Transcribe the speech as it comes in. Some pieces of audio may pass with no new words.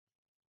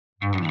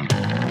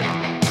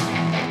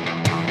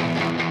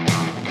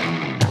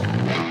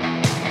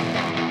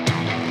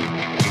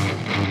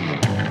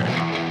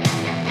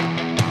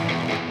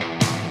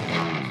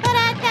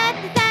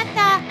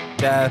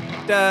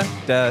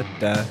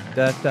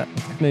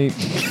Nate.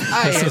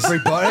 Hey,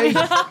 everybody.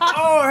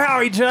 Oh,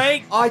 howdy,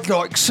 Jake. I'd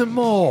like some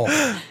more.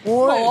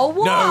 Oh,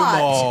 what? No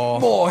more.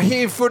 More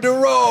here for the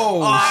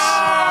rolls.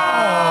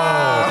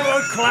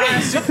 Oh,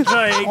 classic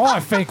Jake. Oh, I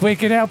think we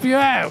can help you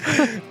out.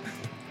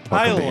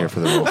 Welcome to Here for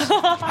the Rules.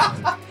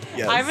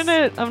 Yes. I'm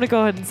gonna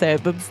go ahead and say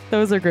it. That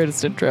was our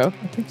greatest intro.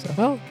 I think so.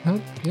 Well,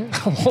 yeah.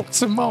 I want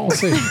some more.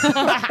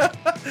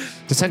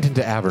 Descent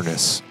into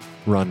Avernus,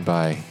 run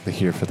by the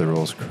Here for the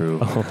Rules crew.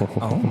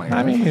 Oh my I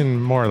god.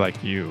 mean, more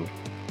like you.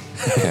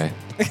 Okay.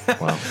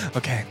 Well,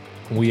 Okay.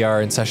 we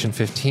are in session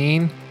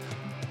 15.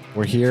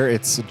 We're here.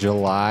 It's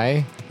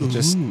July.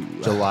 Just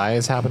July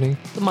is happening.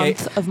 The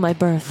month of my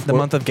birth. The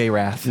month of gay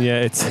wrath.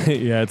 Yeah,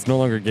 it's no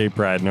longer gay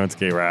pride. No, it's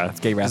gay wrath.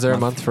 Gay wrath. Is there a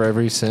month for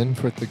every sin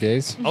with the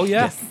gays? Oh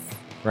yeah.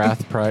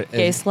 Wrath, pride,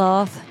 Gay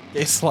sloth.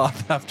 Gay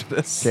sloth after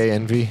this. gay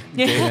envy.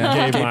 Gay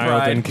mild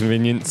pride.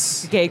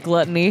 inconvenience. Gay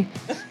gluttony.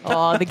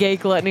 Oh, the gay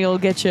gluttony will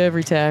get you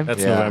every time. That's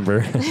Yeah.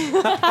 November.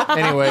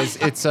 Anyways,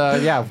 it's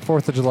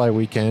 4th of July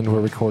weekend. We're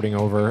recording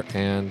over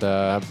and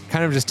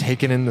kind of just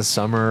taking in the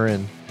summer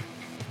and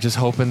just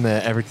hoping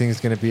that everything's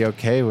going to be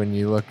okay when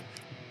you look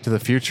to the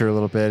future a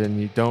little bit and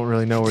you don't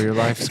really know where your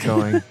life's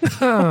going.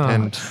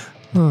 And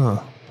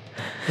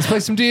let's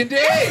play some D&D.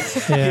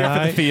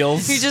 Yeah, The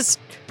feels. You just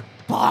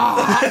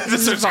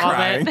Just starts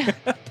crying.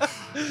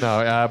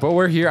 No, but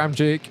we're here. I'm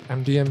Jake.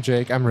 I'm DM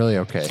Jake. I'm really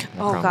okay. I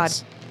Oh,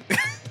 promise. gotta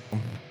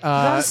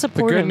The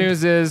support good him.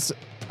 news is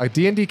a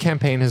D&D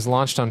campaign has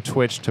launched on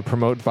Twitch to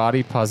promote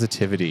body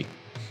positivity.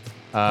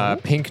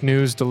 Pink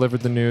News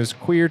delivered the news.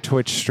 Queer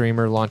Twitch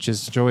streamer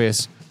launches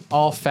joyous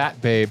all fat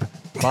babe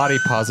body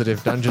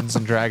positive Dungeons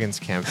and Dragons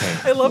campaign.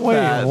 I love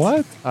that.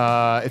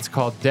 what? It's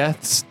called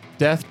Death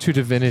to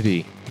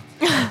Divinity.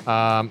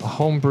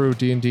 Homebrew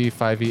D&D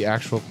 5e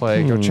actual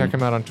play. Go check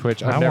him out on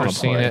Twitch. I've I never wanna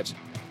seen play it,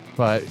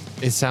 but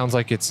it sounds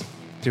like it's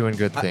doing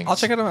good things. I'll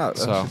check it out.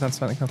 So- That's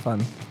kind of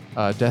fun.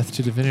 Death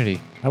to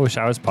Divinity. I wish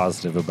I was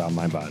positive about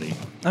my body.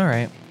 All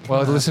right.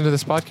 Well, listen to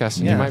this podcast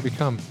and Yeah. you might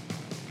become.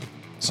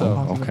 So,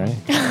 Okay.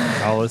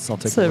 I'll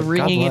take it's a a look.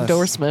 ringing bless.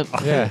 endorsement.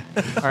 yeah.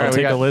 All I'll right, we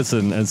take a got,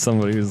 listen as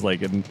somebody who's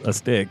like a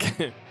stick.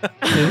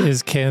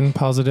 Is Ken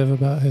positive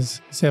about his?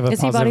 Does he have a Is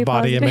he positive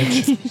body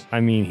positive? image? I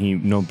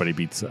mean, nobody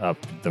beats up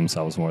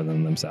themselves more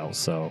than themselves.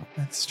 So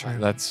That's true.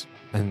 that's,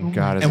 and Oh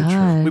God my is true.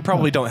 God. We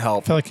probably don't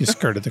help. I feel like you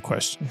skirted the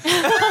question.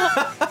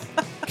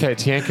 Okay,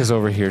 Tianka's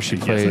over here. She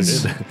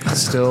Yes, I plays,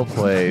 still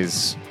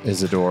plays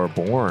Isadora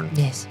Bourne.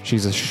 Yes.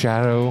 She's a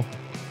shadow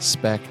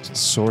specked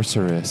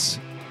sorceress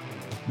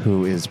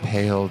who is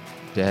pale,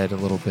 dead a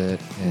little bit,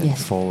 and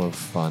Yes. full of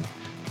fun.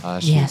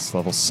 She's Yes.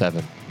 level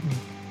 7.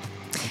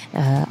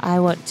 I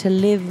want to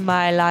live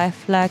my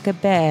life like a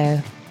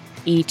bear.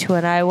 Eat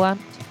when I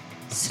want,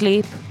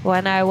 sleep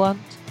when I want,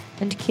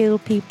 and kill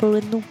people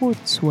in the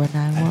woods when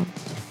I want.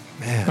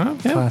 Man, Oh,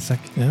 yeah. Classic.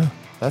 Yeah.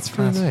 that's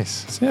pretty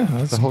nice. Yeah.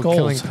 That's The whole goals.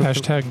 killing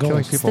Hashtag killing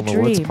goals. people in the the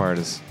woods dream. part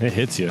is, it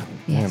hits you.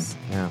 Yes.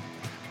 yeah.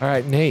 All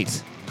right,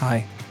 Nate.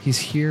 Hi. He's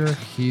here.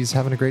 He's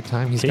having a great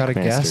time. He's got a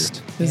Cake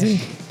master. guest. Is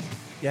he?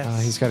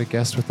 Yes. He's got a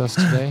guest with us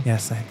today.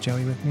 Yes, I have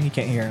Joey with me. You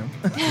can't hear him.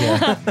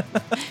 Yeah.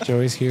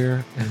 Joey's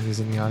here, and he's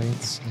in the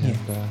audience, and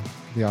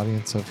the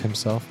audience of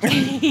himself.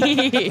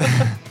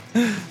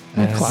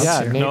 And, Claps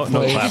yeah, here. Nate, No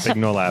played- laughing.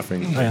 No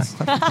laughing. Yeah.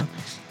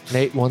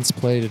 Nate once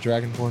played a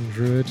Dragonborn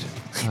druid.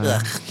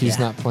 He's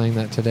not playing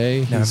that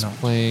today. No, He's no.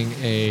 playing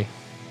a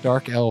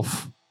dark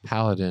elf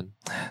paladin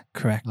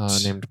Correct.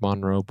 named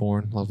Monroe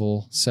Born,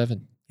 level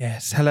 7.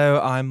 Yes. Hello,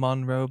 I'm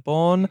Monroe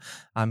Bourne.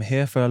 I'm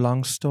here for a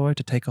long story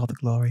to take all the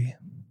glory.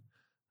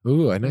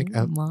 Ooh, I like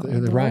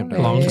the rhyme.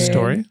 Long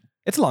story.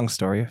 It's a long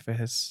story for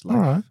his life.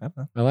 All right. I don't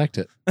know. I liked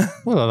it.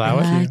 We'll allow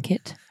I it. like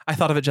it. I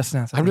thought of it just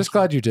now. so I'm just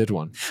glad you did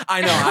one.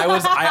 I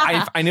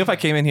know. I knew if I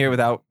came in here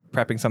without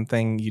prepping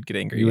something, you'd get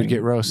angry. You would and-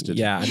 get roasted.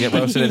 Yeah, I'd get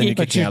roasted and then you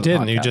But kick me you out of the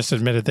didn't. You podcast. just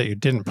admitted that you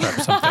didn't prep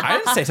something. I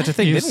didn't say such a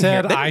thing. You didn't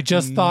said, hear- "I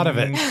just thought of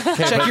it."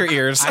 Check your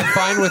ears. I'm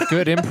fine with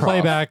good improv.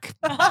 Playback.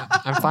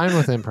 I'm fine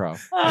with improv.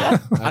 I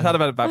thought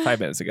about it about 5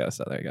 minutes ago,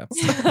 so there you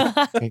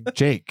go. Okay,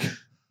 Jake,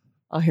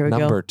 Oh, here we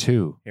number go.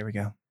 2. Here we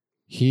go.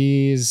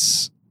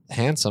 He's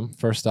handsome.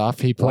 First off,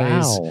 he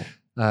plays Wow.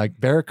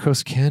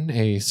 Barracos Ken,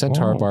 a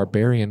centaur Whoa.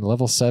 barbarian,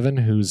 level 7,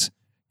 who's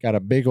got a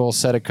big old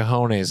set of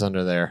cojones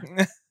under there.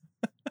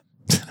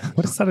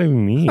 What does that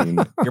even mean?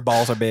 Your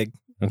balls are big.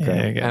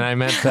 Okay. And I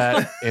meant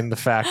that in the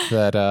fact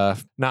that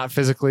not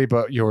physically,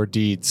 but your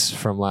deeds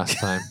from last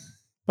time,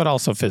 But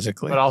also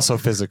physically. but also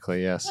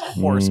physically. Yes.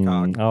 Horse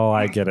cock. Oh,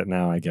 I get it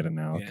now.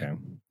 Yeah. Okay.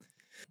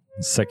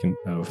 Second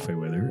of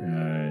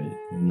Feyweather,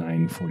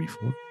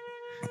 9:44.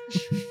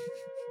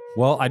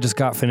 Well, I just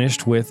got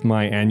finished with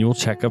my annual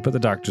checkup at the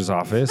doctor's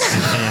office,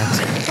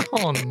 and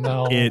oh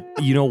no.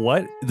 you know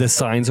what? The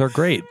signs are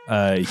great.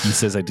 He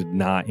says I did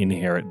not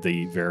inherit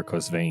the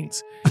varicose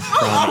veins from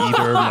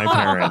either of my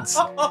parents.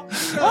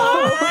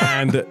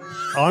 And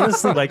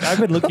honestly, like I've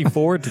been looking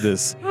forward to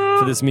this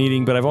for this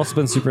meeting, but I've also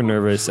been super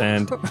nervous,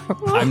 and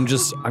I'm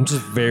just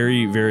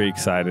very, very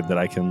excited that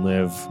I can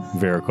live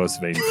varicose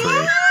vein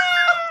free.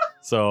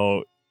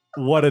 So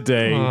What a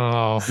day.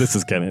 Oh. This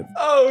is Kenneth.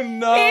 Oh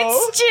no!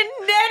 It's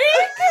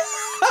genetic.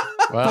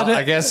 Well,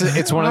 I guess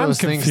it's one of I'm those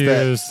things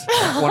confused.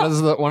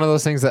 that one of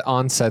those things that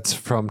onsets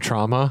from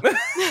trauma.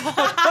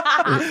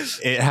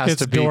 It has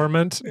It's to be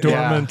dormant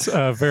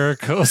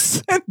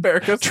varicose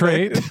Varicose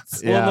trait.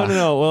 veins. Yeah. Well,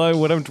 no. Well,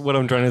 what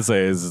I'm trying to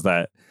say is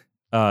that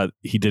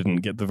he didn't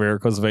get the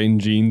varicose vein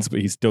genes, but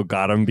he still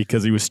got them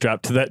because he was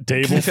strapped to that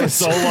table for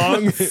so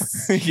long.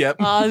 Yep.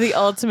 The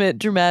ultimate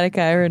dramatic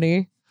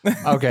irony.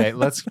 Okay,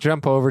 let's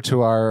jump over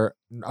to our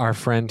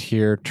friend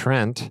here,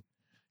 Trent.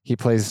 He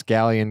plays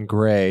Galleon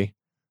Gray,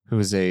 who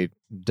is a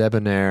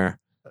debonair,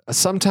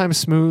 sometimes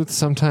smooth,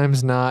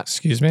 sometimes not,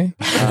 Excuse me.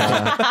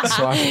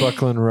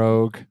 swashbuckling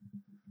rogue,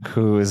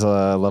 who is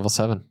level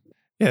 7.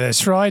 Yeah,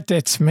 that's right.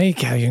 That's me,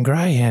 Galleon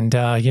Gray. And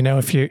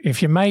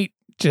if your mate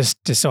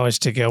just decides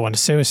to go on a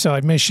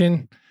suicide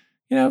mission,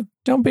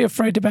 don't be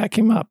afraid to back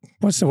him up.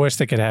 What's the worst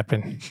that could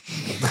happen?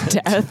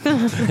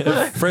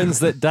 Death. Friends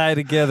that die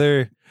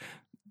together.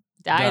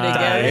 Die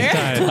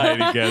together.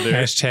 Die together.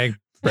 Hashtag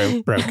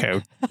bro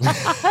code.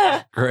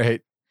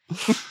 Great.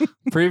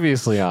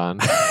 Previously on,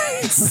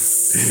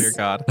 Dear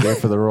God. here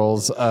for the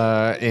rolls,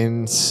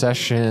 in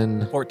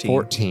session 14.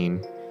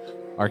 14,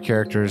 our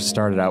characters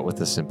started out with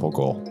a simple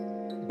goal.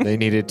 They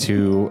needed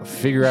to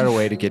figure out a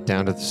way to get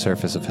down to the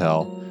surface of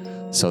hell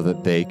so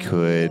that they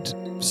could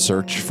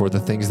search for the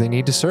things they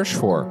need to search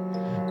for,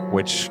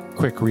 which,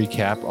 quick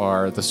recap,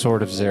 are the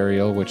Sword of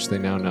Zariel, which they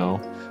now know.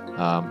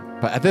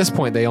 But at this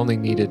point, they only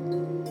knew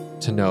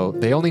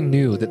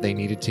that they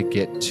needed to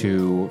get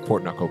to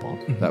Fort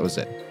Knucklebone. That was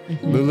it.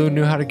 Lulu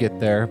knew how to get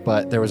there,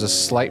 but there was a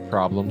slight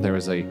problem. There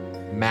was a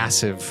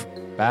massive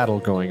battle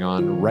going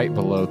on right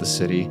below the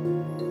city.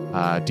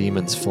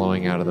 Demons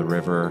flowing out of the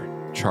river,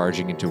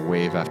 charging into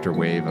wave after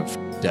wave of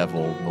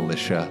devil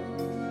militia.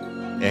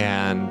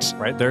 And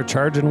Right there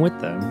charging with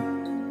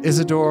them.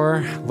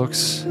 Isidore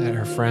looks at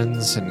her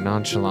friends and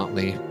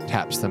nonchalantly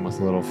taps them with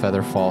a little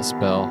feather fall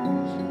spell.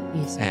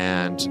 Yes.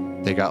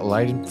 And they got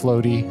light and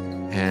floaty,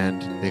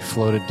 and they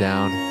floated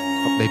down.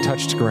 They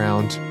touched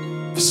ground,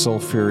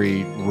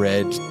 sulfury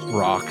red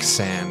rock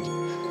sand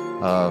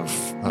of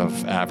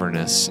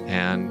Avernus,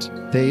 and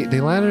they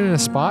landed in a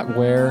spot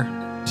where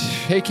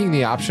taking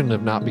the option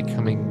of not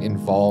becoming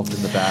involved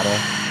in the battle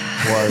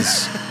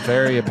was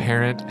very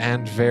apparent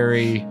and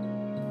very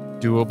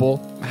doable.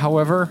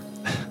 However,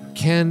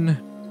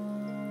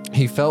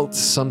 he felt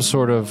some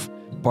sort of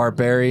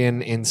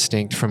barbarian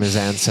instinct from his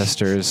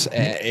ancestors.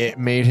 It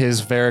made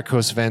his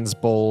varicose veins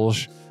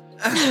bulge,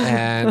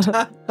 and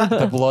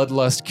the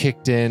bloodlust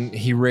kicked in.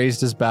 He raised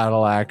his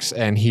battle axe,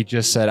 and he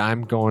just said,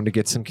 "I'm going to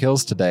get some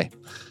kills today."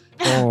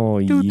 Oh,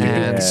 yeah.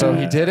 And so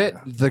he did it.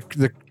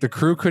 The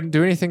crew couldn't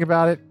do anything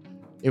about it.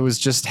 It was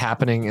just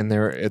happening, and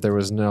there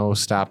was no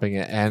stopping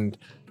it. And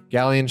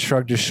Galleon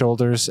shrugged his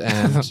shoulders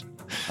and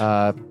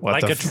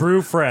Like a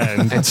true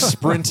friend. and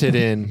sprinted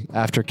in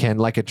after Ken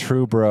like a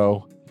true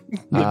bro.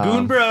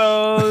 Lagoon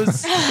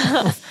Bros.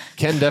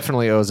 Ken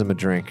definitely owes him a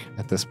drink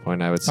at this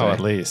point, I would say. Oh, at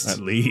least. At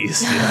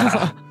least.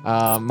 Yeah.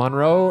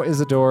 Monroe,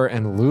 Isidore,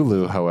 and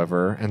Lulu,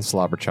 however, and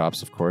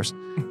Slobberchops, of course,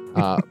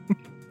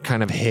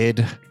 kind of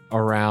hid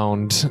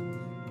around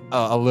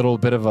a little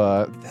bit of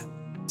a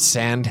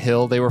sand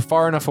hill. They were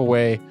far enough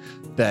away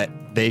that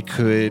they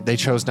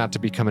chose not to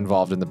become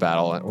involved in the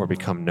battle or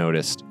become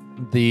noticed.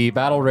 The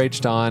battle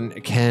raged on.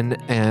 Ken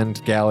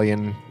and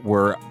Galleon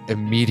were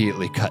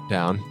immediately cut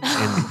down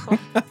in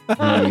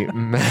the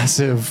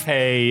massive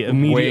Hey,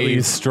 immediately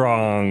Wave.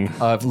 strong.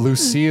 of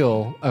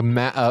Lucille,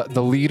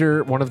 the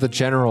leader, one of the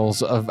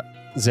generals of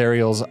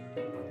Zariel's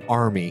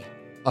army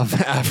of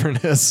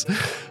Avernus,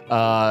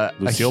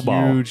 Lucille a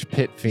Ball. huge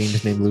pit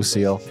fiend named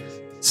Lucille,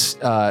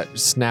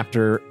 snapped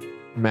her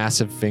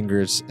massive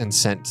fingers and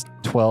sent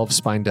 12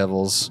 spine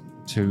devils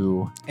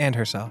to And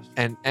herself.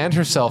 and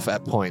herself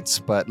at points,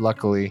 but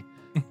luckily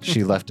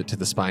she left it to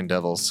the spine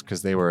devils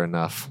because they were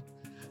enough.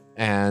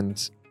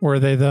 And Were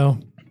they though?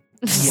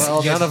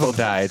 well, none of them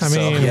died. I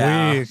mean, so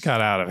Yeah. we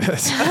got out of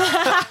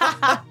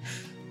it.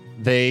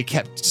 they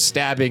kept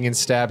stabbing and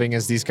stabbing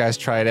as these guys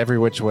tried every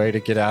which way to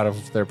get out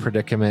of their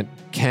predicament.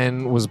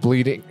 Ken was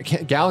bleeding.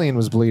 Galleon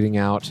was bleeding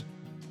out.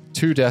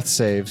 2 death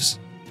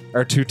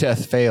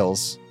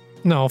fails.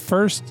 No,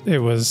 first it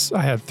was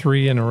I had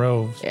 3 in a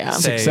row. Yeah.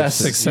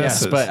 Successes.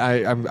 Successes. Yes, but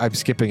I'm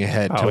skipping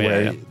ahead to Oh, yeah,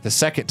 where yeah. the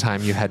second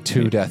time you had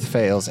 2 death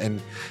fails,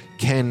 and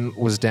Ken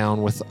was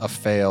down with a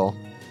fail,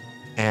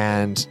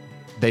 and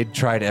they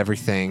tried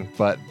everything,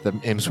 but the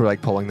imps were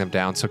like pulling them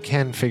down. So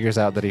Ken figures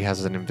out that he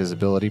has an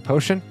invisibility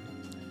potion.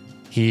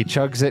 He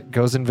chugs it,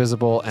 goes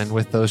invisible, and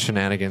with those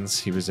shenanigans,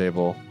 he was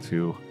able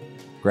to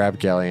grab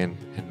Galleon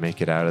and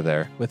make it out of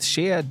there. With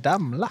sheer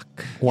dumb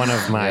luck. One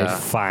of my Yeah.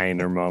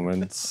 finer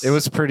moments. It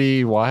was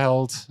pretty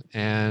wild,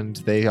 and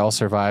they all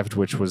survived,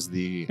 which was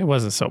the It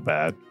wasn't so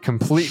bad.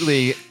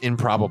 completely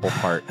improbable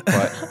part.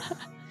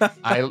 But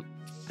I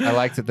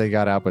like that they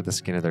got out by the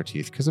skin of their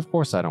teeth, because of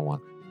course I don't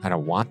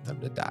want them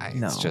to die.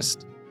 No. It's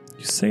just,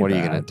 You say what are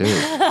you that. gonna do?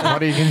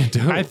 What are you gonna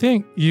do? I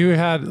think you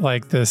had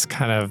like this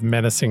kind of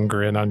menacing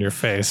grin on your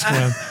face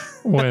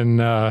when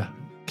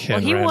kid.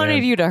 Well, he ran wanted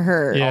in. you to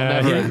hurt. Yeah,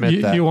 never you- admit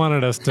you, that. You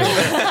wanted us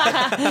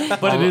to.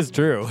 But it is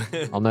true.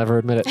 I'll never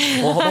admit it.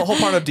 Well, the whole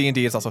part of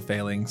D&D is also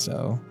failing,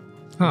 so.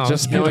 Oh,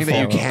 Just knowing that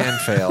you beautiful. can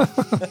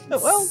fail.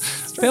 Well,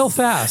 fail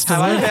fast. have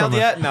and I learn failed from it.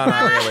 yet? No,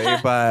 not really,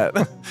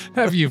 but.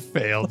 Have you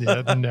failed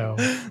yet? No.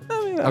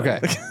 Okay.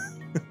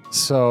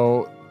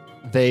 So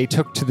they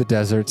took to the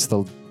deserts,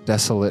 the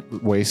desolate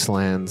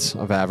wastelands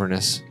of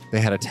Avernus. They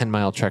had a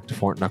 10-mile trek to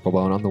Fort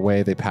Knucklebone. On the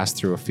way, they passed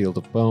through a field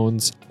of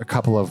bones, a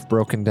couple of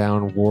broken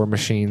down war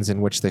machines in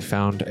which they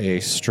found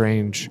a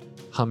strange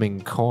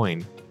humming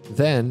coin.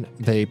 Then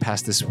they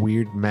passed this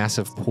weird,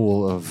 massive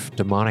pool of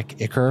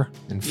demonic ichor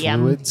and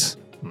Yum. fluids.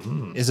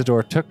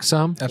 Isidore took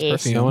some. That's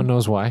Yes. perfume. No one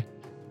knows why.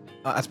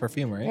 That's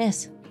perfume, right?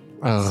 Yes.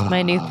 Ugh.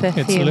 My new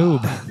perfume. It's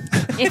lube.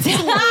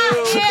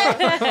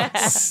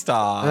 It's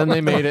Stop. And then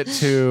they made it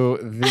to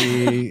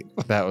the.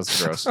 That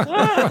was gross. And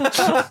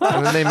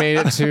then they made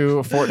it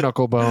to Fort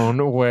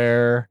Knucklebone,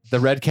 where the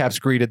Redcaps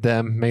greeted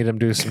them, made them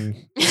do some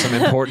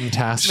important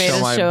tasks. Made Show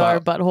us my show our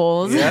butt.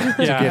 buttholes. Yeah.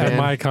 get Yeah, in.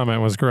 my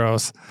comment was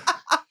gross.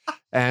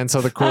 And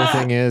so the cool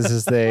thing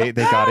is they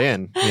got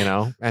in,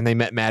 and they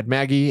met Mad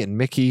Maggie and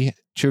Mickey,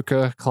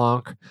 Chuka,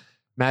 Clonk.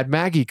 Mad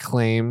Maggie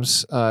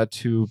claims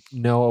to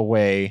know a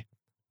way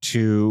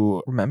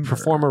to Remember.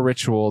 perform a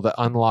ritual that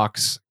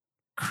unlocks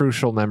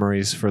crucial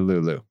memories for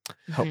Lulu.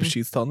 Hope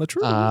she's telling the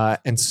truth.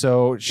 And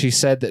so she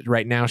said that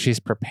right now she's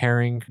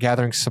preparing,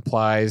 gathering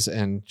supplies,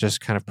 and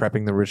just kind of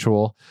prepping the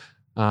ritual.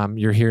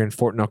 You're here in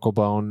Fort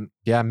Knucklebone.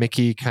 Yeah,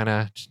 Mickey kind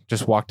of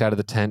just walked out of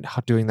the tent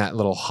doing that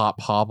little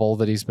hop hobble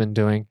that he's been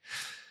doing.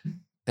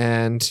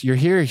 And you're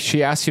here.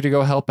 She asked you to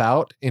go help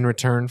out in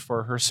return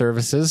for her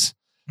services.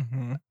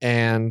 Mhm.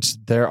 And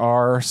there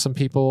are some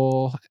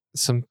people,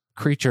 some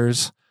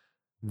creatures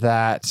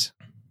that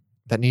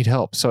need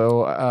help.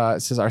 So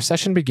it says our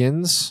session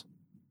begins.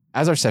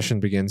 As our session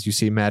begins, you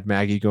see Mad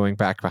Maggie going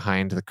back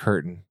behind the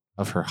curtain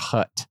of her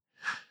hut.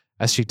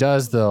 As she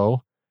does,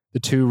 though, the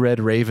two red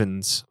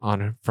ravens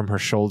from her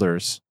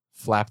shoulders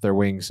flap their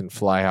wings and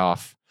fly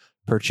off,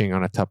 perching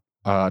on a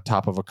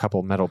top of a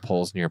couple metal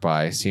poles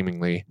nearby,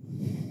 seemingly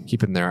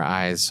keeping their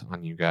eyes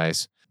on you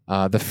guys.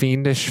 The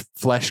fiendish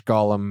flesh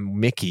golem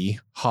Mickey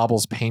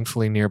hobbles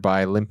painfully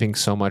nearby, limping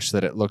so much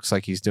that it looks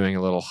like he's doing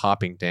a little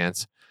hopping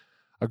dance.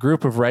 A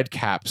group of red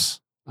caps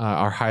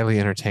are highly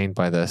entertained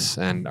by this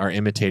and are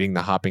imitating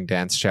the hopping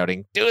dance,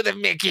 shouting, "Do the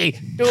Mickey!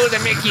 Do the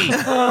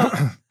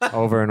Mickey!"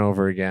 over and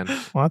over again.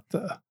 What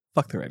the?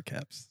 Fuck the red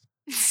caps.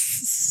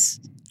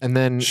 And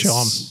then, Show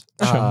 'em.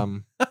 Show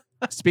 'em.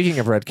 Speaking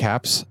of red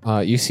caps,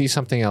 you see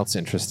something else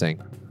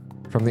interesting.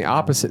 From the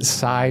opposite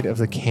side of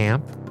the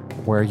camp,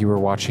 where you were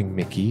watching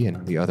Mickey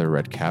and the other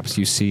red caps,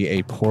 you see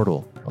a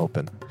portal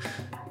open.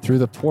 Through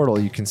the portal,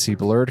 you can see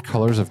blurred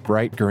colors of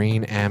bright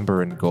green,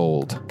 amber, and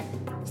gold.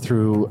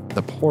 Through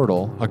the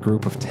portal, a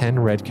group of 10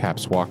 red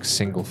caps walk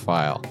single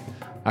file.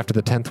 After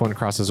the 10th one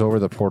crosses over,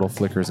 the portal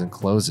flickers and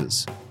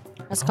closes,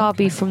 That's gotta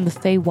be from the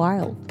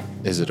Feywild.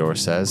 Isidore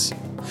says.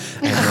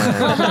 And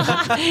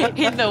then,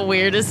 In the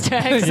weirdest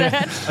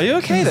accent. Are you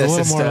okay It's there, a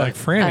little sister? more like Oh,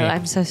 Franny.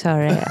 I'm so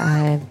sorry.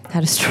 I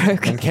had a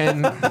stroke. and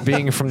Ken,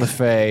 being from the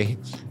Fae,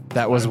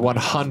 that was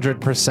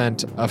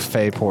 100% a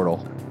Fae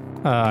portal.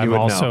 I'm would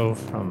know. also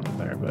from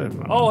there, but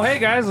Oh, hey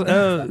guys!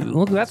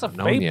 Look, that's a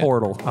Known fate yet.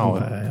 portal.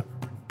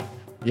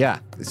 Yeah.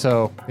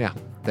 So, yeah,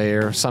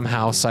 they're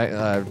somehow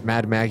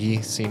Mad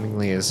Maggie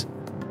seemingly is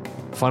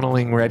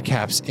funneling red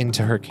caps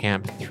into her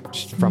camp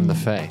from the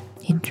Fae.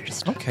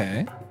 Interesting.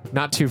 Okay.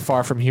 Not too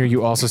far from here,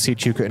 you also see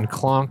Chuka and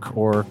Clonk,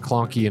 or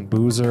Clonky and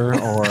Boozer,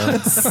 or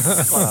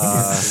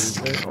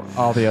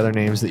all the other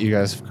names that you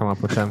guys have come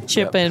up with them.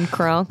 Chip and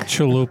Kronk.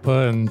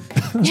 Chalupa and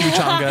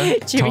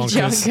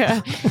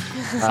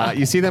Chimichanga.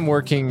 You see them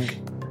working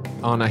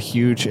on a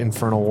huge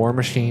infernal war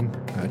machine.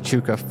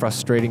 Chuka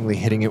frustratingly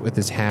hitting it with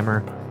his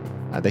hammer.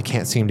 They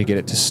can't seem to get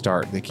it to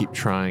start. They keep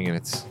trying, and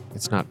it's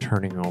not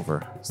turning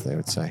over, as they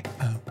would say.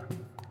 Oh.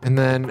 And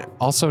then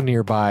also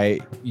nearby,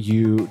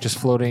 you just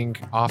floating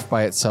off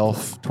by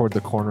itself toward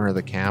the corner of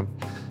the camp,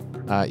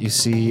 you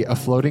see a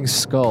floating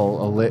skull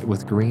alit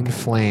with green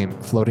flame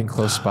floating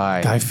close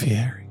by. Guy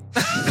Fieri.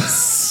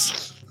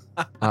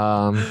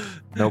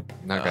 Nope,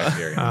 not Guy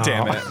Fieri. Oh.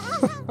 Damn it.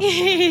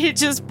 He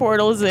just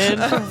portals in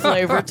from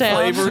Flavor Town.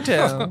 Flavor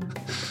Town.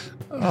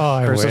 Oh,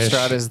 I Curse of wish.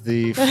 Strahd is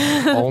the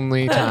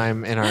only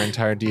time in our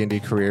entire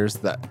D&D careers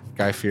that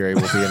Guy Fieri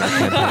will be in our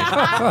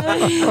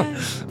campaign.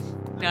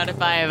 Not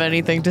if I have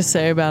anything to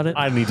say about it.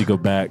 I need to go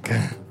back.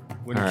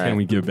 When All can right.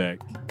 we get back?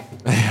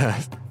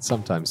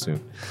 Sometime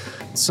soon.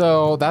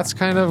 So that's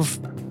kind of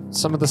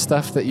some of the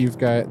stuff that you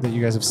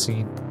guys have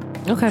seen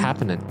Okay.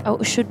 happening.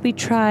 Oh, should we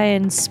try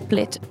and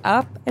split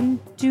up and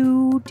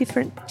do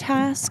different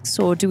tasks,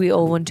 or do we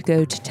all want to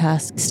go to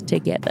tasks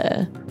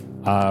together?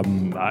 I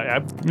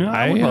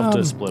would love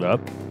to split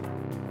up.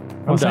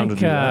 I'm down to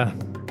do that.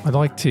 I'd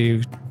like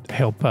to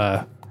help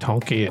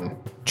Tonky and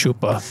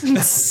Chupa.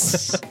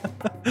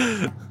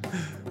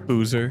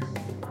 Boozer.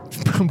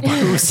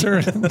 Boozer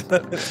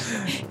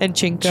And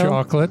Chinko.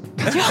 chocolate.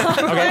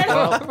 Okay,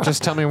 well,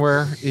 just tell me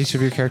where each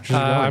of your characters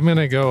are going.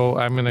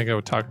 I'm gonna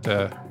go talk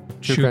to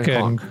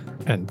Chuka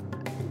and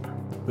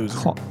Who's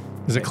Clonk.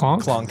 Is it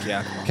Clonk? Clonk,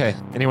 yeah. Okay.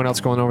 Anyone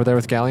else going over there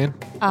with Galleon?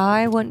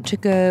 I want to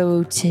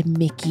go to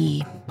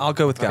Mickey. I'll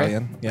go with Okay.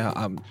 Galleon.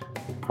 Yeah.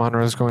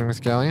 Monroe's going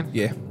with Galleon.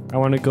 Yeah. I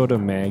want to go to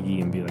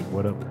Maggie and be like,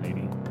 "What up,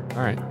 lady?"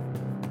 All right.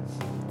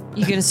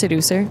 You gonna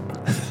seduce her?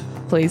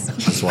 Please.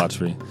 Just watch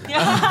me. Oh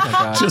my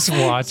God. Just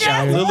watch.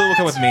 Lulu will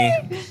come with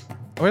me.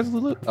 Where's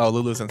Lulu? Oh,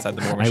 Lulu's inside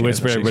the war I machine.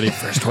 whisper isn't she?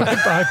 everybody first one.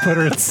 I put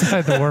her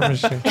inside the war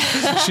machine.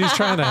 She's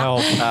trying to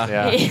help.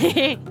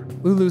 Yeah.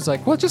 Lulu's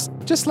like, well,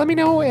 just let me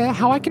know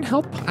how I can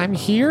help. I'm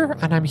here,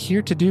 and I'm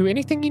here to do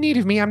anything you need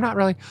of me. I'm not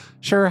really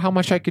sure how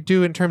much I could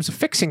do in terms of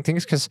fixing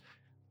things because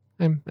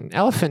I'm an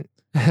elephant.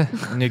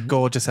 And you're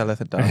gorgeous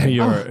elephant dog.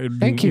 You're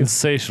thank you.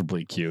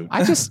 insatiably cute.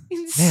 I just,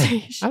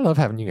 man, I love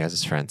having you guys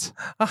as friends.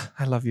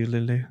 I love you,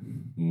 Lulu.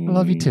 I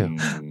love you too.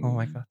 Oh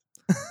my God.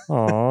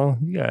 Aw,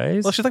 you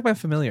guys. Well, she's like my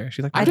familiar.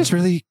 She's like I'm just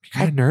really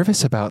kind of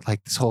nervous about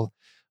like this whole,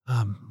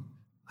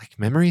 like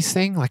memories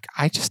thing. Like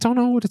I just don't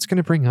know what it's going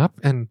to bring up,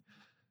 and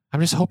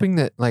I'm just hoping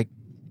that like,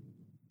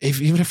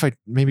 even if I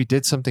maybe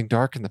did something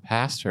dark in the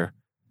past or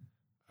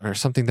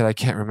something that I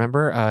can't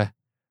remember, I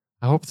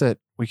hope that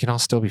we can all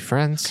still be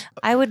friends.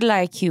 I would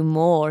like you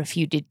more if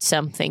you did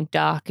something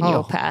dark in Oh.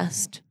 your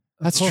past.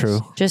 That's course. true.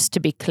 Just to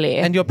be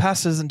clear. And your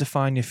past doesn't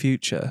define your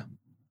future.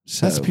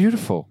 So That's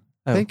beautiful.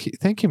 Oh.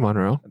 Thank you,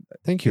 Monroe.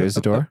 Thank you,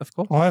 Isidore. Of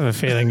course. I have a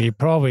feeling you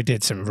probably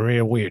did some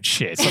real weird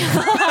shit. Doing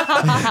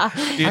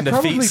I the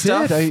probably feet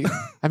stuff. did.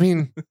 I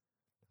mean,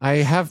 I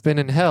have been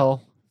in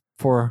hell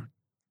for,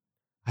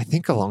 I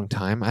think, a long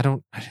time.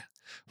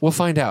 We'll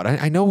find out.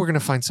 I know we're going to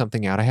find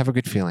something out. I have a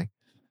good feeling.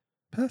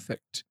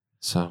 Perfect.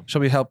 So, Shall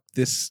we help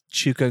this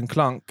Chuka and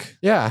Clonk?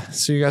 yeah.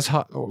 So you guys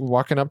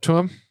walking up to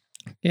him?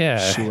 Yeah.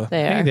 Sure.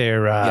 Hey there.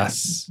 there,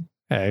 Yes.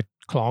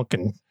 Clonk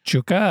and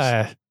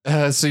Chuka.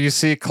 So you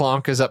see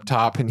Clonk is up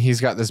top and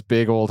he's got this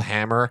big old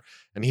hammer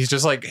and he's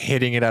just like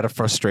hitting it out of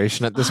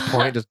frustration at this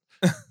point. Just,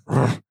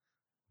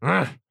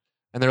 and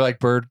they're like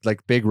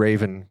big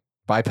raven,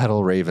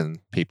 bipedal raven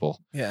people.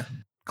 Yeah.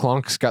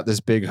 Clonk's got this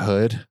big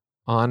hood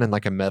on and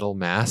like a metal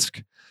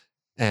mask.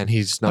 And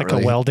he's not Like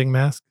really, a welding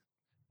mask.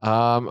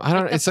 I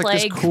don't. The It's like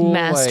this plague cool,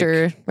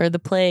 master or the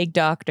plague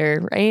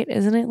doctor, right?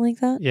 Isn't it like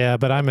that? Yeah,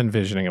 but I'm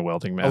envisioning a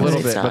welding like, a mask.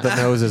 little It's bit, but not.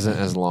 the nose isn't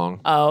as long.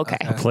 Oh, okay.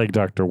 A plague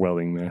doctor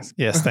welding mask.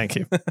 Yes, thank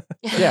you.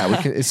 Yeah, we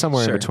can. It's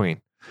somewhere Sure. in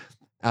between.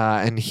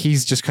 And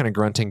he's just kind of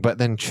grunting. But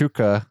then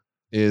Chuka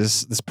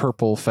is this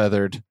purple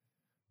feathered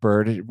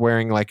bird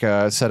wearing like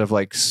a set of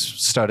like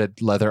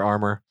studded leather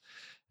armor,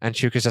 and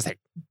Chuka's just like,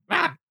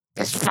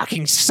 this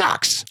fucking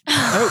sucks.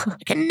 I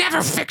can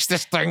never fix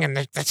this thing, and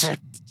it's a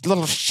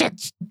little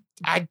shit.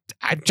 I'm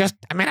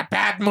in a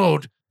bad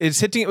mood. Is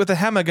hitting it with a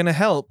hammer going to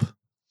help?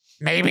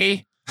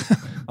 Maybe.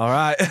 All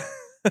right.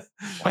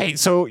 Wait,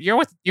 so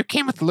you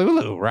came with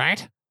Lulu,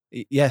 right?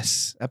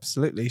 Yes,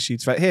 absolutely.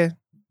 She's right here.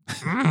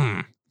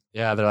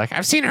 Yeah, they're like,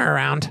 I've seen her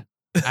around.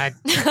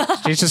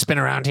 She's just been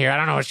around here. I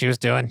don't know what she was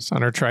doing. It's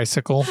on her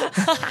tricycle.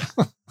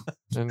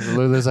 And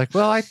Lulu's like,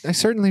 well, I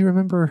certainly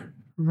remember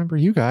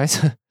you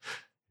guys.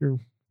 You're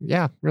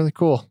really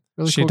cool.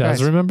 Really She cool does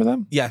guys. remember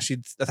them? Yeah,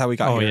 that's how we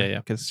got Oh, here. yeah.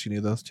 Because she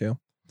knew those two.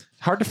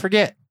 Hard to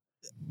forget.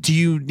 Do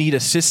you need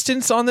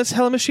assistance on this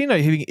hell machine? Are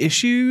you having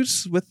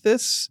issues with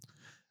this?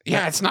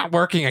 Yeah, it's not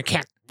working. I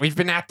can't. We've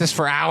been at this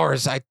for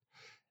hours.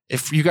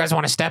 If you guys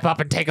want to step up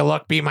and take a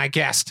look, be my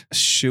guest.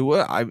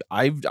 Sure.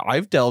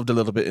 I've delved a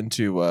little bit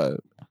into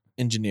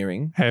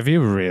engineering. Have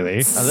you really?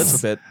 A little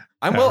bit.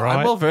 I'm All well. right.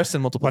 I'm well versed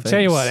in multiple Well, I'll things.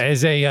 tell you what,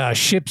 as a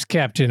ship's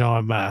captain,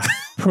 I'm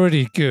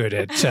pretty good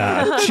at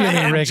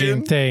jimmy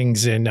rigging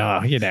things, and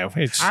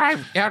it's All right.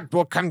 Yeah.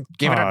 Well, come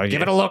give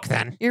it a look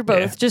then. You're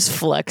both just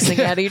flexing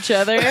at each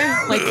other,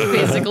 like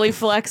physically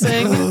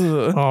flexing.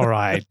 all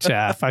right.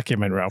 Fuck you,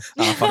 Monroe.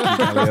 Fuck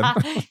you,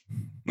 Galleon.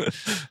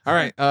 All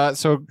right.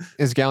 So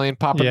is Galleon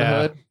popping the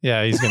Yeah, hood?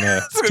 yeah, he's gonna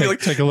It's gonna be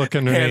like take a look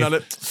underneath. Hand on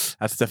it.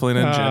 That's definitely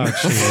an engine.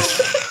 Oh,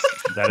 jeez.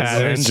 That is an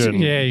There's-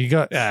 engine. Yeah, you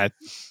got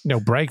no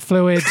brake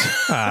fluid.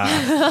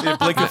 Yeah,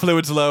 blinker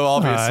fluid's low,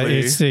 obviously.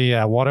 It's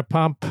the water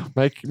pump.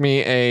 Make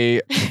me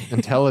a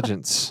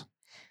intelligence.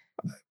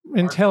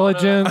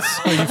 Intelligence?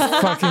 Are you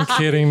fucking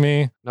kidding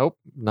me? Nope,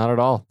 not at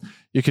all.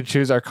 You can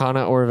choose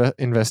Arcana or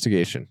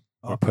investigation.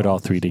 Or put all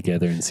three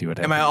together and see what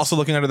happens. Am I also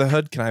looking under the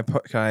hood? Can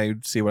I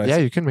see what I Yeah,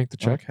 see? you can make the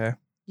check. Okay.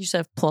 You just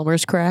have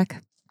plumber's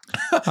crack.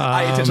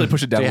 I intentionally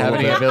push it down Do you a have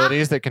little any bit.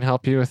 abilities that can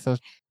help you with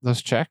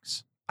those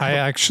checks?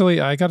 I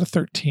got a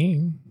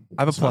 13.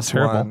 I have a It's not plus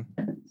terrible. one.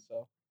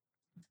 So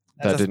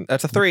That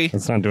that's a 3.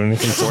 That's not doing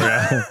anything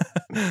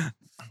for you.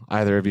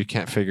 Either of you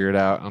can't figure it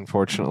out,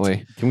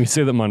 unfortunately. Can we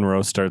say that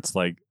Monroe starts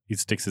like he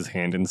sticks his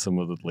hand in some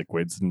of the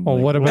liquids and Well,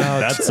 like, what about-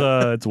 that's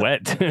it's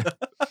wet.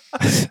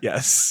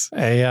 Yes.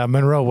 Hey,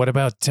 Monroe, what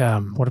about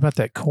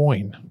that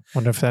coin?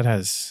 Wonder if that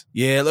has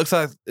Yeah, it looks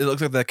like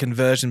the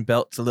conversion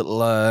belt's a little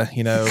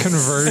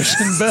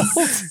conversion belt?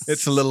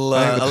 It's a little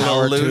I think the a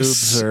power little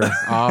loose. tubes are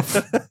off.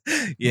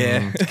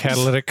 Yeah.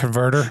 Catalytic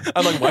converter.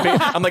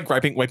 I'm like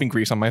wiping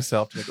grease on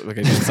myself to make it look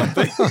like I did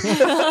something.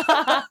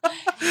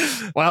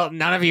 Well,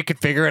 none of you could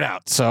figure it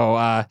out. So,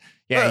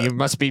 Yeah, you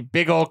must be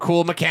big old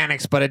cool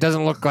mechanics, but it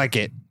doesn't look like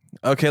it.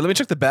 Okay, let me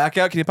check the back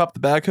out. Can you pop the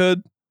back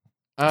hood?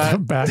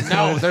 Back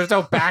No, hood. there's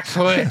no back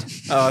hood.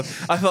 I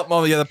thought,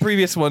 well, yeah, the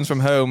previous ones from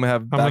home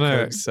have back gonna-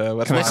 hoods. So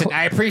that's Listen,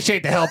 I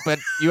appreciate the help, but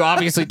you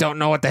obviously don't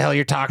know what the hell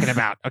you're talking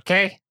about,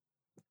 okay?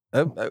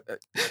 okay.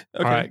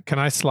 All right. Can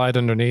I slide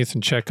underneath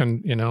and check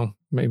on,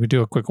 maybe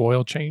do a quick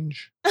oil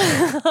change?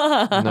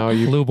 No,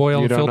 Lube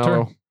oil you don't filter?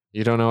 know.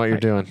 You don't know what you're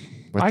doing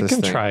with I this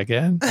can thing. try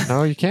again.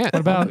 No, you can't.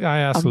 What about I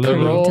asked I'm the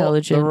pretty Lou? roll?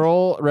 intelligent. The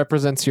roll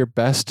represents your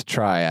best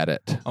try at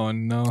it. Oh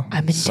no.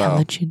 I'm So-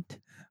 intelligent.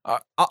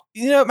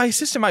 My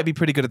sister might be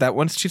pretty good at that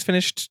once she's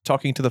finished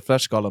talking to the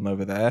flesh golem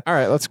over there. All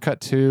right, let's cut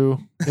to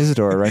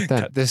Isidore right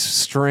then. This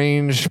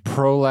strange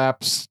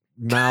prolapse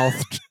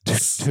mouthed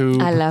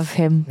tube I love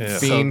him. Yeah.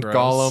 fiend gross.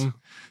 golem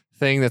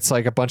thing that's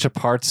like a bunch of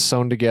parts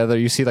sewn together.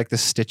 You see like the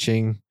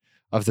stitching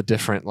of the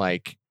different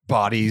like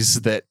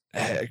bodies that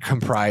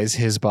comprise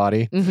his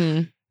body.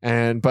 Hmm.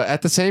 But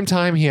at the same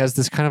time, he has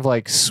this kind of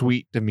like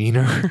sweet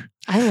demeanor.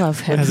 I love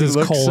him. As he his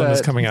looks colon is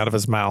at- coming out of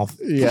his mouth.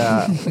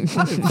 Yeah,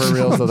 for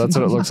real though, that's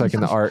what it looks like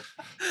in the art.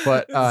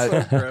 But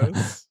So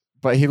gross.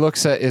 but he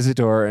looks at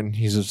Isidore and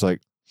he's just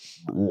like,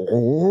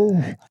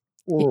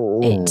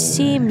 It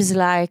seems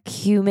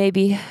like you may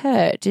be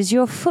hurt. Is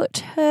your foot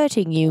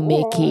hurting you,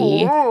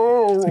 Mickey?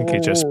 I think he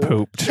just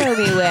pooped. Show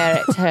me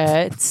where it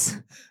hurts.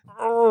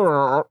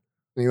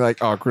 He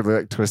like awkwardly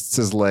like twists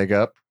his leg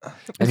up,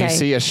 and you Okay.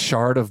 see a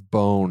shard of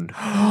bone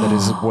that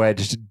is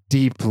wedged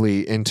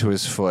deeply into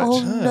his foot.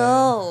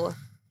 Oh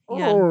no!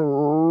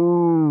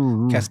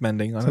 Yeah. Cast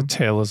mending on The him.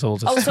 tale as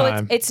old as Oh, so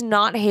time. it's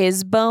not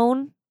his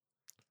bone,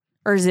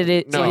 or is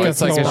it? No, it it's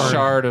is like his a bone?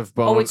 shard of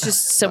bone. Oh, it's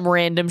just some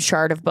random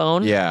shard of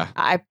bone. yeah.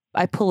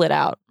 I pull it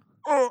out,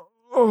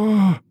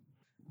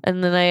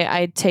 and then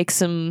I take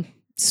some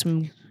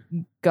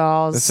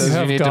gauze. This says You you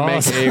have need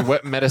gauze? to make a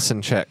wet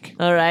medicine check.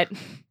 All right.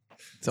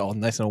 It's all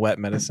nice and wet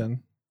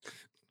medicine.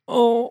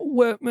 Oh,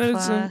 wet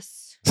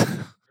Plus,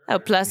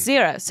 plus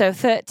 0, so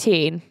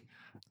 13.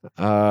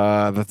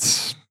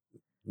 That's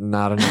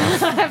not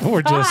enough.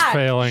 We're just Fuck.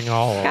 failing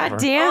all God over.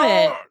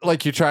 damn it!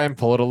 Like you try and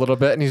pull it a little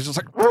bit, and he's just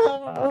like,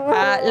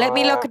 Let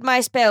me look at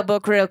my spell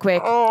book real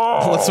quick.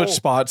 Let's switch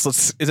spots.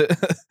 Is it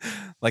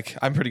like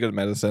I'm pretty good at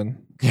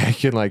medicine? yeah, you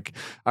can like,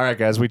 all right,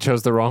 guys, we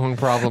chose the wrong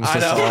problems I to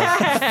know.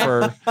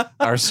 solve for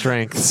our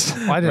strengths.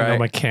 I didn't know Right.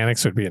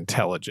 mechanics would be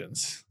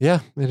intelligence.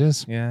 Yeah, it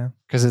is Yeah.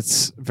 because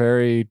it's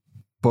very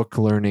book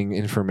learning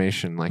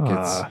information. Like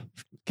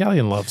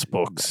Galleon loves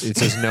books.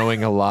 it's just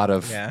knowing a lot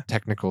of Yeah.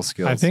 technical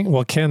skills. I think,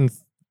 Ken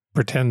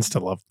pretends to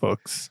love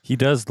books. He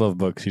does love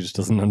books. He just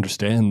doesn't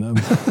understand them.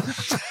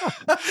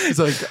 He's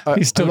like,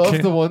 He still I love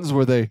can't- the ones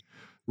where they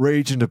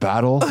rage into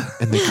battle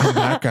and they come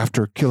back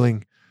after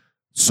killing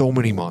so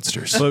many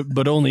monsters.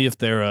 but only if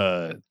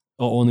they're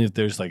only if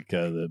there's like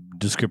the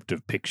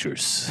descriptive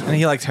pictures. And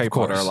he likes Harry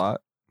Potter a course.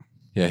 lot.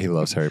 Yeah, he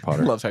loves Harry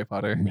Potter. Loves Harry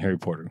Potter. Harry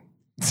Potter.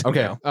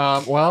 Okay.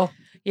 Well,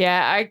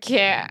 Yeah, I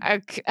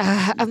can't.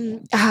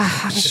 I'm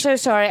so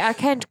sorry. I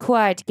can't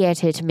quite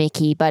get it,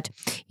 Mickey, but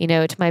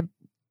it's my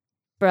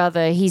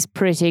brother. He's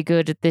pretty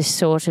good at this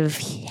sort of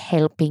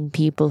helping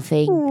people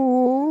thing.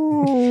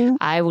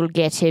 I will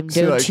get him,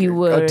 see, don't like, you a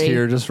worry.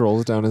 tear just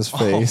rolls down his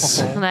face.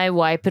 And I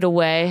wipe it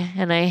away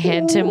and I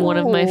hand him one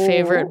of my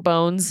favorite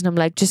bones. And I'm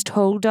like, just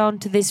hold on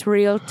to this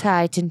real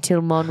tight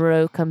until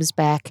Monroe comes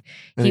back.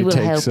 And He will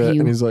takes help it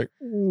you. and he's like,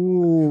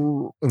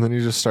 ooh. And then he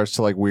just starts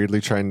to like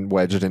weirdly try and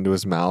wedge it into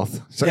his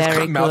mouth. He's like,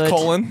 Very Mouth good.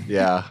 colon.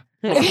 yeah.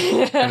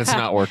 And it's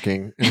not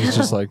working. And he's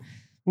just like,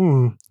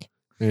 ooh.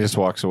 And he just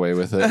walks away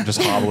with it,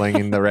 just hobbling.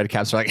 And the red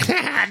caps are like,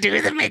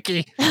 do the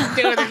Mickey.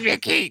 Do the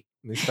Mickey.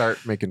 And they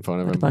start making fun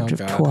of A him. bunch Oh, of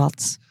God.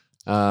 twats.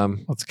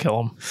 Let's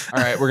kill him.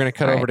 All right, we're going to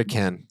cut All over right. to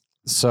Ken.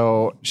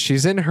 So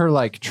she's in her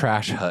like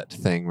trash hut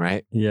thing,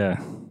 right? Yeah.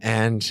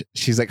 And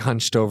she's like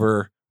hunched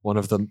over one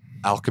of the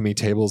alchemy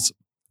tables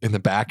in the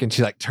back, and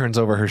she like turns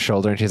over her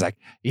shoulder and she's like,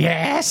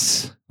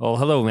 yes, Oh,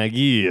 hello,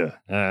 Maggie.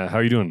 How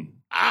are you doing?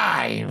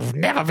 I've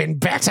never been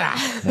better.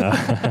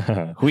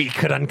 Uh, We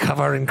could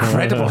uncover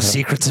incredible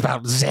secrets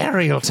about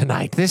Zariel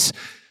tonight.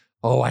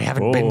 I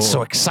haven't been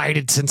so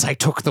excited since I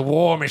took the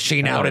war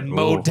machine out and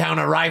mowed down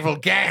a rival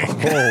gang.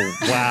 oh,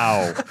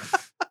 wow.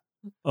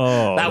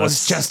 Oh, That was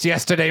that's- just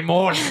yesterday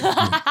morning.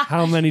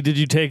 How many did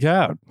you take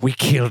out? We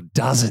killed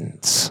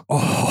dozens.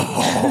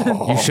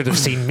 Oh, you should have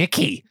seen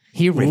Mickey.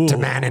 He ripped a Ooh.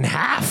 man in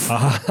half.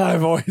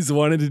 I've always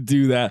wanted to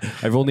do that.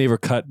 I've only ever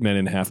cut men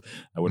in half.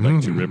 I would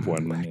like to rip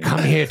one.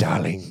 Come here,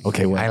 darling.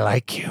 Okay, what? I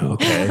like you.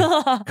 Okay.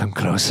 Come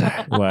closer.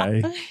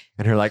 Why?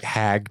 And her like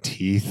hag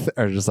teeth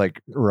are just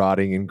like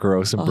rotting and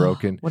gross and Oh,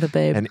 broken. What a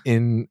babe. And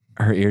in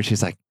her ear,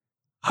 she's like,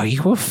 "Are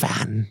you a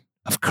fan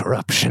of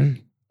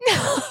corruption?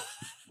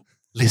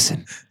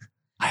 Listen,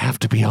 I have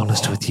to be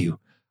honest with you.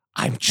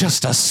 I'm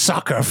just a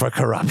sucker for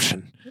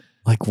corruption.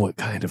 Like what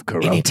kind of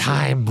corruption?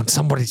 Anytime when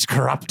somebody's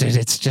corrupted,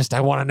 it's just,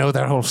 I want to know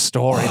their whole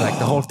story. Like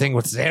the whole thing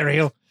with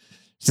Zariel.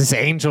 This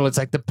angel, it's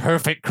like the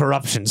perfect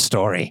corruption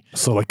story.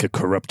 So like a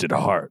corrupted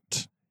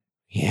heart.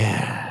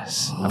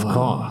 Yes, of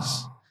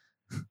course.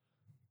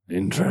 I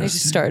Interesting.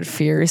 just started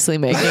furiously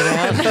making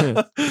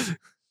out.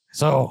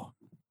 So,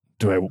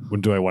 Do I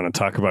want to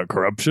talk about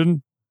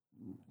corruption?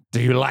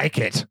 do you like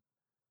it?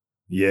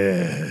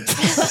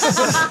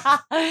 Yes.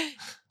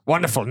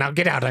 Wonderful. Now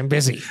get out. I'm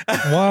busy.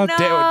 What?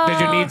 Did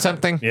you need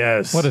something?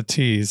 Yes. What a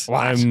tease.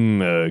 What?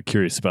 I'm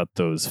curious about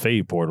those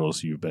Fey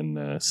portals you've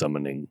been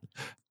summoning.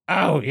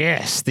 Oh,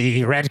 yes.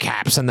 The red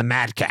caps and the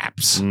mad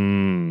caps.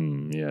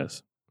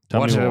 Yes. Tell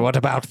What, me more. what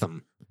about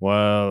them?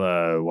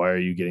 Well, why are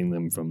you getting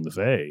them from the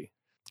Fey?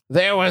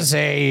 There was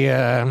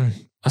a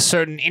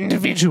certain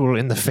individual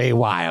in the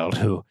Feywild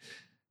who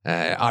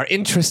our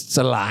interests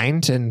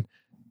aligned, and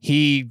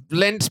he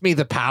lent me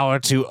the power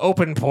to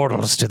open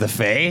portals to the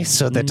Fey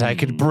so that I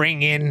could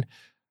bring in,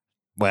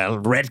 well,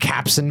 red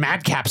caps and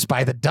mad caps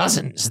by the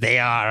dozens. They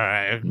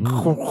are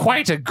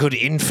quite a good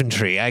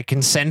infantry. I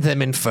can send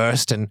them in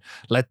first and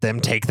let them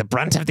take the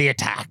brunt of the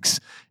attacks,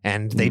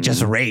 and they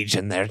just rage,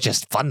 and they're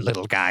just fun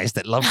little guys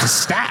that love to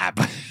stab.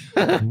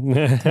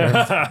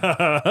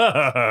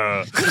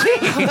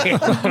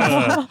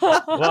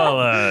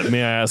 Well,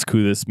 may I ask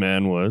who this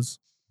man was?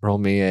 Roll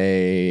me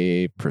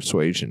a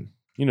persuasion.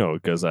 You know,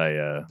 because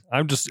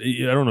I'm just,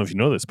 I don't know if you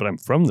know this, but I'm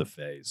from the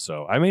Fae,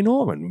 so I may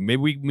know him, and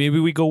maybe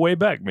we go way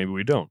back, maybe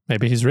we don't.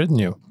 Maybe he's ridden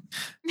you.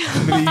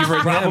 Maybe you've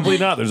read Probably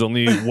not. There's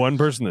only one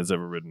person that's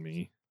ever ridden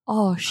me.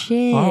 Oh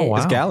shit! Oh, wow.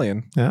 It's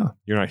Galleon. Yeah.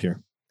 You're not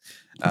here.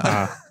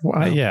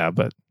 Well, yeah,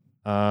 but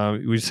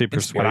We say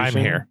persuasion. but I'm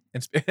here.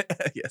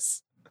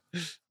 Yes.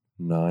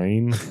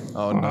 9.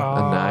 Oh no.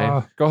 A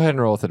 9. Go ahead and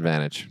roll with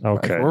advantage.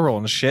 Okay. We're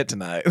rolling shit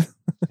tonight.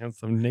 And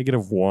some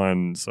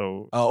 -1,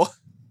 so Oh.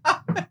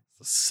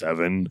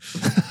 7.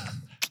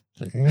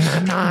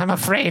 No, I'm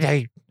afraid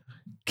I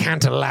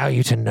can't allow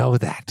you to know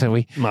that.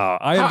 I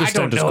I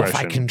understand don't know if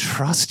I discretion. can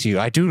trust you.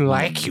 I do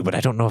like you, but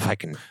I don't know if I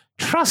can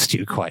trust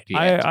you quite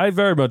yet. I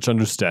very much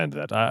understand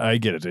that. I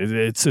get it.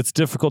 It's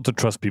difficult to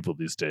trust people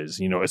these days,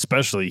 you know,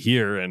 especially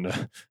here in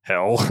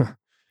hell.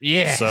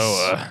 yes.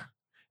 So,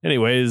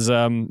 anyways,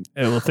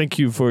 well, thank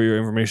you for your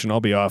information.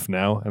 I'll be off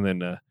now. And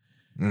then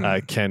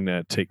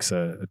Ken takes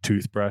a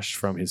toothbrush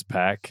from his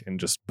pack and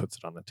just puts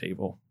it on the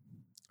table.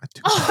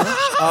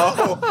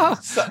 Oh.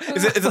 So-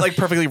 is it like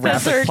perfectly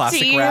wrapped, like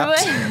plastic wrapped?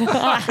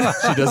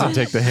 she doesn't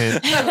take the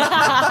hint.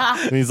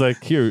 And he's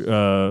like,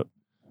 here,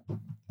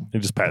 he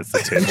just pats the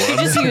table. He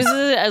just uses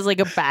it as like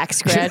a back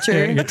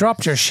scratcher. You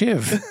dropped your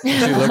shiv.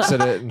 She looks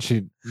at it and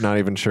she's not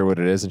even sure what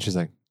it is, and she's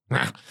like,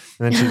 "Ah."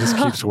 And then she just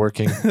keeps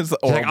working. It's the She's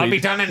like, oral I'll be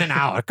bleed. done in an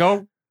hour.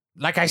 Go,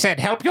 like I said,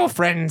 help your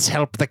friends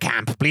help the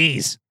camp,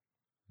 please.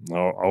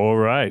 Oh, all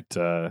right.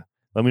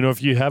 Let me know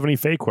if you have any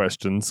fake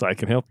questions. I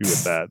can help you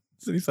with that.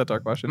 So these are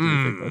dark questions.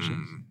 Fake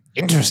questions.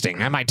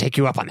 Interesting. I might take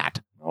you up on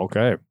that.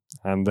 Okay.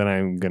 And then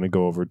I'm going to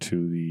go over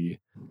to the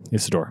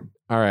Isidore.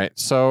 All right.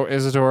 So,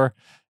 Isidore,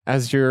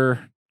 as you're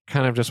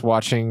kind of just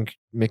watching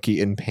Mickey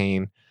in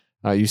pain,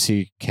 you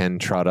see Ken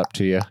trot up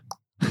to you.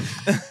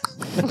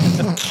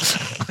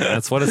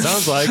 That's what it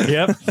sounds like.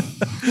 Yep.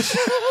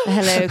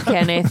 Hello,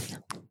 Kenneth.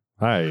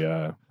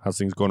 Hi. How's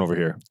things going over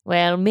here?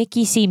 Well,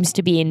 Mickey seems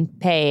to be in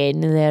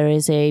pain. There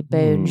is a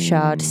bone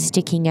shard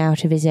sticking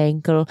out of his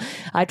ankle.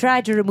 I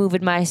tried to remove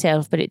it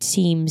myself, but it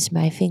seems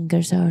my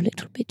fingers are a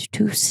little bit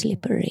too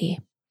slippery.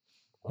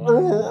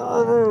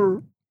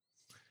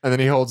 And then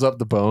he holds up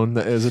the bone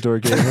that Isidore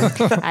gave him.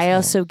 I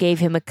also gave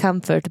him a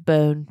comfort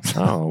bone.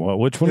 Oh, well,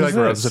 which He one like is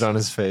rubs this? it on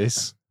his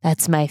face.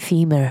 That's my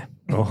femur.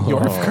 Oh.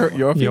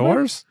 Your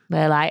Yours?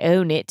 Well, I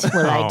own it.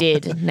 Well, I Oh.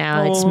 did.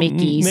 Now it's Well,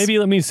 Mickey's. Maybe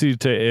let me see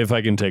if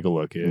I can take a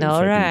look. If All I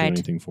can right. do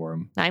anything for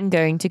him. I'm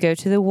going to go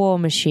to the war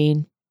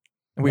machine.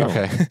 We,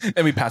 Okay.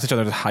 And we pass each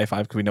other a high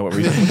five because we know what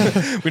we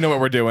we know what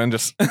we're doing.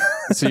 Just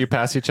So you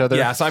pass each other?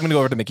 yeah. So I'm gonna go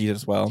over to Mickey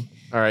as well.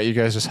 All right, you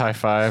guys just high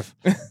five.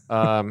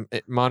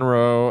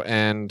 Monroe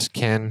and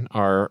Ken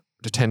are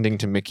attending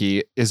to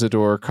Mickey.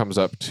 Isidore comes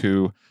up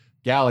to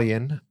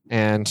Galleon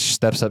and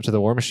steps up to the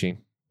war machine.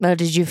 Well,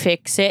 did you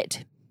fix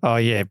it? Oh,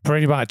 yeah,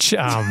 pretty much.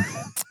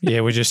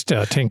 Yeah, we just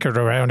tinkered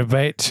around a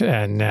bit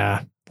and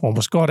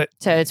almost got it.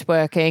 So it's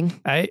working.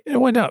 I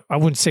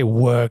wouldn't say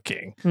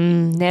working.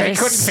 Never They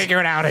couldn't figure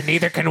it out, and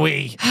neither can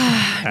we.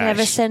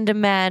 Never send a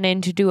man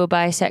in to do a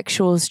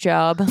bisexual's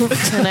job.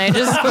 And I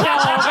just go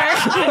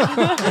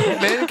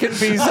over. Men can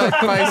be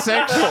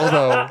bisexual,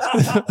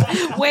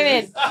 though.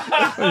 Women.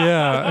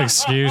 Yeah,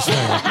 excuse me.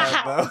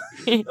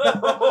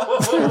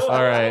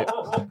 All right.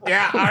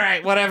 Yeah, all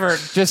right, whatever.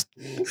 Just,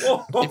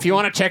 if you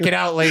want to check it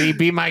out, lady,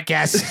 be my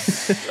guest.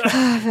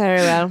 Very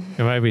well.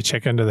 You might be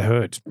check under the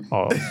hood.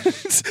 Oh,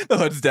 The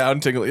hood's down,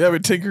 tinkling. Yeah, we're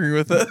tinkering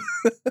with it.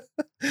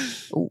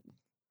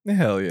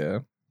 Hell yeah.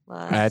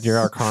 Add your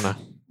arcana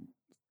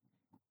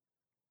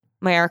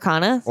My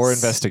arcana? or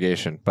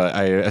investigation, but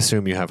I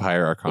assume you have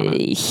higher arcana.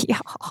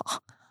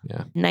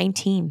 Yeah.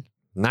 19.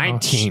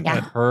 19.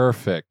 Yeah.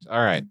 Perfect.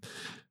 All right.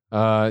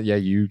 Yeah,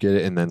 you get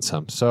it and then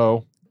some.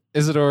 So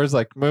Isidore's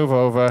like, move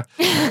over.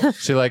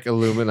 She like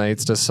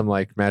illuminates just some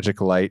like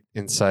magic light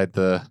inside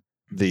the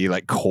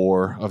like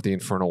core of the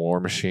infernal war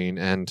machine,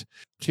 and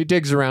she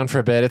digs around for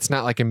a bit. It's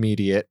not like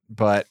immediate,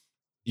 but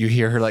you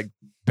hear her like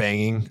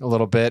banging a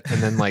little bit,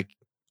 and then like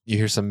you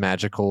hear some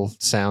magical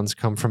sounds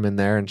come from in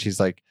there, and she's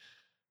like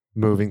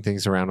moving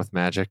things around with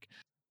magic.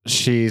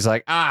 She's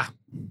like,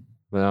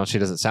 well, she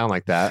doesn't sound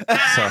like that.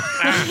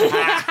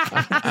 So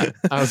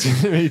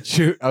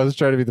I was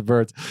trying to be the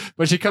birds,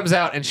 but she comes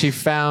out and she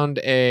found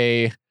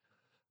a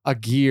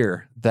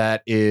gear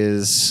that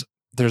is,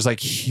 there's like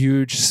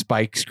huge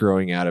spikes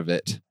growing out of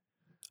it.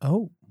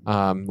 Oh.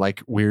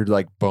 Like weird,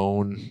 like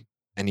bone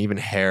and even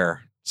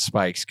hair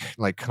spikes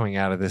like coming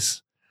out of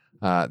this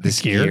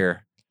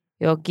gear.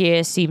 Your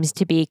gear seems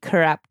to be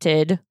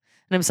corrupted.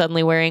 And I'm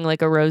suddenly wearing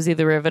like a Rosie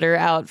the Riveter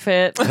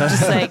outfit,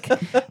 just like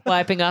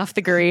wiping off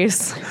the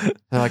grease.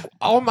 They're like,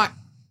 oh my,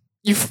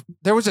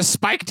 there was a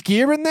spiked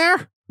gear in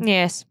there?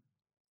 Yes.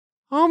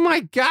 Oh my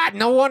God,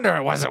 no wonder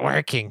it wasn't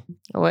working.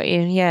 Well,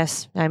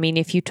 yes. I mean,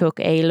 if you took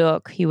a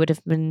look, you would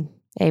have been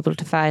able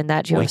to find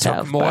that We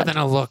yourself. took more but- than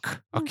a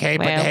look. Okay,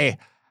 but Well. hey,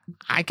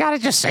 I gotta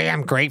just say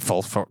I'm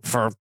grateful for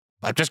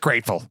I'm just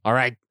grateful. All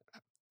right.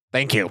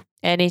 Thank you.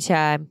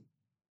 Anytime.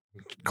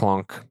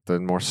 Clonk, the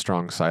more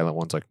strong silent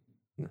one's like,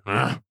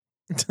 ah.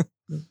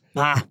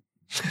 I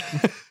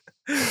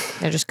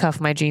just cuff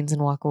my jeans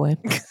and walk away.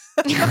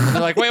 They're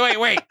like,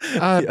 wait.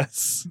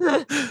 Yes.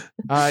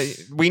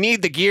 We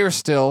need the gear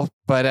still,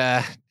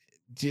 but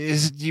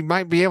you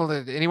might be able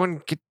to.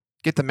 Anyone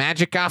get the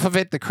magic off of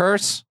it? The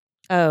curse?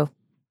 Oh,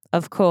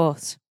 of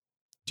course.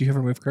 Do you have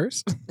remove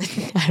curse?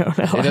 I don't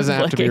know. It doesn't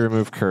I'm have to be looking.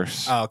 remove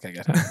curse. Oh, okay,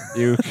 good.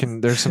 You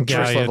can. There's some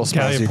first Gallion, level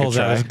spells Gallion you can pulls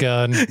out his try.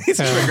 gun. He's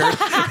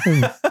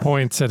and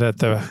points it at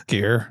the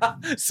gear.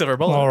 Silver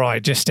bullet. All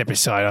right, just step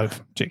aside. I'll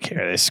take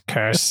care of this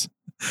curse.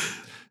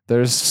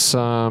 There's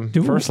some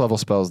Do- first level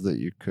spells that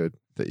you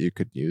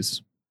could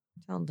use.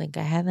 I don't think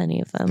I have any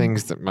of them.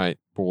 Things that might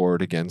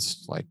ward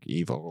against like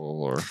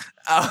evil or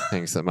Oh.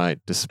 things that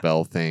might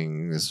dispel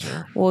things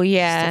or Well,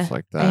 yeah. stuff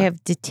like that. I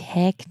have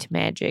detect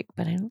magic,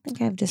 but I don't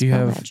think I have Do dispel you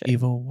have magic.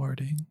 evil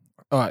warding?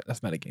 Oh, that's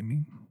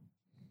metagaming.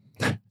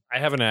 I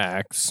have an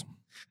axe.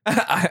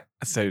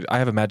 So I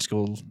have a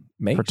magical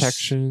mage.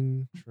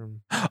 protection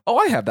from. Oh,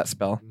 I have that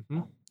spell.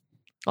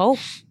 Oh,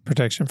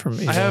 Protection from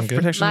evil I have and good.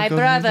 protection. my of good.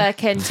 brother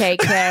can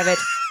take care of it.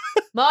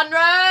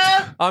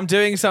 Monroe! I'm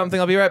doing something.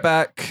 I'll be right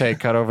back. Okay,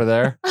 cut over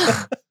there.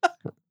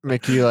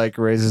 Mickey like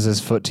raises his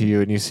foot to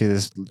you, and you see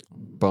this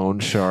bone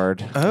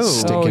shard. Oh.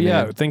 sticking Oh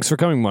yeah, in. thanks for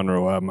coming,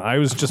 Monroe. I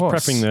was just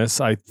course. prepping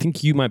this. I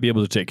think you might be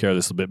able to take care of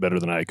this a bit better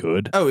than I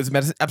could. Oh, it's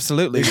medicine.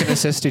 Absolutely. You can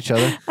assist each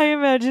other. I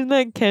imagine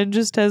that Ken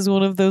just has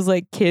one of those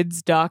like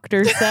kids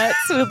doctor sets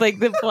with like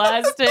the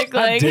plastic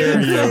like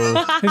dare you.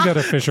 He's got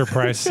a Fisher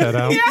Price set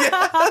out.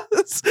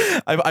 Yes.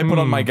 I put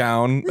on my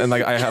gown and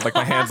like I have like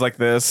my hands like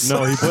this.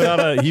 No, he put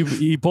out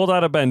he pulled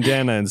out a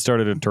bandana and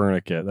started a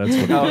tourniquet. That's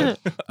what. Oh,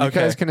 You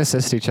okay. guys can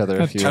assist each other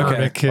A if you Okay.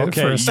 want. tourniquet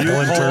for a You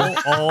splinter.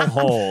 all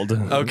hold.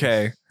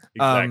 Okay.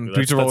 Exactly.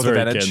 Do you roll with very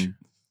advantage?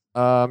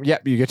 Ken.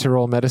 Yep, you get to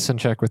roll a medicine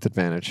check with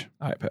advantage,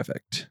 All right.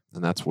 Perfect.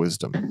 and that's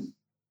wisdom.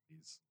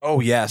 Oh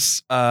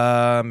yes.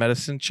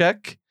 Medicine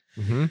check.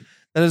 Mm-hmm.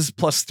 That is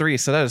 +3,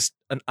 so that is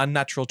an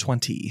unnatural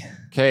 20.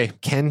 Okay,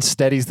 Ken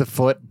steadies the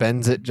foot,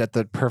 bends it at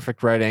the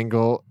perfect right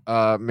angle.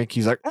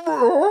 Mickey's like,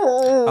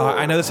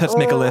 I know this hurts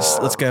Nicholas.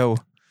 Let's go.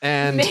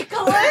 and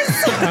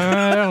Nicholas.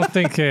 I don't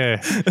think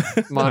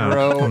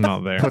Monroe I'm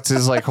not there. puts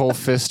his like whole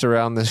fist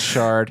around this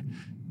shard,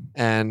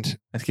 and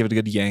Let's give it a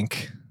good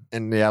yank.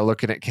 yeah,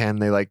 looking at Ken,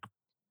 they like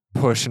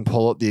push and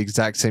pull at the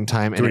exact same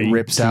time, and it 3,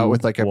 rips out 2,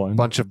 with like a 1.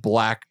 bunch of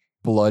black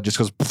blood, just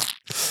goes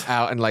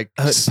out and like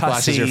Oh, it's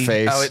splashes your pussy.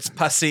 face. Oh, it's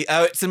pussy.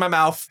 Oh, it's in my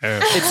mouth. Oh.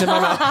 It's in my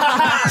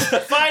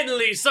mouth.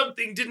 Finally,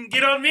 something didn't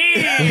get on me.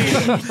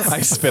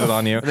 I spit it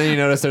on you. and then you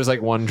notice there's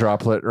like one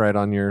droplet right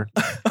on your.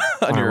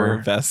 On your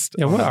Armor. vest.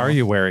 Yeah, what are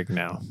you wearing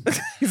now?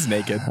 He's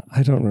naked.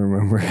 I don't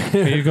remember.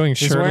 Are you going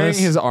He's wearing shirtless?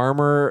 his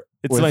armor.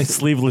 It's with- my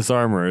sleeveless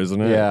armor,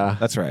 isn't it? Yeah,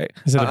 That's right.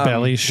 Is it a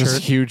belly just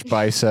shirt? huge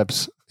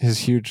biceps. His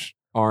huge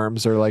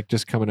arms are like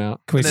just coming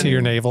out. Can we And see then-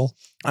 your navel?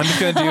 I'm just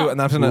gonna do,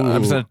 and I'm just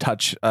Ooh. gonna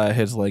touch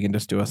his leg and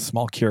just do a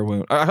small cure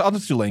wound. I'll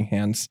just do laying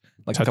hands,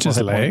 like Touch a couple his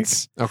hit leg?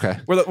 points. Okay.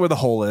 Where the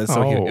hole is,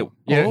 so Oh.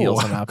 it Oh.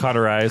 heals him up.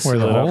 Cauterize. Where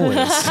the seal it up. hole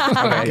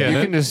is. Okay, Get you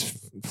it? can just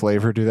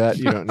flavor do that.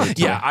 You don't need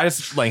to. Yeah, I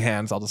just laying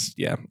hands. I'll just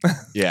Yeah.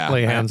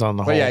 Lay hands on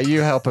the But hole. yeah,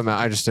 you help him out.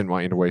 I just didn't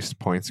want you to waste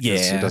points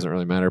because Yeah. it doesn't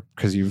really matter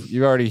because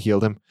you already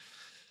healed him.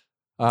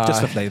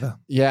 just the flavor.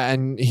 Yeah,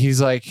 and he's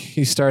like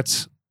he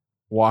starts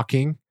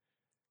walking,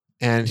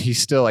 and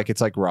he's still like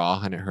it's like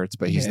raw and it hurts,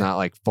 but he's Yeah. not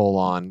like full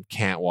on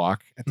can't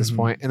walk at this Mhm.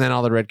 point. And then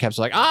all the red caps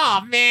are like,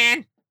 "Oh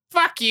man,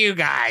 fuck you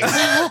guys,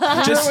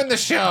 Just- ruin the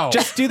show.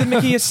 Just do the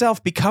Mickey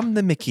yourself. Become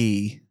the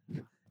Mickey.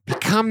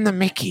 become the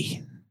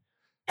Mickey,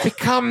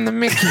 become the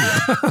Mickey,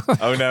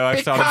 Oh no, I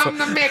become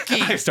the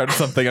Mickey." I started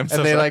something. I'm so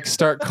And they sorry. like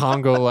start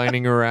Congo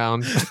lining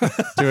around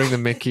doing the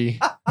Mickey.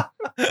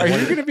 Are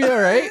you gonna be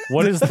all right?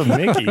 What is the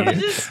Mickey?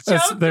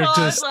 They're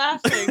just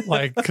laughing.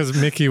 like because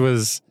Mickey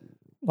was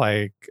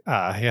like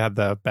he had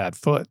the bad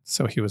foot,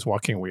 so he was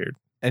walking weird.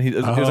 and it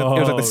was like the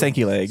Oh.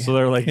 Stanky leg. So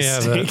they're like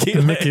Yeah, stinky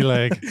the Mickey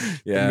leg.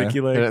 Yeah. The Mickey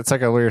And leg. it's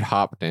like a weird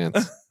hop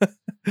dance.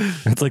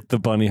 It's like the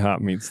bunny hop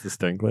meets the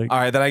stink leg. All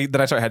right,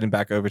 then I start heading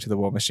back over to the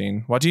war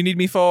machine. What do you need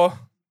me for?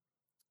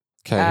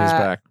 Okay, he's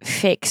back.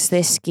 Fix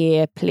this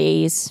gear,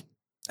 please.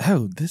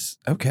 Oh, this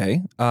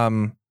okay.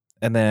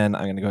 And then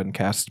I'm gonna go ahead and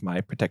cast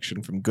my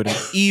protection from good and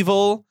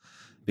evil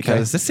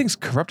because this thing's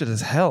corrupted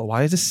as hell.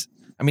 Why is this?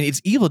 I mean,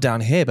 it's evil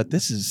down here, but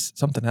this is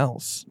something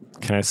else.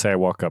 Can I say I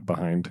walk up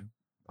behind?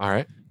 All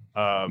right.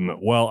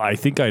 Well, I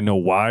think I know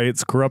why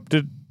it's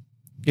corrupted.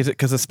 Is it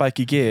because of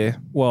spiky gear?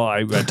 Well,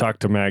 I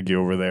talked to Maggie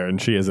over there,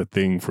 and she has a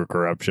thing for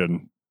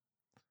corruption.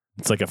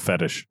 It's like a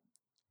fetish.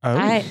 Oh,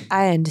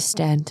 I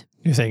understand.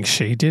 You think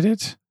she did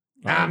it?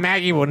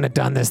 Maggie wouldn't have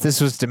done this.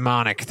 This was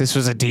demonic. This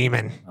was a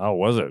demon. Oh,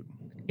 was it?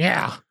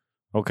 Yeah.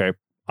 Okay.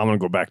 I'm going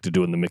to go back to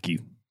doing the Mickey.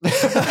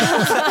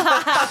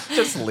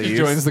 just He leaves.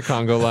 joins the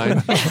Congo line.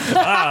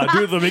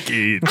 Do the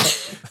Mickey.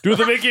 Do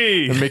the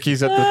Mickey. The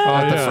Mickey's at the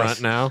yes.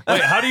 front now.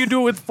 Wait, how do you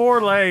do it with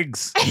 4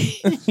 legs?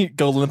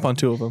 Go limp on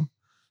 2 of them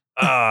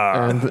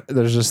And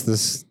there's just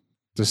this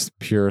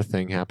pure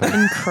thing happening.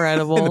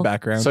 Incredible. in the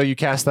background. So you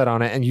cast that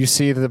on it, and you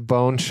see the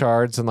bone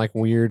shards and like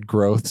weird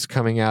growths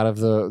coming out of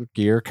the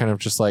gear, kind of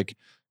just like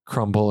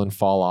crumble and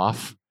fall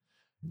off.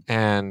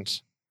 And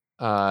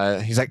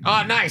he's like,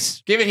 "Oh,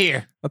 nice! Give it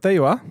here!" oh, there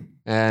you are.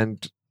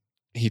 And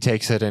he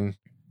takes it and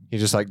he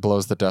just like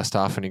blows the dust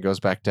off, and he goes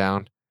back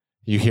down.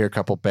 You hear a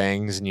couple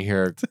bangs, and you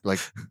hear like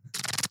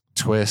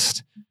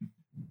twist,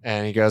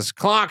 and he goes,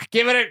 "Clonk,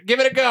 give it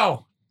a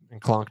go!"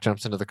 And Clonk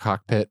jumps into the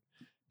cockpit.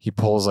 He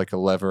pulls like a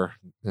lever,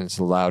 and it's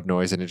a loud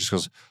noise, and it just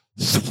goes.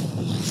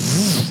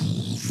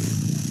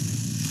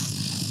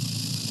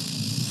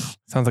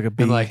 Sounds like a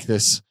bee. And like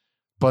this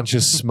bunch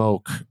of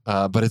smoke,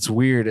 but it's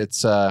weird.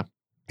 It's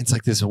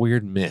like this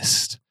weird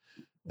mist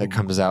that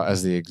comes out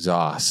as the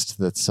exhaust.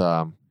 That's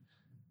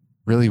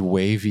really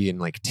wavy and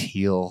like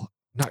teal,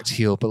 not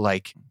teal, but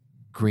like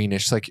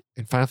greenish. Like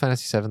in Final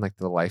Fantasy VII, like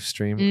the life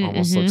stream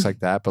almost looks like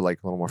that, but like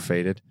a little more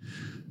faded.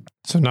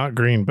 So not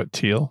green, but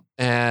teal.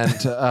 And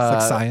It's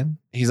like cyan.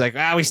 he's like,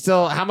 we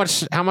still, how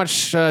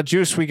much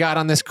juice we got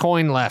on this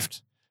coin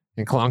left?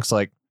 And Klonk's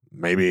like,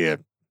 maybe a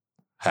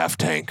half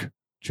tank.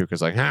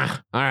 Chuka's like, all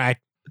right.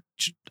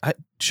 Should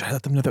I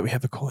let them know that we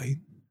have the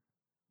coin?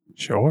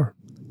 Sure.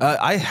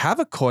 I have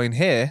a coin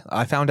here.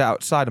 I found it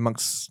outside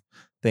amongst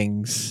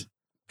things.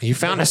 You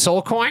found a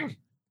soul coin?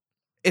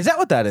 Is that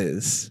what that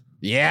is?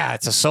 Yeah,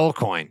 it's a soul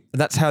coin.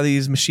 And that's how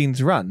these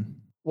machines run.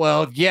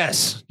 Well,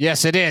 yes,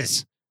 it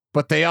is.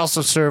 But they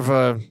also serve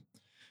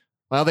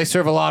they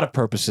serve a lot of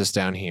purposes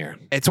down here.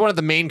 It's one of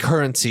the main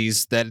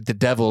currencies that the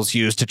devils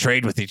use to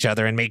trade with each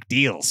other and make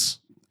deals.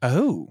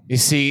 Oh. You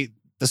see,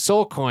 the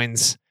soul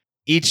coins,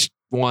 each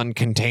one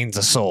contains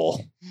a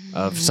soul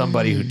of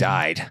somebody who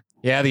died.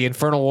 Yeah, the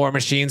infernal war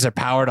machines are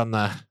powered on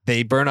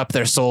they burn up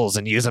their souls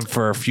and use them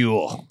for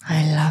fuel.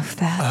 I love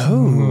that.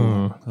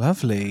 Oh,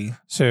 lovely.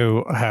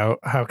 So how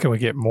can we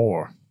get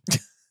more?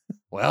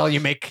 Well, you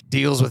make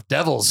deals with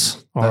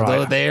devils. All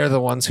right. They are the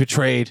ones who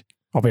trade.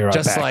 I'll be right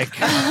Just back.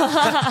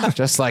 like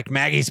just like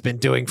Maggie's been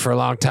doing for a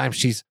long time.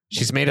 She's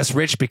made us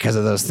rich because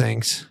of those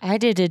things. I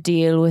did a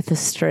deal with a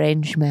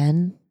strange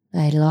man.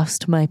 I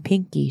lost my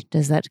pinky.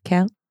 Does that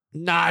count?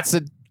 Nah, it's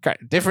a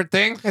different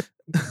thing, I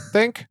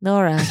think.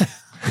 All right.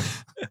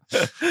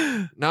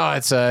 No,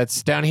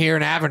 it's down here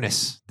in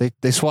Avernus.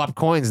 They swap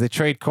coins. They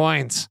trade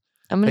coins.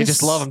 They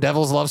just love them.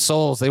 Devils love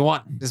souls. They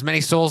want as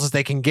many souls as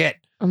they can get.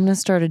 I'm gonna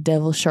start a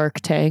devil shark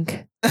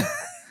tank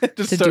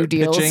Just to do start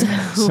deals. pitching.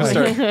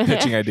 Start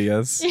pitching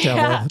ideas.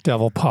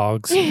 Devil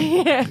pogs.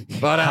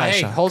 But Hi, hey,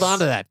 sharks. hold on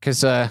to that,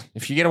 because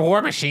if you get a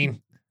war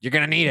machine, you're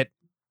gonna need it.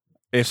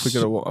 If we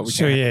go to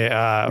So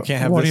yeah, we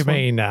can't have what do this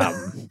you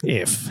one? mean?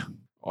 If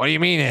What do you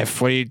mean? If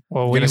what are you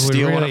well, gonna we would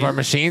steal one of really- our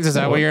machines? Is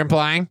that what you're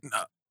implying?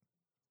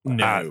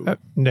 No.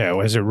 no,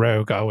 as a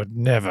rogue, I would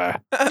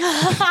never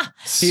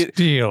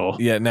steal.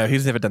 Yeah, no,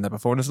 he's never done that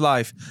before in his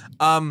life.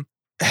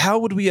 How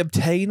would we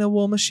obtain a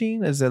war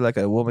machine? Is there like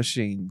a war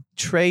machine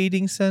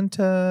trading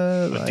center?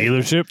 A Like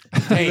dealership?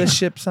 Hey,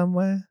 dealership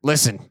somewhere?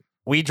 listen,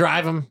 we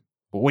drive them,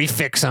 we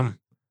fix them,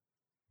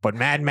 but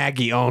Mad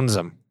Maggie owns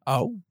them.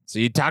 Oh, So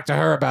you talk to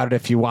her about it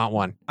if you want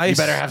one. You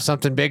better have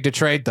something big to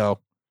trade, though.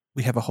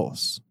 we have a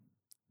horse.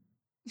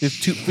 We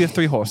have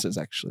 3 horses,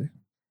 actually.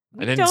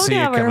 I didn't see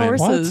it come in.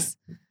 horses.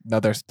 No,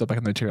 they're still back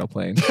in the material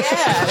plane.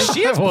 Yeah.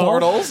 She has Well,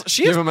 portals.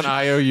 She Give has him an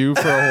IOU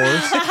for a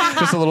horse.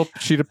 Just a little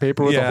sheet of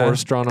paper with Yeah. a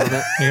horse drawn on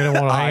it. You're gonna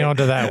want to hang on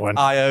to that one.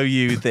 I owe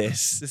you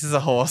this. This is a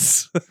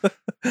horse.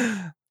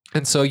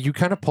 And so you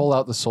kind of pull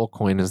out the soul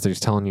coin as they're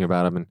telling you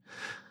about him,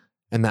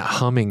 and that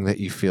humming that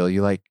you feel,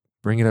 you like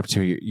bring it up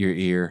to your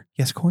ear,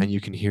 Yes, coin. and you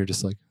can hear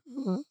just like,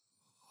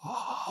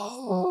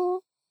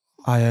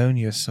 I own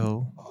your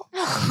soul.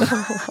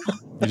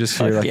 you just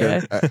hear like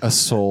yeah. a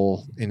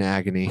soul in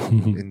agony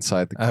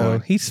inside the Oh,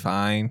 coin. he's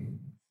fine.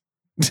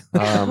 He's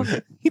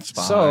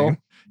fine. So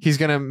he's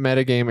gonna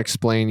metagame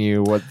explain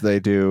you what they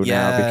do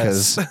now,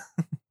 because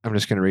I'm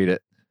just gonna read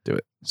it. Do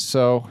it.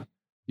 So,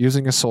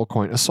 using a soul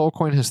coin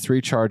has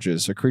 3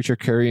 charges. A creature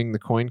carrying the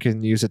coin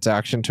can use its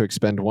action to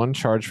expend 1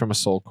 charge from a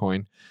soul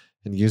coin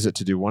and use it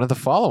to do one of the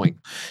following.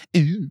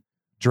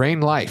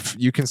 Drain life.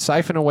 You can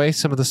siphon away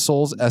some of the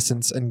soul's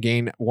essence and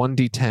gain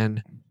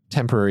 1d10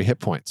 temporary hit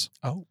points.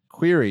 Oh,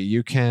 query.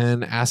 You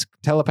can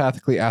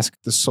telepathically ask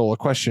the soul a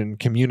question,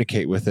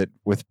 communicate with it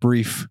with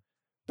brief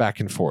back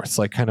and forth,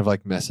 like kind of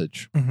like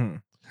message. Mm-hmm.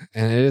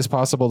 And it is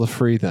possible to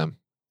free them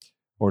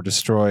or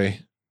destroy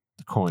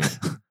the coin.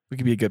 We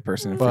could be a good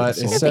person. But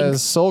it soul.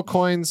 says soul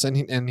coins,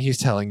 and he's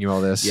telling you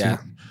all this. Yeah.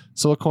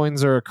 Soul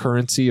coins are a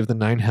currency of the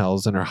 9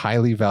 hells and are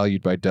highly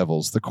valued by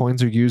devils. The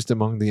coins are used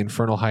among the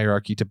infernal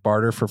hierarchy to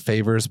barter for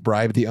favors,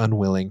 bribe the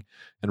unwilling,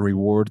 and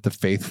reward the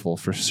faithful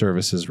for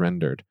services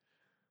rendered.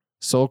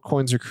 Soul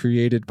coins are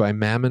created by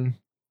Mammon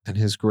and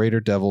his greater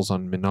devils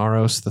on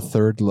Minaros, the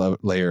third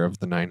layer of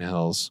the 9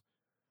 hells,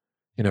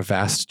 in a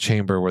vast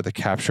chamber where the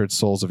captured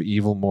souls of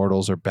evil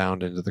mortals are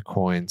bound into the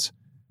coins.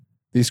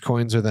 These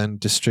coins are then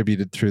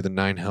distributed through the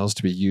 9 hells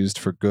to be used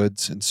for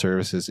goods and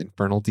services,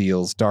 infernal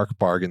deals, dark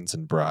bargains,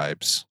 and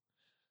bribes.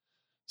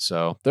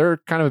 So they're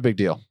kind of a big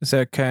deal. Is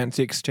there a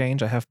currency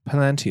exchange? I have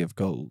plenty of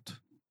gold.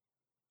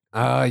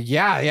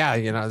 Yeah.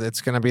 You know,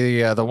 it's going to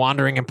be the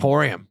Wandering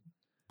Emporium.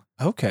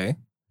 Okay.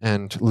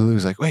 And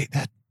Lulu's like, wait,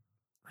 that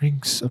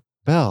rings a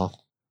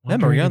bell.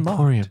 Memory Wandering unlocked.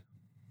 Emporium.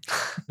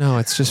 No,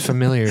 it's just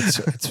familiar.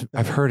 It's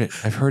I've heard it.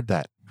 I've heard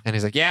that. And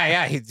he's like,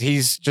 yeah.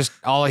 He's just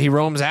he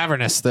roams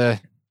Avernus, the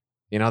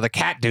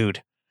cat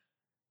dude.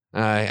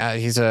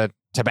 He's a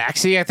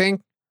tabaxi, I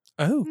think.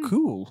 Oh,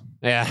 cool.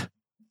 Yeah.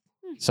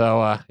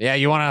 So,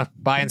 you want to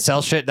buy and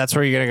sell shit? That's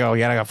where you're going to go. You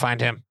got to go find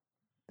him.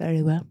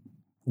 Very well.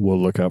 We'll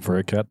look out for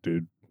a cat,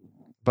 dude.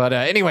 But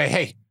anyway,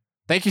 hey,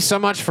 thank you so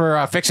much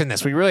for fixing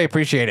this. We really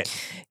appreciate it.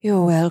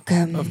 You're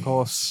welcome. Of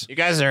course. You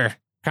guys are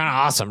kind of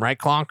awesome, right,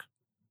 Clonk?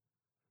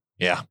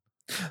 Yeah.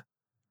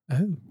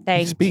 Oh,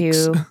 Thank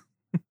speaks. you.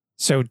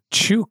 So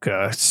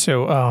Chuka,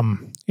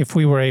 if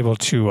we were able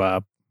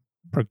to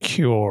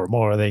procure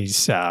more of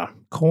these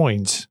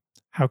coins,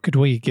 how could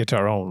we get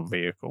our own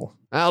vehicle?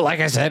 Well, like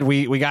I said,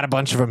 we got a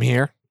bunch of them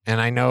here,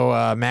 and I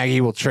know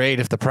Maggie will trade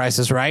if the price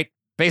is right.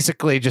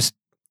 Basically, just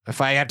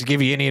if I have to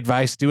give you any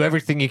advice, do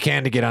everything you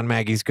can to get on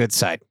Maggie's good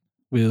side.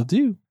 Will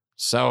do.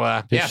 So,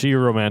 Is yeah. she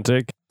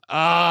romantic?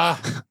 I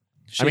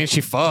mean,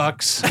 she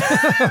fucks.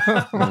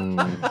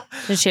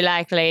 Does she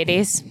like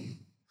ladies?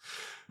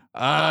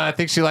 I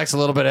think she likes a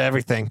little bit of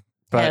everything,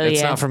 but Hell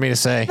it's yeah. not for me to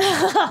say.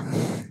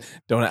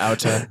 Don't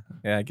out her.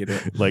 Yeah, I get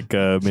it. Like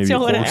maybe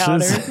Don't wanna out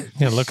horses?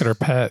 Yeah, look at her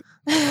pet.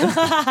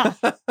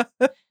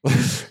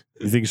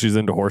 You think she's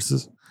into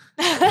horses?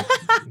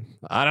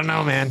 I don't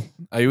know, man.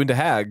 Are you into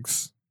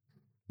hags?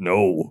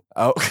 No.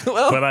 Oh,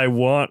 well. But I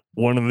want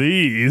one of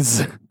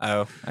these.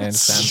 Oh, I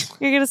understand.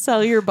 You're gonna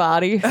sell your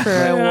body for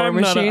a war I'm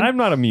not, machine. I'm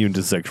not immune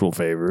to sexual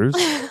favors.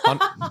 All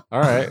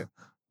right.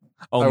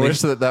 I Only, wish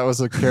that was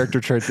a character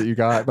trait that you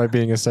got by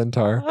being a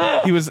centaur.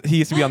 he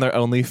used to be on their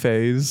only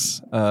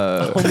phase.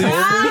 No,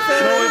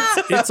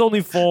 it's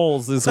only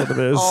foals is what it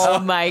is. Oh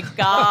my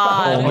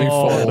god! Only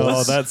Oh, no,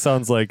 foals. that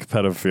sounds like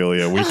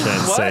pedophilia. We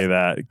can't What? say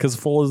that because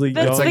foal is a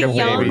That's young. like a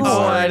young baby. horse.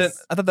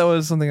 Oh, I thought that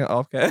was something.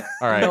 Okay.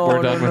 All right, No,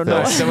 we're done no, with no,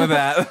 no. this. Done with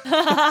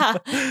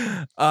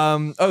that.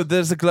 Oh,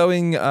 there's a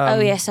glowing. Oh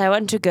yes, I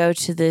want to go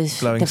to the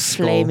glowing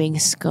skull. flaming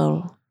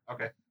skull.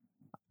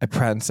 I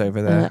prance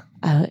over there.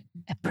 I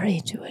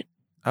pray to it.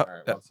 Oh,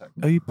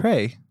 oh, you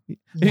pray. No,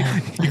 You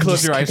I'm close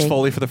just your eyes kidding.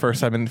 fully for the first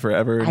time in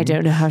forever. I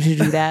don't know how to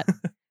do that.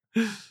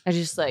 I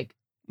just like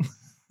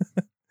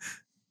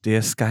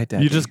Dear Sky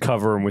Daddy. You just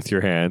cover them with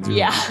your hands.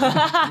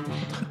 yeah.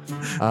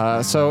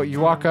 So you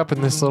walk up,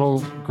 and this little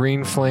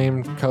green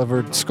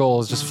flame-covered skull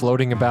is just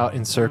floating about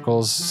in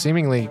circles,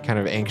 seemingly kind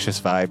of anxious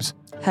vibes.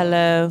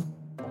 Hello.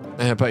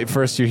 But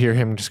first you hear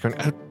him just going,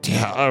 oh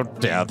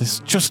dear, this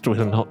just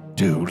will not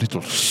do.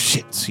 Little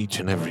shits, each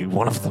and every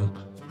one of them.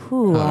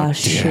 Who Oh, are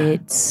dear.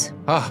 shits?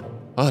 Ah,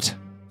 what?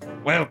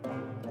 Well,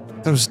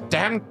 those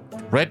damn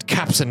red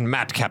caps and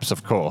mad caps,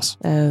 of course.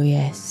 Oh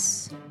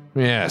yes.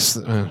 Yes.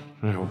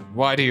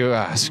 Why do you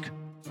ask,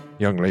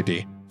 young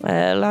lady?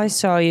 Well, I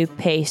saw you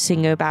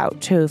pacing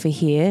about over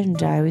here,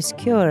 and I was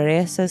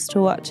curious as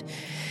to what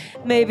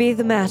may be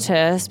the matter,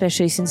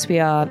 especially since we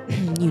are,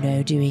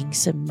 doing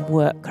some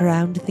work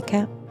around the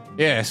camp.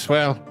 Yes,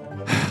 well,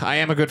 I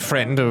am a good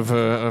friend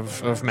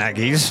of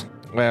Maggie's.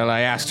 Well, I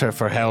asked her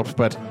for help,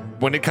 but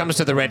when it comes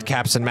to the red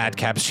caps and mad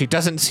caps, she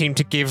doesn't seem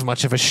to give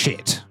much of a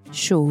shit,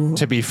 Sure.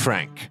 to be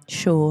frank.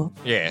 Sure.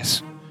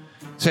 Yes.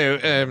 So,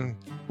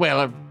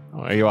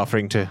 are you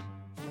offering to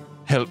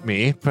help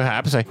me,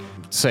 perhaps? I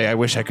say I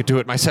wish I could do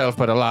it myself,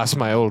 but alas,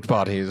 my old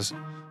body is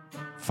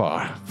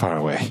far, far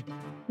away.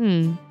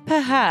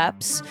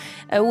 Perhaps.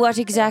 What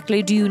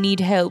exactly do you need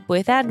help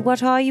with, and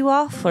what are you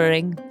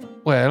offering?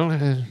 Well,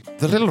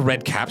 the little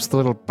red caps, the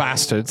little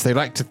bastards, they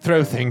like to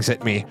throw things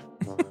at me.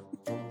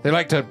 They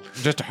like to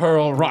just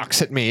hurl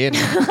rocks at me and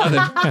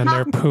And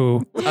their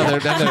poo. other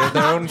than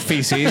their own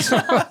feces.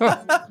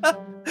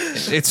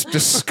 It's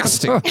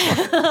disgusting.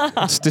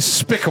 It's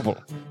despicable.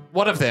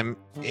 One of them,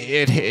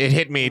 it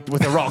hit me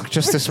with a rock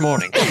just this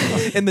morning.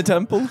 in the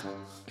temple.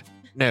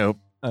 No,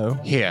 Oh.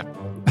 here.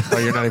 Oh,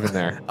 you're not even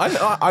there. I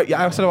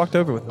said I walked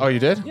over with him. Oh, you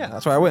did? Yeah,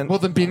 that's where I went. Well,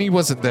 the mini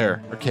wasn't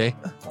there, okay?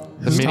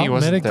 The Stop mini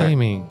wasn't there.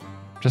 metagaming.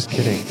 Just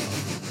kidding.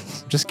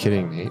 Just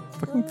kidding, Nate.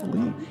 Fucking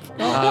believe.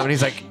 And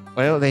he's like,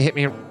 well, they hit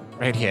me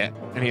right here.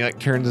 And he like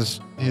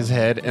turns his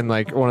head and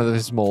like one of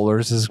his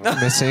molars is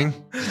missing.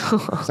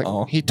 It's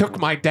like, he took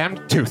my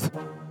damn tooth.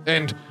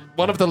 And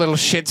one of the little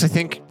shits, I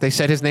think they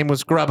said his name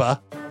was Grubber.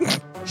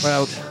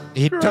 Well,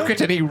 he took it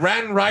and he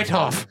ran right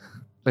off.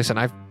 Listen,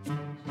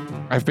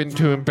 I've been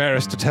too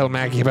embarrassed to tell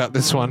Maggie about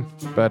this one,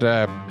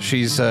 but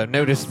she's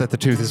noticed that the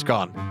tooth is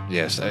gone.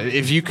 Yes,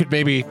 if you could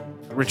maybe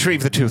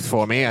retrieve the tooth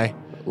for me, I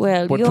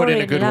Well, would you're put in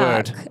a in good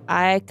luck. word.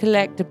 I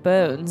collect the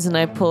bones and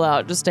I pull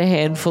out just a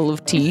handful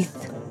of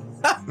teeth.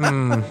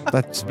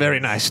 That's very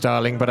nice,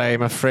 darling, but I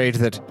am afraid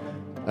that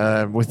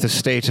with the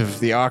state of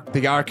the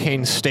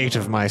arcane state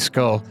of my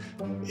skull,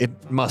 it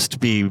must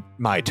be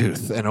my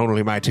tooth and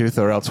only my tooth,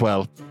 or else,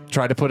 well,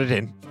 try to put it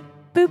in.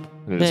 Boop.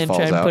 And it Then just try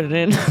falls and out. put it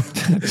in.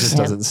 It just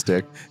doesn't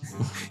stick.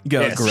 You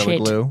got Yes. Gorilla Shit.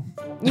 Glue.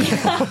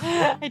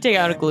 I take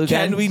out a glue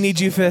gun. Ken, we need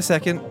you for a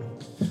second.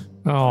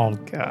 Oh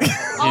God.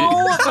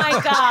 Oh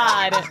my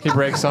god! He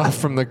breaks off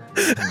from the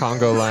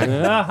Congo line.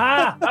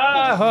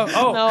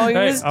 No, he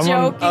was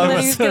joking that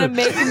he was gonna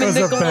make him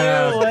into glue.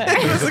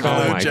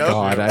 Oh my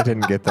god, I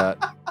didn't get that.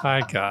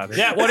 I got it.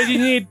 Yeah, what did you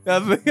need?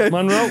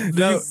 Monroe?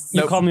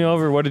 You called me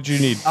over. What did you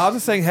need? I was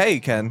just saying, hey,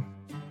 Ken.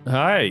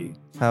 Hi.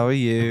 How are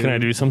you? Can I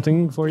do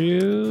something for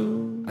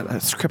you?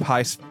 Script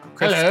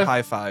Hello.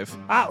 high five.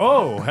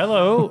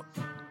 Hello.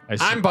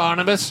 I'm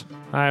Barnabas.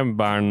 I'm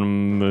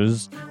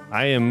Barnabas.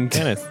 I am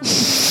Kenneth.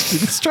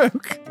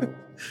 Stroke.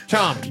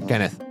 Charmed,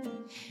 Kenneth.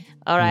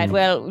 All right.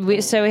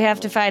 Well, so we have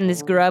to find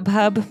this grub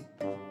hub.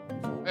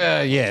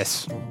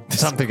 Yes.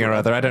 Something or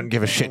other. I don't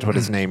give a shit what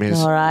his name is.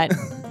 All right.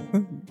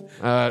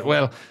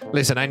 Well,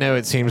 listen, I know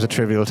it seems a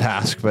trivial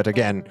task, but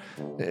again,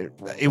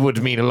 it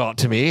would mean a lot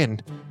to me,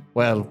 and,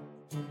 well,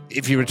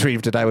 if you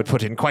retrieved it, I would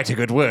put in quite a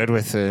good word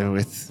with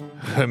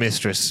her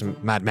mistress,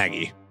 Mad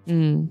Maggie.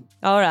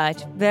 All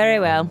right. Very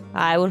well.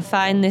 I will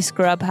find this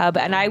grub hub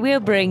and I will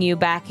bring you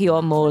back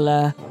your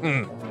molar.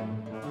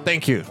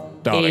 Thank you,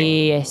 darling.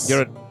 Yes.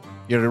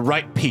 You're a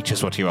right peach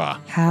is what you are.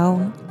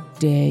 How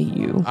dare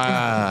you?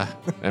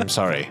 I'm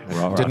sorry.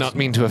 Did not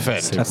mean to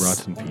offend. Say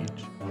rotten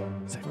peach.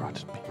 Say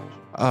rotten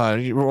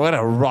peach. What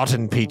a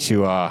rotten peach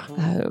you are.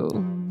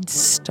 Oh,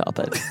 stop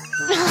it.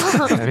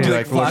 And he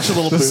like Flash a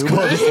little boob.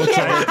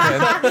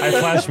 I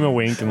flash him a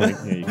wink and like,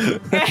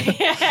 yeah, you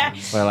can.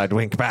 Well, I'd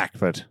wink back,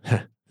 but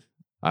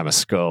I'm a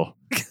skull.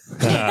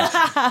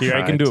 Here,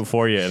 I can do it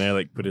for you. And I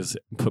like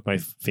put my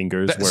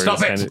fingers where Stop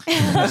it's it!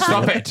 kinda-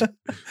 Stop it!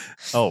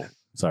 Oh,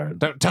 sorry.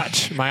 Don't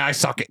touch my eye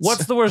sockets.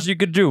 What's the worst you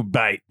could do?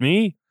 Bite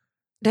me?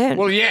 Don't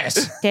Well,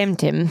 yes,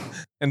 tempt him.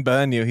 And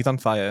burn you. He's on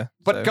fire.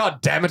 but so.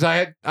 god damn it,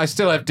 I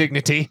still have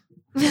dignity.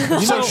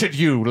 So should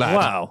you, lad.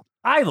 Wow.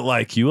 I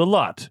like you a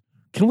lot.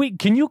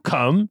 Can you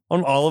come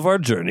on all of our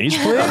journeys,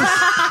 please?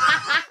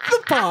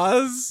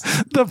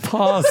 Pause. The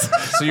pause.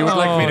 So you would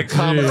like me to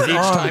come geez. each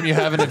time you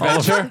have an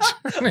adventure?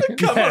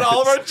 Come on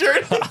all of our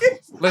journeys.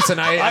 Listen,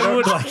 I I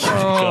would don't, like you to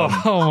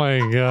come. Oh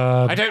my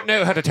God. I don't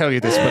know how to tell you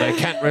this, but I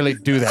can't really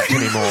do that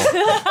anymore.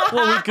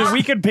 Well,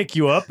 we could pick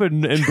you up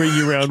and bring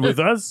you around with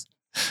us.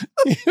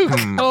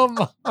 Hmm. Come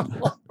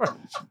on.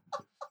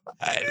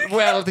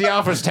 Well, the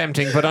offer's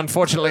tempting, but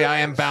unfortunately I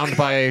am bound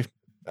by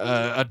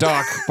a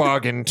dark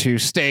bargain to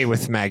stay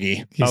with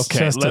Maggie. He's Okay,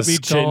 just let a me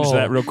change skull.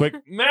 that real quick.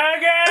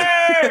 Maggie!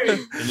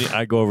 And then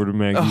I go over to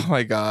Maggie. Oh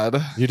my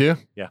god. You do?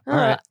 Yeah. All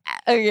right.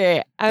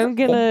 Okay, I'm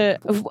gonna.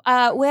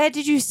 Where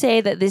did you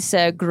say that this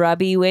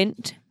grubby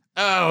went?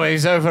 Oh,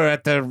 he's over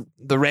at the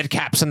Red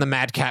Caps and the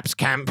Mad Caps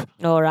camp.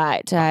 All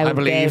right, I will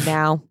believe. go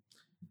now.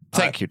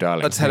 Thank you,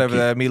 darling. Let's head Thank over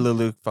you. there. Me,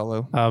 Lulu,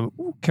 follow.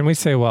 Can we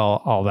say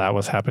while all that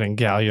was happening,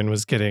 Galleon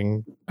was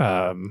getting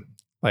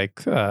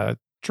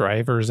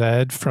driver's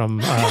ed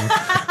from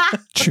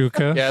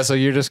Chuka? Yeah, so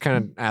you're just kind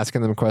of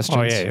asking them questions.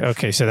 Oh yeah.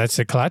 Okay, so that's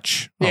the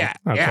clutch. Oh, Yeah,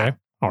 Okay. yeah.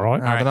 All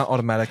right. They're not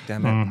automatic,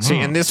 damn it. Mhm. See,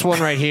 and this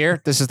one right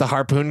here, this is the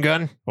harpoon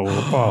gun.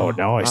 Oh,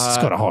 nice. It's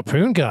got a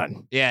harpoon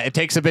gun. Yeah, it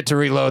takes a bit to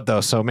reload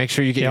though, so make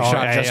sure you get your Yeah,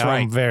 shot just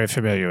right. I'm very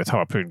familiar with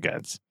harpoon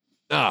guns.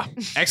 Ah,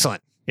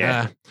 excellent.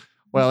 Yeah.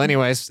 Well,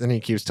 anyways, then he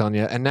keeps telling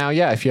you, and now,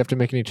 yeah, if you have to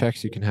make any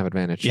checks, you can have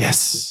advantage.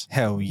 Yes.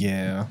 Hell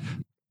yeah.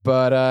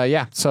 But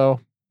yeah, so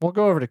we'll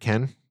go over to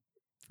Ken.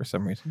 For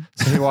some reason.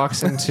 So he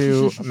walks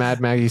into Mad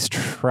Maggie's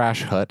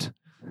trash hut.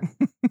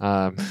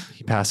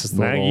 He passes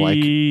the little like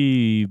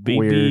Maggie, baby.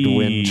 weird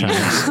wind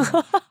chimes.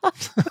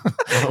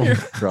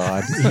 Oh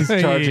God, he's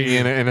charging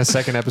in a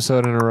second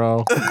episode in a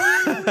row.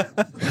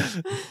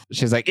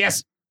 She's like,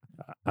 "Yes,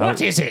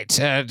 what is it,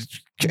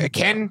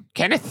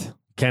 Kenneth?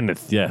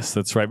 Kenneth, yes,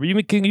 that's right. But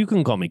you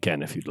can call me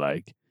Ken if you'd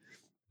like.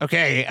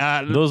 Okay,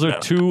 Those are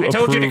two I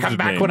told you to approved come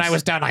back when I names.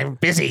 was done. I'm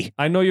busy.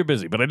 I know you're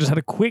busy, but I just had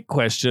a quick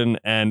question,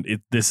 and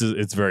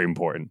it's very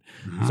important.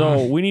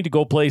 So we need to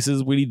go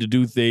places. We need to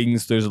do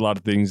things. There's a lot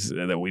of things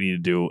that we need to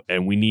do,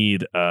 and we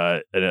need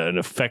an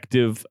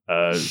effective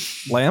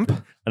Lamp?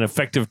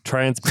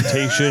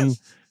 transportation.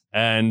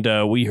 And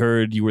we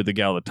heard you were the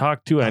gal to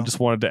talk to. And I just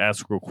wanted to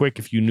ask real quick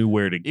if you knew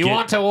where to You get.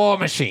 want a war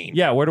machine?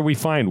 Yeah, where do we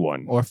find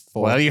one? Or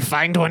four? Well, you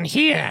find one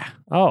here.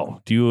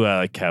 Oh, do you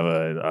like have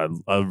a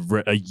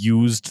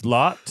used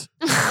lot?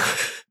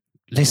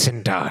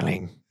 listen,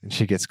 darling. And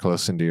she gets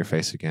close into your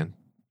face again.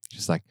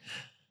 She's like,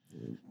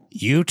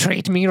 you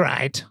treat me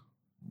right.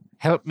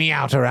 Help me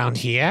out around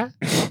here.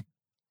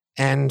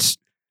 And,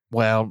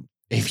 well,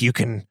 if you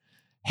can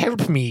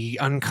help me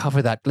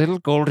uncover that little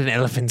golden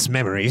elephant's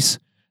memories,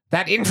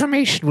 that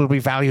information will be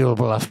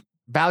valuable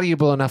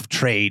enough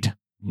trade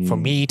for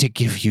me to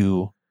give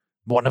you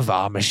one of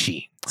our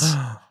machines.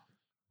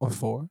 What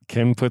for?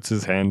 Ken puts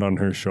his hand on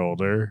her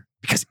shoulder.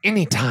 Because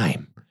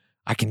anytime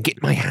I can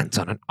get my hands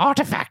on an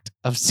artifact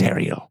of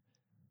Zerial,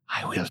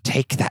 I will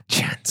take that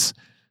chance.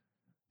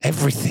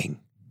 Everything.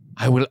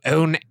 I will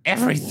own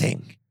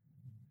everything.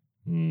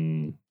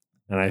 And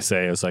I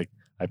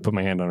put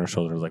my hand on her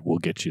shoulder, like, we'll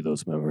get you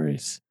those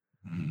memories.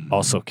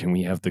 Also, can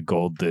we have the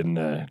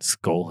golden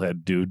skull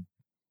head dude?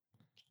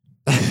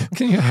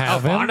 Can you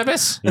have him?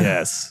 Barnabas?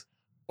 Yes.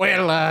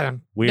 Well,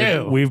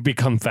 no. We've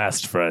become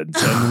fast friends,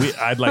 and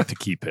I'd like to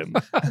keep him.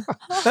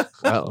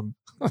 Well,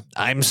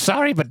 I'm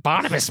sorry, but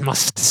Barnabas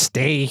must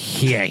stay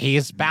here. He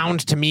is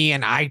bound to me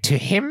and I to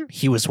him.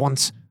 He was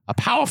once a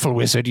powerful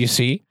wizard, you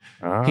see.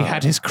 He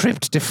had his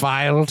crypt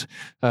defiled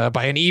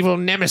by an evil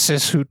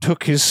nemesis who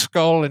took his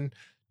skull and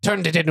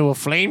turned it into a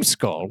flame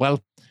skull.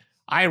 Well,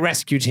 I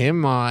rescued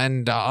him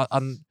and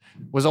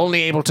was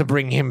only able to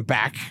bring him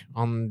back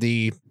on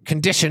the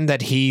condition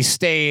that he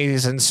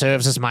stays and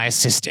serves as my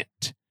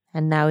assistant.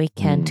 And now he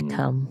can't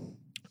come.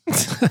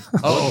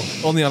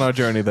 Only on our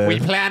journey there. We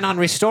plan on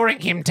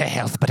restoring him to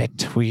health, but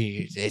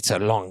it's a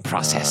long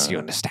process, you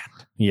understand.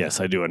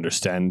 Yes, I do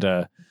understand.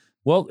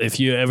 Well, if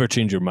you ever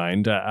change your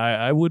mind,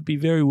 I would be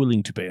very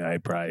willing to pay a high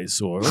price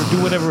or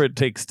do whatever it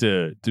takes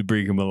to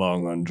bring him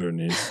along on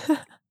journeys.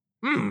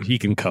 He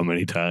can come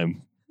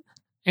anytime.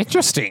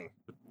 Interesting.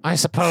 I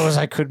suppose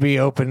I could be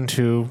open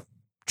to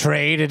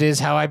trade. It is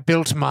how I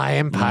built my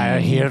empire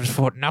here at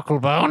Fort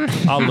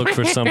Knucklebone. I'll look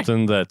for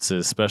something that's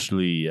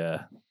especially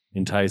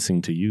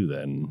enticing to you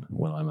then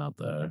while I'm out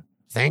there.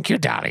 Thank you,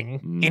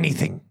 darling.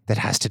 Anything that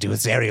has to do with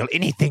Zerial,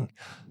 anything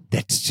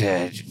that's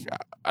a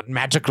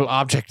magical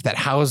object that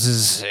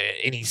houses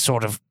any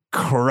sort of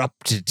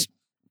corrupted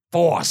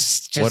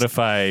force. What if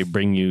I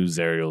bring you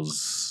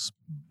Zerial's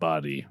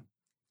body?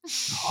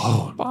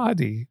 Oh,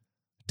 Body.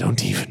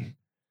 don't even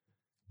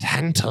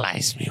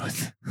tantalize me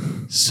with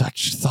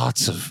such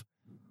thoughts of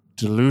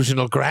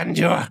delusional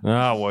grandeur.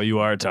 Ah, well, you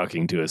are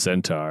talking to a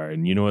centaur,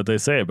 and you know what they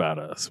say about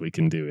us. We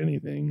can do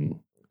anything.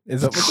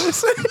 Is that what they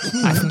say?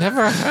 I've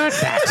never heard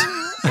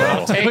that.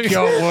 I'll take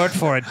your word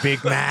for it,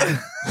 big man.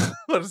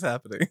 What is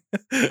happening?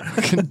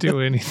 Can do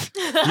anything.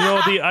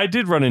 I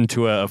did run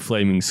into a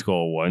flaming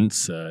skull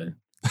once.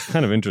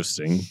 Kind of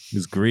interesting. He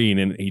was green,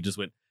 and he just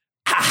went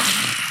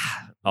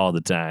all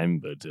the time,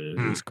 but it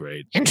was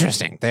great.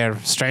 Interesting. They're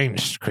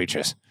strange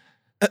creatures.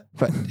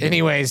 But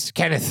anyways,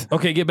 Kenneth.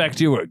 Okay, get back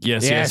to your work.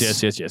 Yes.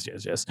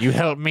 You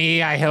help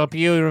me, I help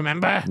you,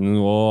 remember?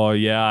 Oh,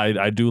 yeah,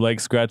 I do like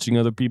scratching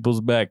other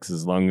people's backs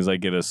as long as I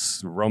get a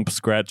rump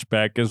scratch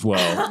back as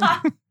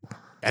well.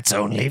 That's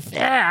only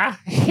fair.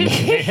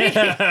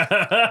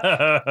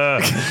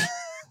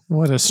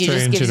 What a She just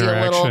strange gives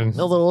interaction.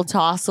 you a little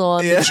tossle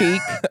on the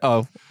cheek.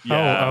 Oh.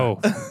 Oh.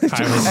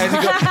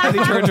 As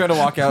he turns around to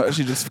walk out,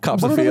 she just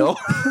cops a feel.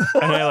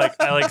 And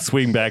I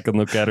swing back and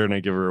look at her and I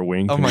give her a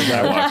wink. Oh my and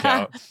God. I walk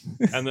out.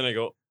 And then I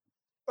go,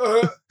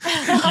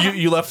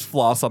 you left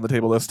floss on the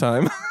table this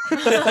time.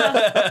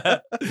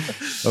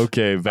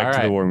 okay, back All to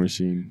right. the war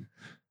machine.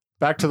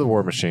 Back to the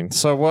war machine.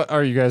 So what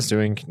are you guys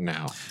doing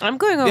now? I'm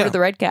going over Yeah. the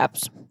red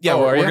caps. Yeah,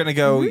 Oh, are we're ya? gonna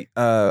go.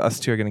 Us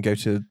two are gonna go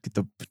to get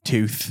the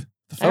tooth.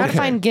 I gotta Okay.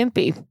 find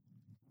Gimpy.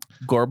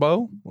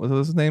 Gorbo, what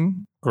was his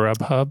name?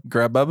 Grubhub.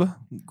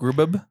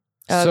 Grubub.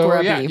 So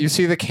Grubby. yeah, you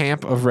see the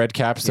camp of red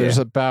caps. There's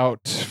about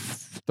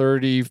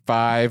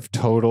 35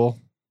 total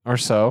or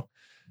so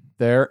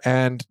there,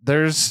 and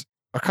there's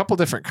a couple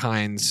different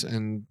kinds,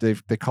 and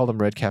they call them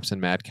red caps and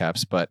mad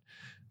caps. But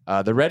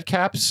the red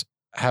caps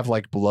have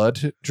like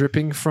blood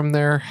dripping from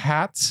their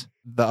hats.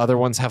 The other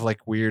ones have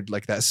like weird,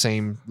 like that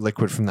same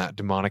liquid from that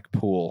demonic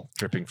pool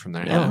dripping from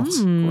their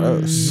hats.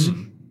 Gross.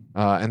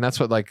 And that's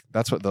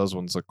what those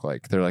ones look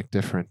like. They're like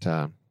different.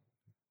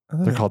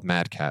 They're called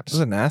mad caps.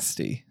 Those are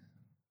nasty.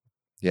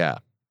 Yeah,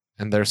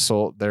 and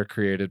they're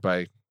created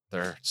by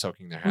they're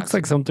soaking their hats. Looks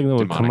like something that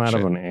would come demonic out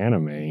of shit. an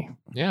anime.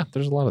 Yeah,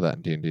 there's a lot of that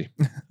in D&D.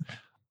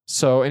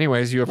 So,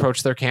 anyways, you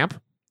approach their camp.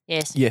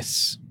 Yes.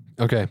 Yes.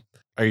 Okay.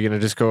 Are you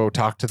gonna just go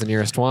talk to the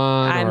nearest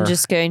one? I'm or-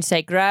 just going to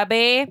say,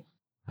 Grubby.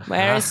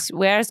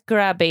 Where's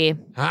Grubby?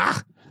 Huh?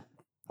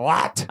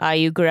 What? Are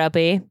you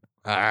Grubby?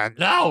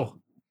 No.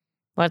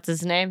 What's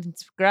his name?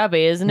 It's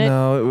Grubby, isn't it?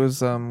 No, it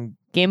was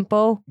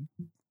Gimpo?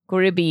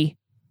 Gribby.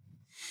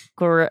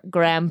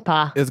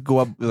 Grandpa. it's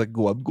Guab like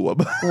Guab.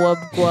 Gwub.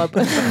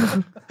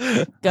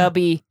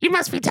 Gubby. You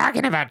must be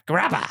talking about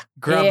Grubba.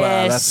 Grubba,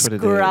 Yes, that's what it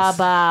is.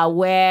 Grubba.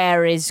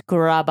 Where is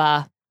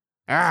Grubba?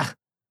 Ah.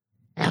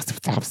 And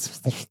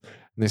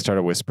they start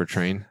a whisper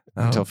train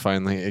until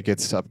finally it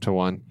gets up to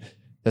one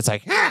that's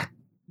like,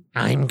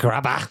 I'm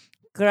Grubba.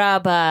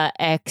 Grubba,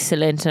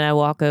 excellent. And I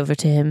walk over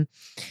to him.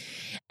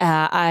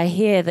 I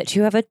hear that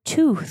you have a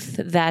tooth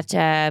that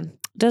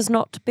does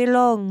not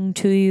belong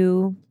to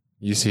you.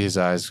 You see his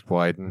eyes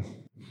widen.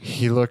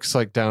 He looks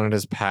like down at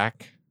his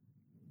pack,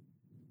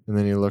 and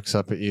then he looks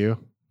up at you.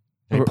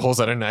 And he pulls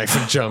out a knife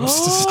and jumps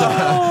to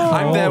stop.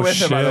 I'm there Oh, with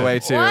him, by the shit. way,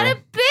 too. What a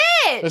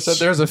bitch! I said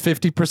there's a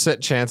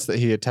 50% chance that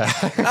he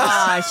attacks.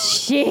 Ah,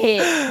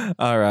 shit.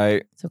 All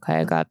right. It's okay,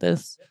 I got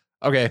this.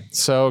 Okay,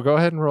 so go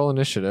ahead and roll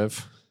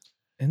initiative.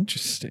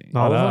 Interesting.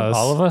 Not us.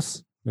 All of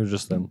us? Or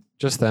just them?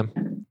 Just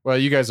them. Well,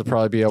 you guys will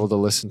probably be able to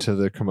listen to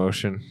the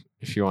commotion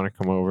if you want to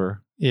come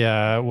over.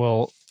 Yeah,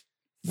 well,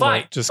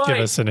 just give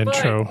us an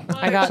intro.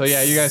 I got So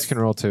yeah, you guys can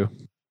roll too.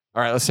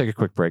 All right, let's take a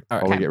quick break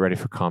while we get ready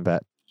for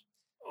combat.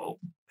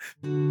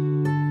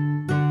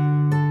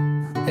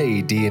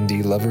 Hey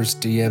D&D lovers,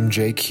 DM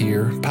Jake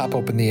here. Pop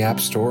open the App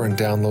Store and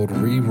download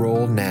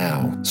Reroll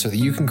now so that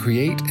you can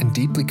create and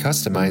deeply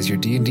customize your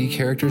D&D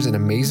characters in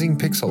amazing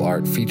pixel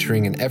art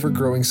featuring an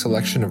ever-growing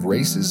selection of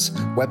races,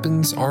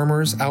 weapons,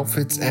 armors,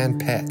 outfits, and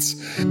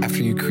pets.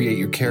 After you create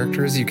your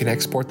characters, you can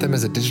export them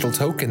as a digital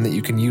token that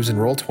you can use in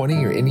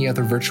Roll20 or any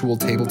other virtual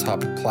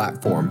tabletop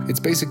platform. It's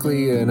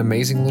basically an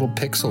amazing little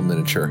pixel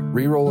miniature.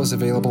 Reroll is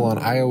available on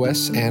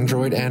iOS,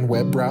 Android, and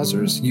web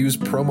browsers. Use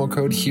promo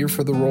code here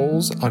for the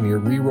rolls on your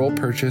Reroll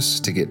purchase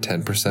to get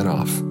 10%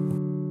 off.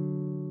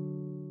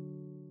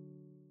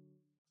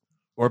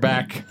 We're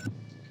back,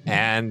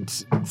 and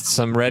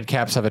some red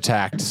caps have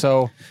attacked.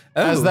 So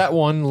as that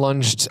one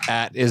lunged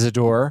at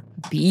Isidore,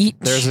 beach.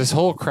 there's this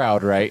whole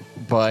crowd, right?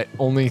 But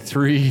only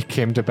 3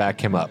 came to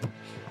back him up.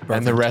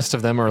 And the rest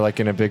of them are like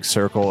in a big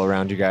circle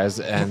around you guys,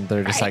 and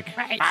they're just like,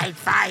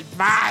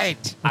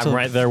 fight. I'm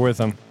right there with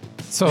them.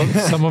 So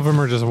some of them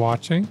are just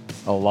watching.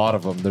 A lot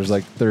of them. There's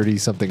like 30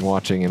 something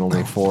watching, and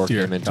only 4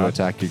 dear came in to God.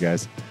 attack you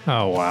guys.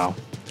 Oh, wow.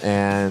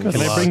 And Good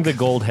Can I luck. bring the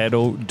gold head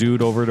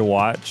dude over to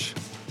watch?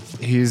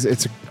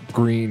 it's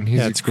green. He's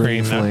Yeah, a it's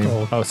green green, not flame.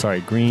 gold. Oh,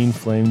 sorry. Green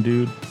flame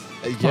dude.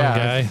 Fun Yeah,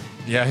 guy.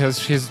 yeah.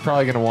 He's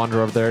probably gonna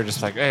wander over there,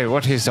 just like, hey,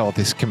 what is all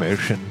this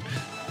commotion?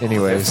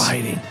 Anyways,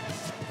 Fighting.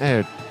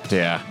 oh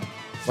dear.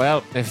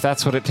 Well, if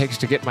that's what it takes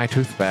to get my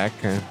tooth back,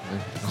 I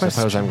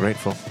suppose I'm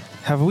grateful.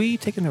 Have we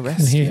taken a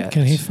rest yet?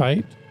 Can he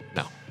fight?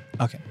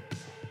 Okay.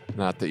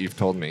 Not that you've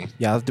told me.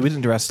 Yeah, we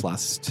didn't rest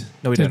last.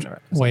 No, we didn't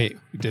rest. Wait,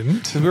 we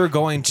didn't? We were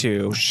going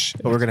to,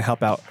 but we are going to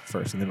help out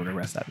first, and then we're going to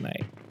rest that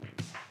night.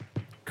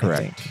 I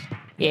Correct. think.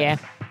 Yeah.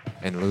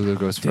 And Lulu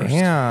goes first.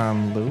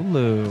 Damn,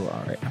 Lulu.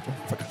 All right.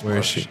 Where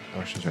is she?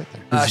 Oh, she's right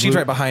there. She's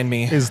right behind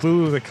me. Is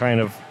Lulu the kind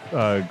of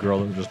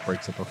girl that just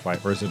breaks up a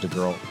fight? Or is it a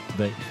girl?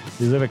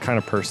 Is it a kind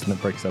of person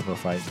that breaks up a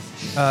fight?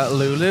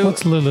 Lulu.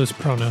 What's Lulu's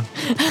pronoun?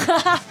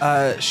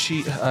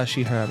 She, her.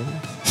 I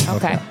believe.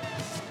 Okay.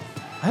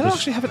 I don't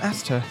actually haven't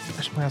asked her.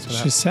 I should ask her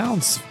that. She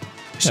sounds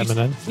She's-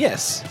 feminine.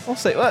 Yes.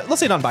 Let's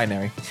say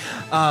non-binary.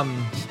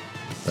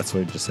 That's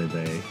what I just say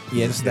they.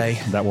 Yeah, just they.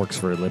 That works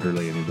for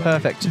literally anybody.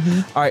 Perfect.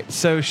 All right,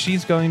 so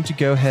she's going to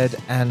go ahead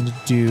and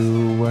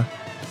do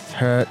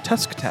her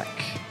tusk attack.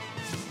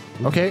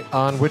 Okay,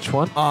 on which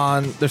one?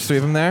 There's 3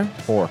 of them there.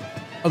 4.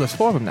 Oh, there's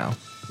 4 of them now.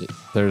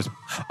 There's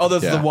Oh,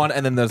 there's Yeah. the 1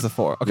 and then there's the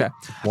 4. Okay.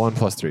 1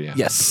 plus 3, yeah.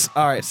 Yes.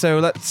 All right, so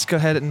let's go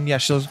ahead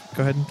and she'll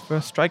go ahead and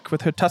first strike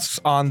with her tusks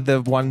on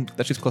the one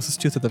that she's closest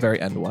to, so the very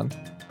end one.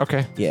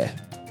 Okay. Yeah.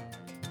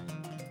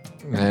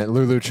 And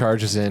Lulu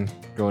charges in,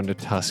 going to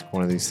tusk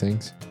one of these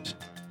things.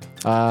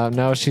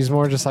 No, she's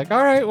more just like,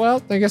 all right,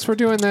 well, I guess we're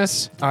doing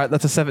this. All right,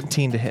 that's a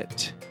 17 to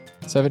hit.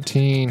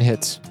 17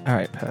 hits. All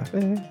right,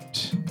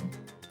 perfect.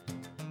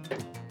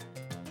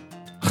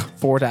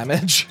 4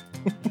 damage.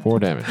 4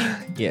 damage.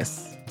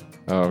 Yes.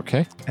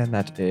 Okay. And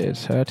that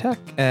is her attack.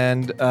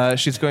 And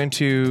she's going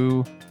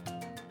to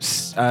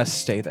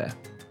stay there.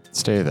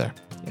 Stay there.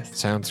 Yes.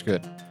 Sounds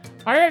good.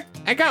 All right,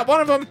 I got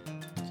one of them.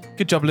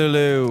 Good job,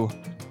 Lulu.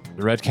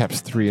 The red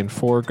caps 3 and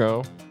 4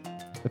 go.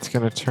 It's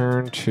going to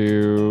turn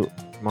to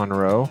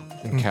Monroe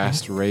and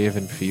cast Ray of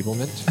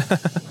Enfeeblement,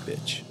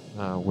 Bitch.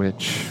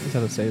 which Is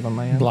that a save on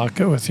my end? Block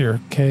it with your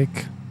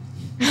cake.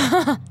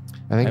 I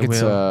think I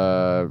it's will.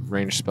 a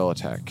ranged spell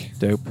attack.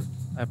 Dope.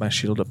 I have my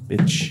shield up,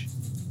 bitch.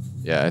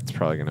 Yeah, it's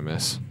probably going to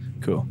miss.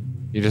 Cool.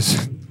 He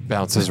just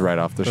bounces right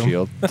off the Boom.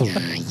 shield.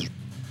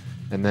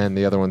 And then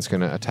the other one's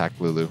going to attack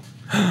Lulu.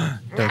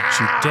 Don't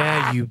you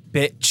dare, you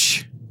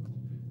bitch.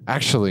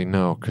 Actually,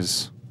 no,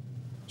 because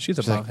She's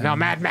She's above like, no, him.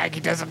 Mad Maggie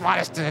doesn't want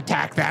us to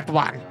attack that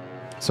one.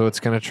 So it's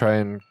going to try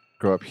and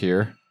go up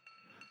here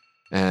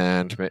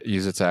and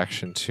use its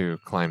action to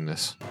climb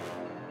this.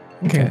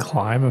 You can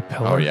climb a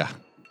pillar. Oh, yeah.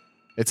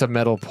 It's a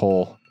metal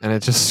pole, and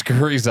it just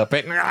scurries up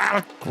it.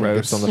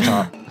 Gross. On the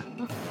top.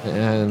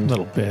 And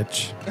Little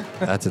bitch.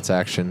 that's its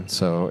action.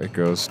 So it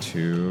goes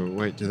to...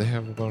 Wait, do they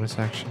have a bonus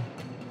action?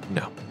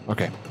 No.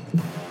 Okay.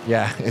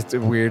 Yeah, it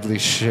weirdly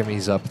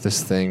shimmies up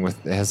this thing. It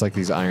has like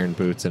these iron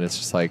boots, and it's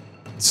just like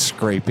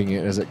scraping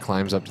it as it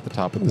climbs up to the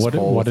top of this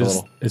pole. What with a is?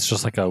 little- It's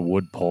just like a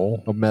wood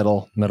pole, a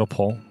metal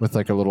pole. with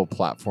like a little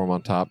platform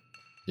on top.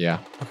 Yeah.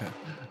 Okay.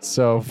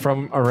 So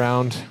from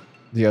around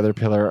the other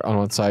pillar on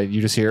one side,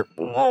 you just hear,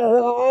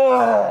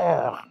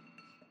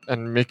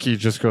 and Mickey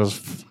just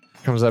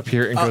comes up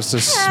here and goes to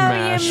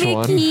smash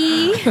one.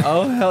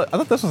 Oh, hell. I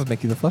thought this was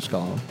Mickey the Flesh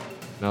Golem.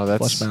 No, that's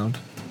Flesh mound.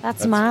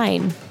 That's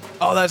mine.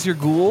 Oh, that's your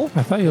ghoul?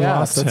 I thought you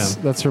lost that's,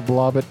 him. That's her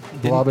blobbit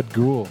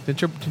ghoul.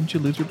 Didn't you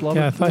lose your blob?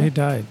 Yeah, I thought he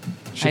died.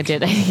 I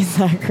did. I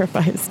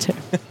sacrificed him.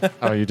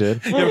 Oh, you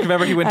did? Yeah,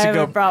 remember he went I to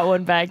haven't go. brought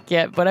one back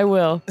yet, but I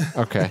will.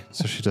 Okay,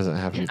 so she doesn't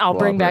have you. I'll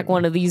bring back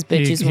one of these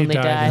bitches when they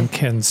died die. in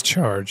Ken's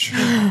charge.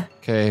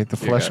 Okay, the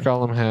flesh go.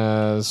 golem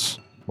has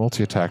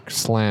multi-attack,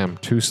 slam,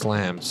 2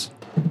 slams.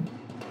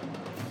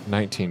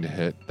 19 to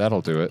hit.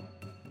 That'll do it.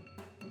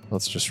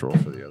 Let's just roll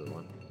for the other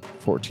one.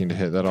 14 to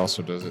hit. That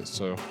also does it.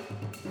 So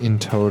in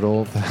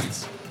total,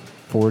 that's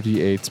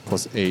 4d8s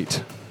plus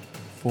 8.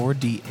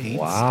 4d8.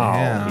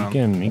 Wow, he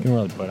can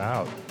really put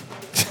out.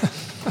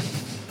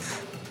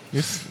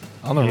 You're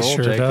on the He roll,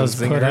 sure Jake. does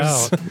Those put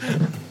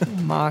zingers.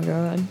 Oh my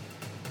god.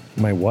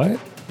 My what?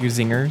 You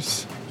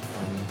zingers.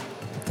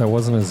 That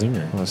wasn't a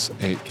zinger. Plus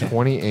 8.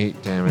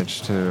 28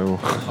 damage to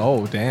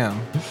Oh, damn.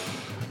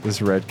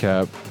 this red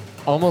cap.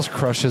 Almost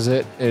crushes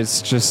it.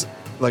 It's just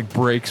like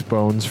breaks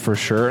bones for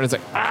sure. And it's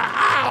like,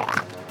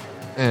 ah!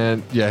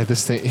 And yeah,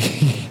 this thing,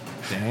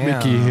 Damn.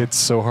 Mickey hits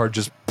so hard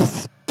just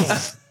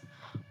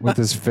with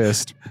his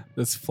fist.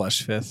 This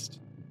flesh fist.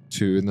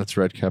 2, and that's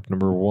red cap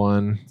number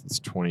 1. That's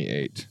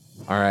 28.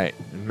 All right.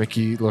 And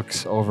Mickey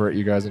looks over at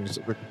you guys and just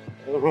like,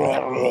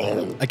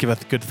 I give a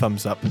good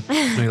thumbs up.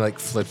 and he like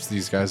flips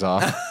these guys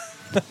off.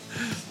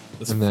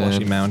 This And fleshy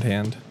then- mound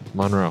hand.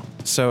 Monroe.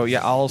 So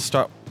yeah, I'll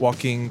start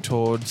walking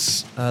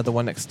towards the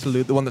one next to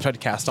Lou, the one that tried to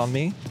cast on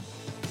me,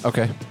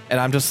 Okay. and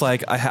I'm just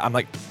like I'm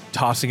like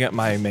tossing at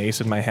my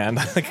mace in my hand,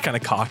 like kind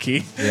of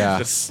cocky. Yeah.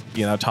 Just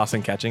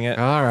tossing, catching it.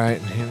 All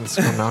right. Hey, let's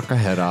go knock a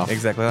head off.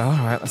 Exactly. All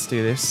right, let's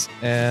do this,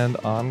 and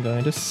I'm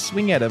going to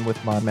swing at him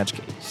with my magic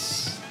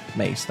ace.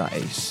 Mace, not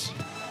ace.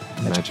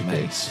 Magic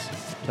ace.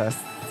 Plus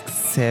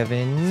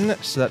 7,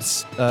 so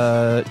that's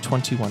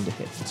 21 to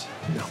hit.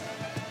 No.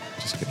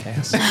 Just good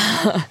cast.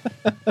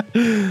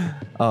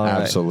 All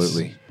right.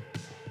 Absolutely.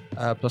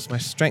 Plus my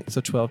strength,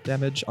 so 12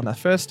 damage on that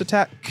first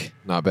attack.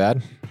 Not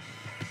bad.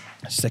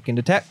 Second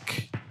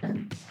attack,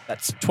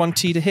 that's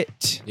 20 to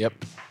hit. Yep.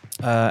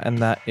 And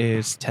that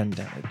is 10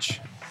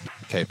 damage.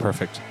 Okay,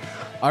 perfect.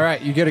 All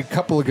right, you get a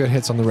couple of good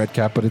hits on the red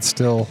cap, but it's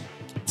still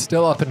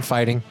up and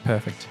fighting.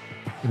 Perfect.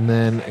 And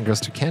then it goes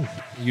to Ken.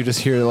 You just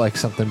hear like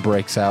something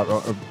breaks out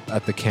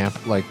at the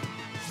camp, like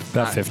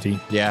About 50.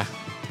 yeah,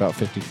 about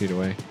 50 feet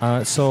away.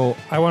 So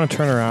I want to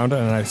turn around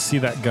and I see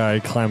that guy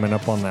climbing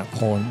up on that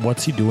pole. And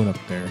what's he doing up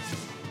there?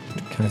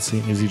 Can I see?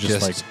 Is he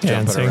just, like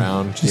Dancing. jumping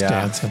around? Just yeah,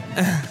 dancing.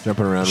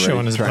 jumping around, Showing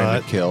ready, his trying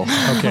butt. to kill.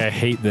 Okay, I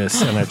hate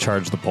this, and I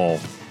charge the pole.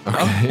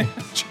 Okay.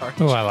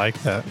 Oh, I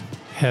like that.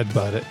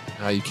 Headbutt it.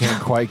 You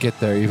can't quite get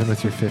there even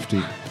with your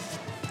 50.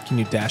 Can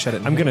you dash at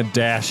it? I'm gonna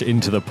dash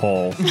into the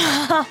pole. Is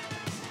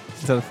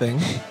that a thing?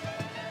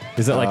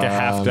 Is it like a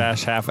half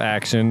dash, half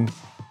action?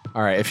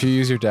 All right, if you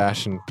use your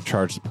dash and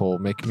charge the pole,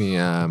 make me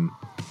an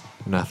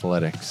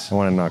athletics. I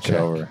want to knock Check. it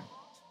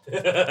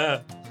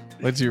over.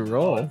 What'd you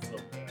roll?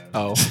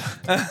 Oh.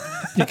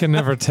 You can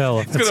never tell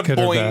if it's good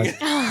or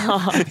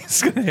bad.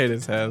 He's gonna hit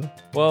his head.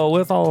 Well,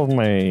 with all of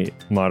my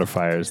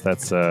modifiers,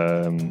 that's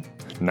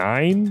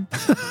 9.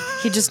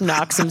 He just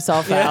knocks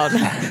himself out.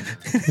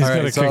 He's All got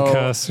right, a so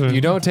concuss.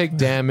 you don't take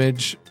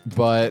damage,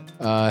 but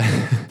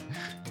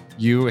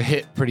you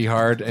hit pretty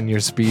hard, and your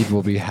speed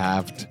will be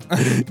halved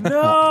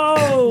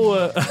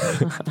No!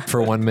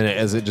 for 1 minute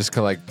as it just kind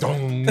of like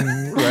dong,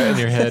 right in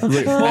your head. And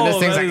this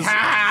thing's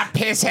like,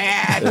 piss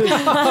head.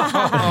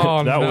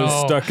 Oh, that was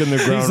no. stuck in the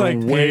ground He's like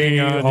way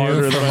peeing on harder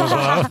you than from I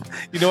thought. above.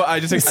 You know what? I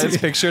just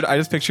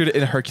pictured it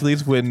in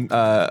Hercules when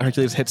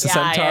Hercules hits the Yeah,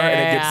 centaur yeah, and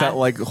it yeah, gets yeah. that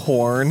like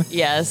horn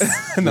Yes.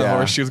 and the Yeah.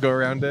 horseshoes go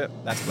around it.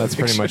 That's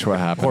pretty much what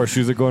happened.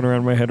 Horseshoes are going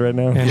around my head right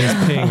now. And he's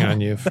peeing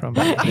on you from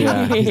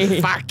Yeah.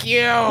 Fuck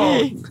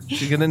you!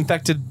 You get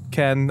infected,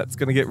 Ken. That's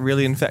gonna get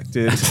really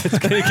infected. It's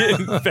gonna get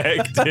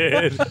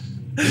infected.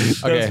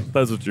 Okay.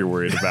 That's what you're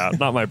worried about.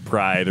 Not my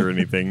pride or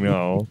anything,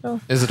 no.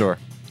 Isidore.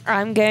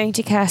 I'm going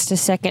to cast a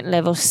second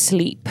level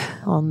sleep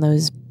on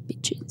those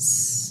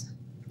bitches.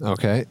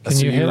 Okay. Can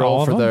so you hit roll all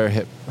of for them? their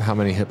hit, how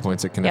many hit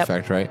points it can Yep.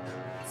 affect, right?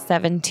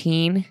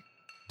 17.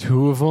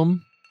 2 of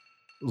them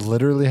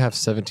literally have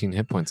 17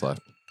 hit points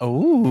left.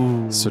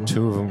 Oh. So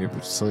 2 of them you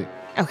put to sleep.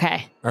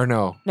 Okay. Or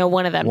no, No,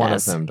 one of them one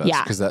does. of them does.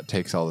 Yeah. Because that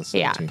takes all the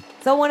Yeah. 17.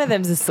 So one of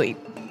them's asleep.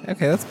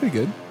 Okay, that's pretty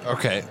good.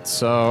 Okay.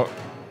 So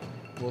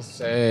we'll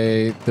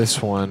say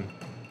this one.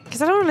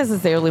 Because I don't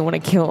necessarily want to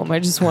kill him. I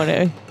just want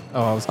to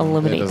Oh, I was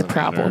eliminate the doesn't matter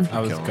problem. if I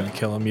was kill him. gonna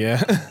kill him. Yeah.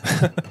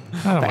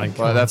 I don't like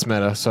Well, that's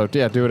meta. So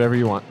yeah, do whatever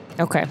you want.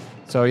 Okay.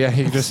 So yeah,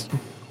 he just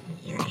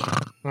he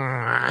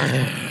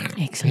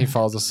Excellent.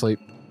 falls asleep.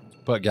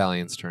 But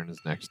Galleon's turn is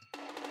next.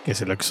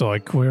 Guess it looks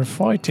like we're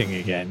fighting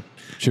again.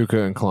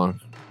 Chuka and Klonk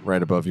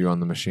right above you on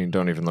the machine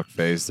don't even look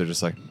phased. They're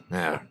just like,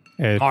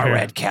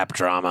 Cap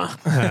drama.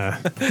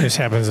 This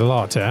happens a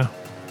lot, huh?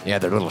 yeah,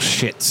 they're little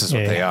shits is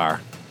what Yeah. they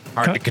are.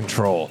 Hard to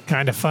control.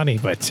 Kind of funny,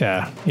 but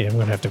yeah, we're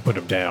gonna have to put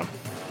him down.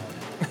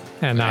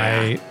 And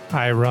I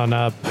run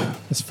up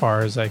as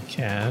far as I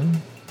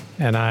can,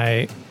 and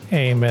I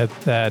aim at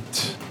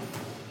that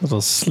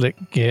little slick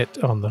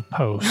git on the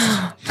post.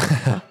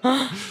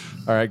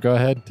 All All right, go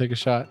ahead. Take a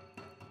shot.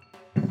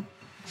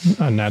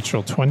 A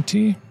natural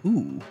 20.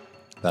 Ooh.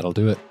 That'll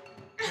do it.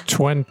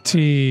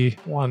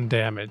 21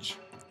 damage.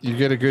 You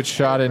get a good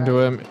shot into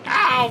him.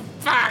 Ow,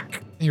 fuck!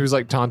 He was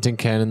like taunting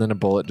Ken, and then a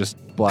bullet just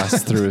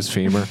blasts through his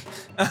femur.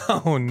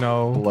 Oh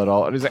no. Blood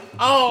all. And he's like,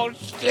 oh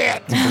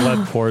shit!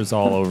 Blood pours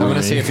all over I'm me.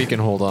 gonna see if he can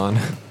hold on.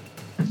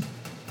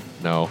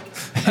 No.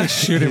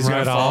 Shoot him He's gonna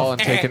right fall off.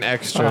 and take an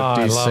extra Oh,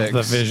 I D6. love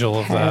the visual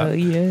of that.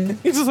 yeah.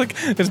 He's just like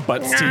his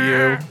butt's to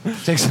you.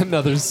 Takes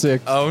another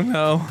 6 Oh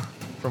no.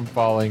 from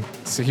falling.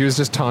 So he was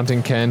just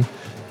taunting Ken,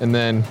 and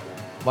then,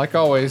 like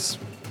always,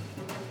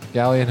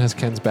 Galleon has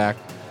Ken's back.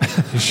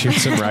 He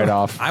shoots him right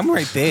off. I'm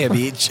right there,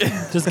 bitch.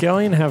 Does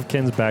Galleon have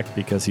Ken's back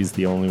because he's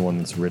the only one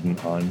that's ridden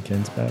on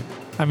Ken's back?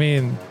 I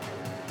mean,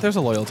 There's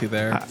a loyalty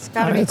there. It's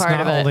gotta be it's part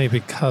not of it. only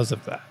because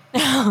of that.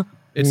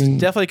 It's Mm.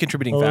 definitely a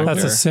contributing Oh, factor.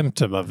 That's a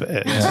symptom of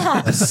it.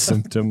 A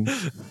symptom.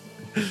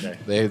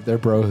 Their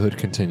brohood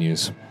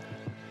continues.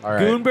 All right.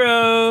 Goon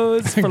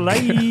Bros for life.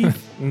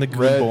 And the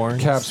Red Goonborns.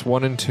 caps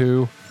 1 and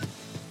 2.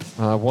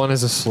 1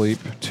 is asleep.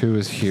 2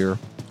 is here.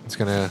 It's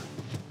gonna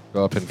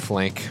go up and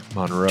flank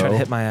Monroe Try to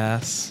hit my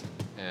ass.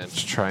 and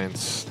just try and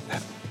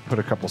put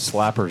a couple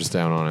slappers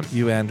down on him.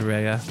 You and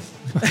Rhea.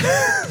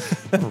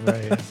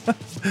 Right.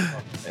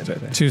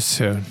 Too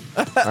soon.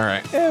 All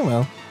right. Yeah,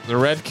 well. The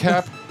red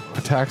cap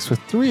attacks with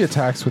 3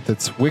 attacks with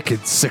its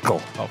wicked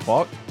sickle. Oh,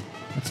 fuck.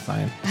 That's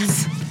fine.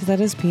 Is that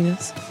his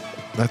penis?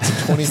 That's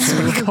a 22.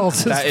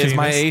 That is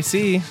my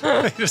AC. He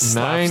just slaps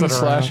 9 it around.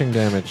 slashing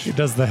damage. He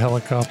does the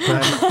helicopter.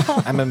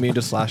 I'm immune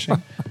to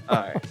slashing. All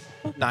right.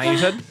 9, you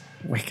said?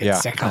 Wicked Yeah.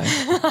 sickle.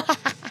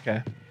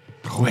 Okay.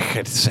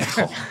 Wicked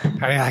sickle.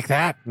 How do you like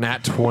that?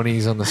 Nat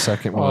 20s on the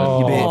second one.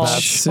 Oh, bitch.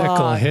 that sickle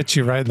Fuck. hit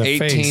you right in the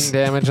 18 face.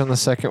 damage on the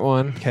second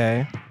one.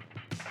 Okay.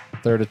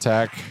 Third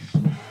attack.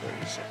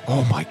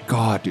 Oh my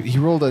god, dude. He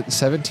rolled a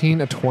 17,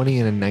 a 20,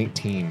 and a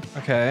 19.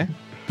 Okay.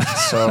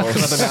 So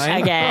Another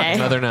 9? Okay.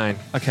 another 9.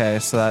 Okay,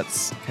 so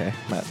that's... Okay,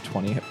 I'm at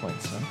 20 hit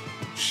points then.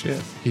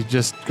 Shit. He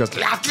just goes...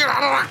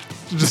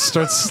 just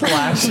starts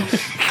slashing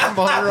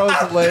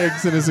Monroe's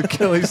legs and his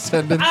Achilles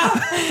tendon.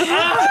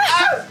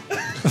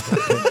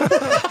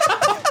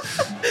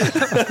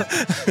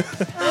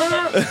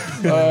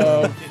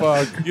 Oh,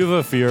 fuck. You have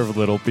a fear of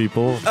little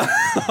people.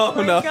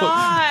 Oh, no.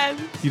 God.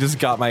 You just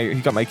got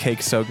my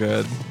cake so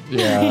good.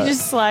 Yeah. You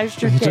just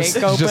slashed your He cake just-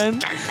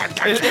 open.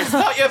 It's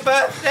not your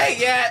birthday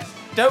yet.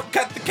 Don't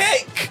cut the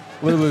cake.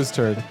 Lulu's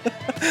turn.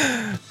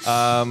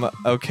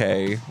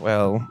 Okay.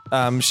 Well,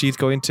 she's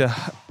going to,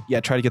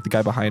 try to get the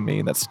guy behind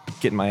me that's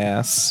getting my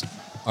ass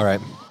All right.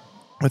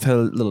 with her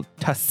little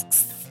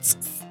tusks.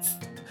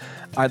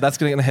 All right, that's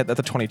gonna hit. That's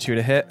a 22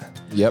 to hit.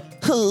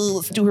 Yep.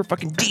 Let's do her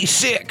fucking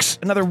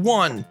D6. Another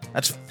 1.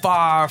 That's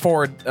 5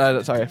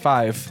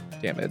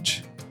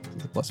 damage.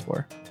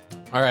 +4.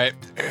 All right.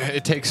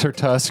 It takes her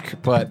tusk,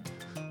 but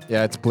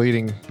yeah, it's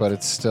bleeding, but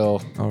it's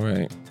still All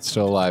right.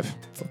 alive.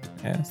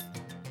 Yes.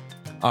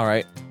 All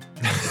right.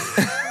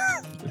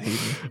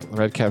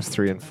 Red cap's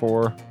 3 and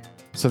 4.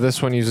 So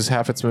this one uses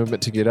half its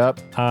movement to get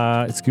up.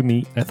 Excuse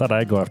me. I thought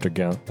I'd go after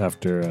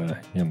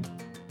him.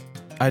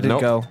 I didn't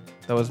Nope. go.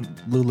 That was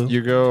Lulu.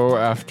 You go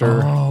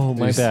after. Oh,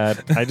 my these-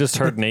 bad. I just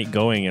heard Nate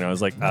going, and I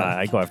was like,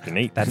 I go after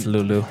Nate. That's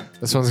Lulu.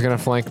 This one's gonna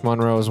flank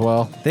Monroe as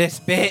well. This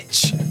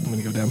bitch. I'm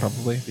gonna go down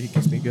probably. If he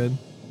gets me good.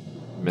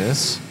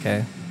 Miss.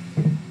 Okay.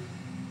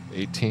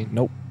 18.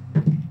 Nope.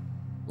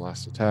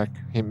 Last attack.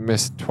 He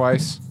missed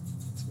twice.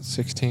 So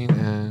 16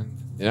 and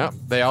yeah,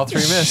 they all 3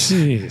 miss.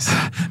 Jeez.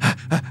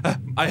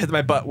 I hit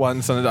my butt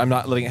once, and I'm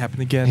not letting it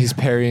happen again. He's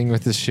parrying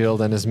with his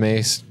shield and his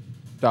mace,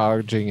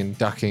 dodging and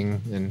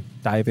ducking and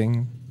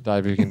diving.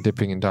 diving and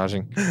dipping and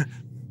dodging.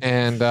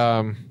 And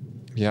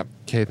yep.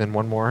 Okay, then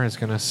one more is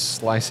gonna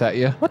slice at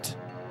you. What?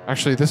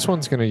 Actually, this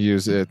one's gonna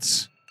use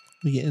its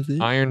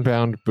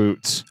iron-bound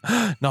boots.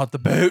 Not the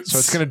boots. So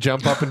it's gonna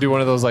jump up and do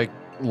one of those like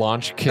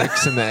launch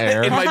kicks in the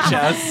air. in my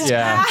chest.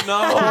 Yeah.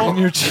 No. In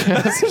your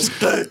chest.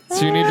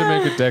 So you need to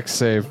make a dex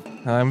save.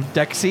 I'm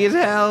Dexy as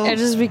hell. It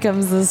just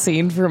becomes the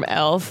scene from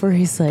Elf where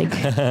he's like,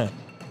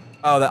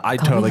 Oh, I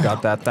totally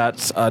got that.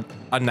 That's a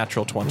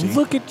unnatural 20.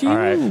 Look at you. All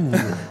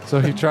right.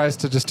 So he tries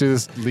to just do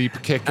this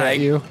leap kick at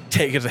you.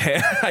 Take his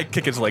hand. I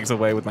kick his legs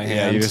away with my hand.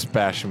 Yeah, you just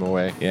bash him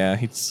away. Yeah,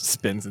 he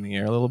spins in the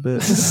air a little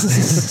bit.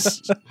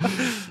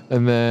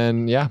 And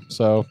then, yeah,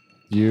 so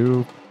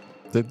you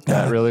did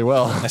that really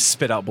well. I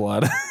spit out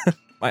blood.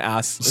 My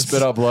ass.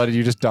 Spit out blood,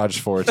 you just dodged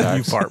 4 attacks.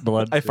 You fart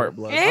blood. I fart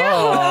blood.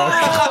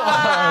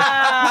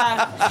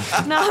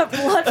 not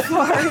blood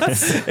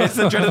farts. It's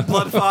the dreaded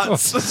blood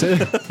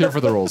farts. Here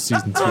for the roll,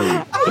 season 3.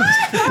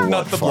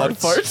 Not the blood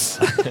farts.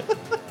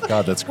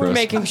 God, that's gross. We're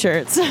making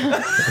shirts.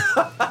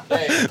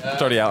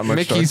 It's already out in merch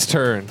Mickey's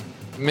stores. turn.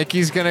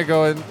 Mickey's gonna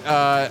go and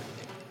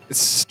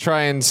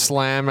try and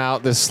slam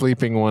out this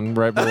sleeping one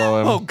right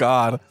below him. Oh,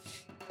 God.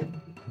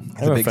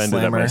 I'm big offended at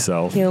slammer.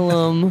 myself.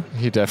 Kill him.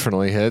 He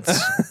definitely hits.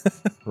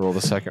 Roll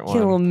the second one.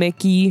 Kill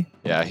Mickey.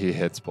 Yeah, he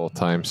hits both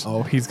times.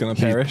 Oh, he's gonna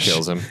He perish.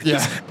 kills him.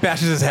 Yeah.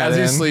 Bashes his head As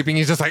in. he's sleeping,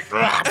 he's just like.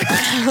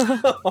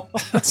 Well,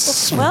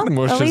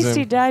 Mushes at least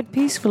he him. died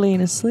peacefully in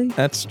his sleep.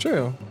 That's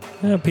true.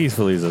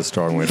 Peacefully is a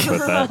strong way to put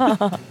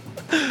that.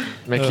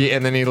 Mickey,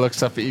 and then he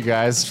looks up at you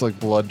guys, like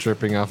blood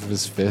dripping off of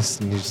his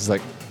fist, and he's just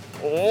like,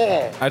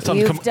 I just tell him to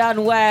You've come.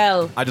 done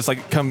well. I just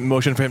like come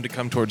motion for him to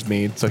come towards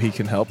me so he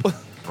can help.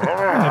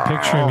 I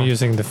picture him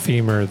using the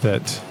femur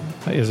that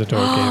Isidore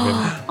gave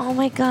him. Oh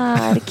my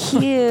god,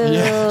 cute.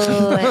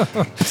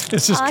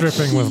 It's just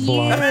dripping with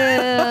blood.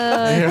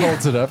 he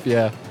holds it up,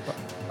 yeah.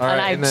 All And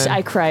right, and then,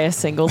 I cry a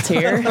single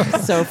tear.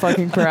 So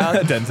fucking proud.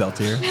 Denzel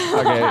tier.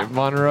 okay,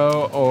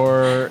 Monroe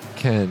or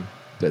Ken?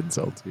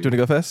 Denzel. Do you want to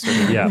go first?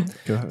 Yeah.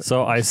 Go ahead.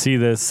 So I see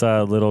this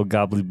little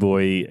gobbly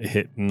boy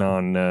hitting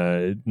on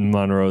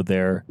Monroe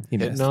there. He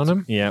Hitting missed. on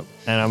him? Yep.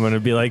 And I'm going to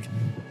be like,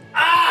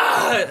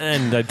 ah!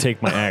 And I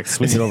take my axe,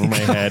 swing it over my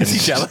head, Is he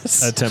and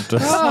jealous? attempt to.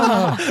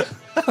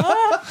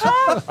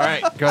 All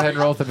right, go ahead and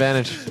roll with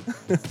advantage.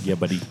 Yeah,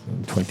 buddy.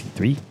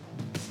 23.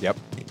 Yep.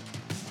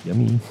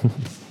 Yummy.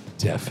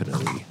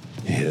 Definitely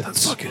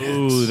hits.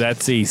 Ooh,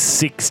 that's a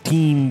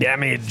 16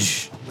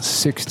 damage.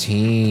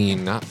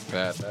 16. Not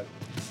bad.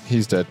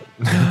 He's dead.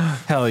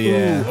 Hell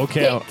yeah. Ooh,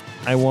 okay.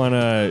 I want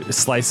to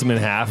slice him in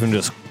half and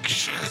just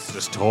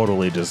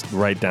totally just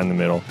right down the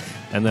middle.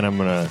 And then I'm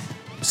going to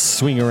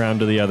swing around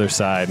to the other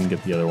side and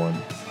get the other one.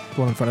 The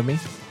one in front of me?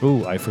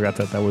 Ooh, I forgot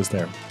that was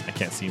there. I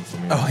can't see him from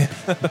here.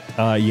 Oh,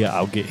 yeah. Yeah,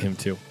 I'll get him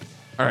too.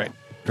 All right,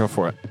 go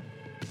for it.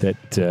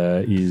 That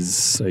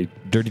is a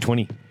dirty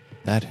 20.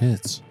 That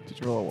hits. Did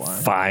you roll a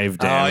 1? 5 Oh,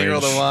 damage. you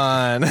rolled a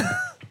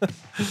 1.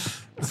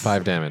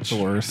 5 damage.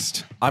 The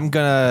worst. I'm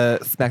gonna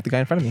smack the guy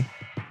in front of me.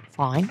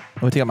 Fine.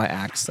 I'm gonna take out my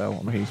axe, though.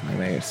 I'm gonna use my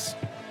mace.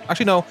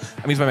 Actually, no.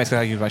 I'm using my mace because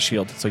I use my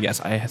shield. So,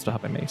 yes, I still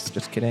have my mace.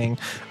 Just kidding.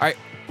 All right.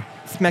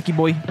 Smacky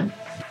boy.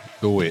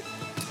 Do it.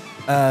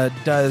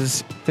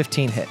 Does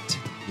 15 hit.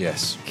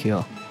 Yes.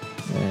 Kill.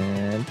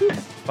 And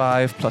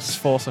 5 plus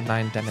 4, so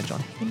 9 damage on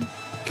him.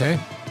 Okay.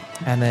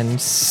 And then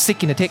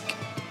sick in a tick.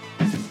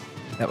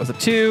 That was a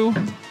 2.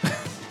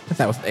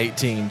 That was an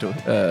 18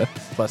 to,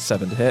 plus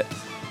 7 to hit.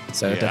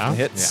 So it definitely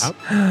hits.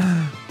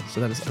 Yeah.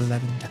 So that is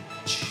 11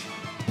 damage.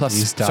 Plus,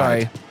 He's died.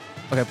 sorry.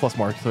 Okay, plus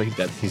more, so he's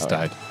dead. He's All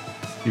died.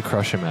 You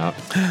crush him out.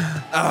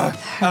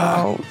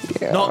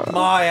 Not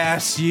my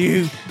ass,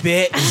 you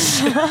bitch.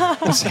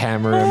 Just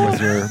hammer him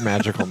with your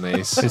magical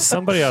mace. Is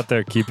somebody out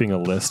there keeping a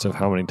list of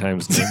how many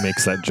times Nate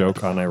makes that joke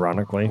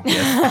unironically?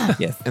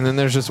 Yes. And then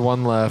there's just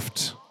one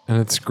left, and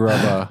it's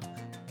Grubba.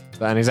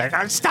 And he's like,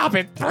 stop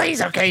it,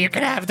 please. Okay, you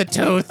can have the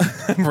tooth.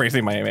 I'm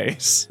raising my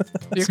mace.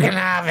 You can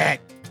have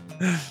it.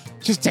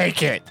 Just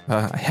take it.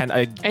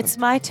 It's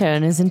my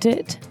turn, isn't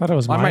it? I thought it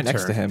was my I'm right turn.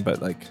 next to him,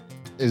 but like,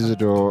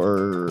 Isidore,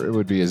 or it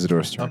would be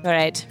Isidore's turn. All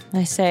right.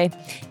 I say,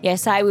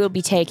 yes, I will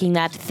be taking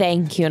that.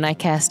 Thank you. And I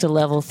cast a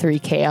level 3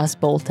 chaos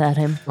bolt at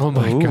him. Oh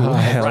my Ooh, god.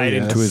 hell Right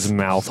yes. into his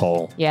mouth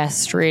hole. Yeah,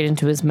 straight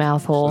into his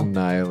mouth hole.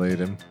 Annihilate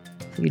him.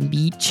 Freaking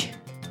beach.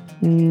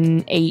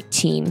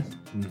 18.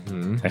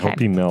 Mm-hmm. I hope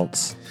he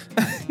melts.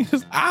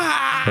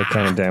 What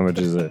kind of damage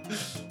is it?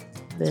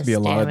 This be a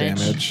lot of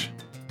damage.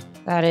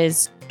 That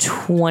is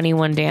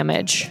 21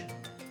 damage.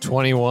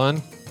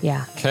 21.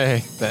 Yeah,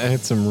 Okay, that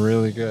hits him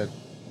really good.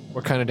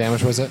 What kind of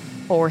damage was it?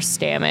 force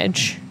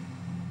damage.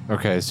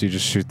 Okay, so you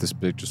just shoot this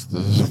big, just.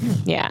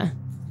 Yeah.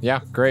 Yeah,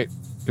 great.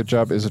 Good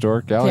job,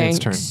 Isidore. Galleon's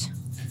turn. Thanks.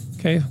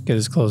 Okay, get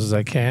as close as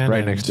I can. Right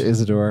and- next to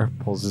Isidore,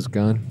 pulls his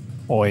gun.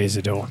 Oh,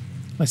 Isidore.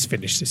 Let's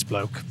finish this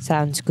bloke.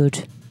 Sounds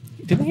good.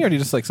 Didn't he already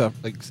just like stuff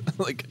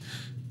like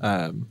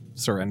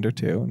surrender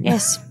to?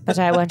 Yes, but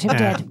I want him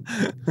Yeah.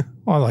 dead.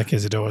 I like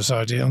Isidore's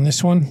idea on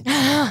this one.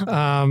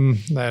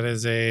 That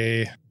is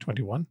a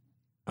 21.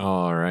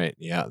 All right,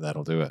 yeah,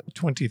 that'll do it.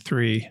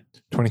 23.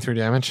 23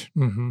 damage.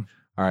 Mm-hmm.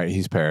 All right,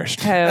 he's perished.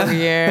 Hell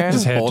yeah.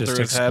 His head bolt just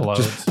through his head.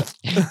 explodes.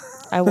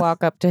 I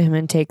walk up to him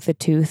and take the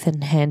tooth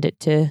and hand it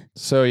to.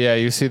 So yeah,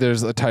 you see,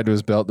 there's tied to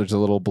his belt. There's a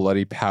little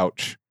bloody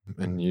pouch,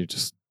 and you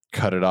just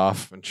cut it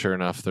off, and sure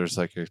enough, there's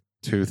like a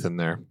tooth in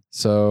there.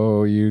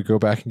 So you go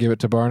back and give it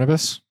to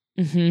Barnabas.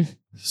 Mm-hmm.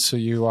 So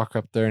you walk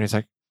up there, and he's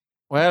like,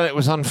 "Well, it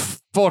was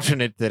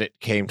unfortunate that it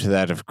came to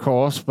that, of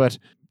course, but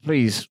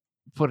please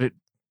put it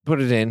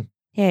in."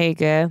 Here you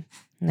go.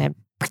 And then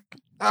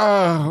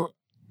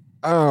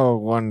Oh,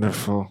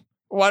 wonderful,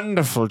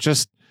 wonderful.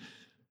 Just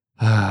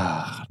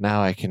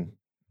now I can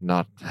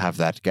not have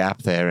that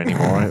gap there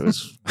anymore. It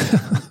was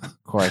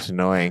quite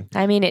annoying.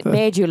 I mean, it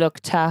made you look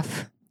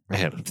tough.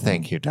 Well,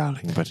 thank you,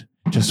 darling, but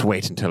just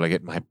wait until I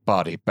get my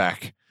body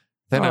back.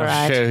 Then All I'll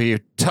right. show you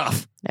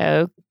tough.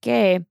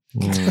 Okay.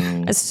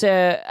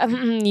 So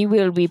you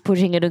will be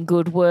putting in a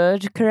good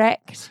word,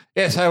 correct?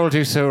 Yes, I will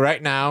do so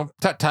right now.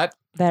 Tut tut.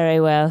 Very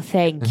well.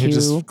 Thank And you. he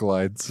just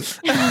glides.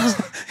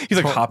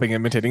 He's like hopping,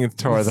 imitating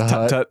Tore the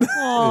tut hut. tut.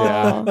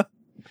 Aw.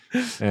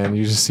 And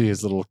you just see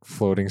his little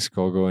floating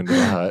skull go into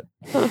the hut.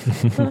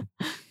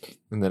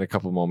 And then a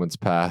couple moments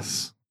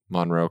pass.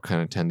 Monroe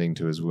kind of tending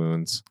to his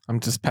wounds. I'm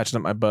just patching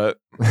up my butt.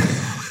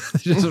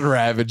 Just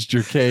ravaged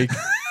your cake.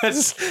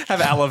 Just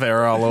have aloe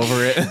vera all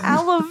over it.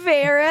 Aloe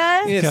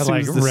vera? It Got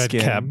like soothes the red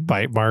skin. cap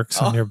bite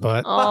marks on your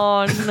butt.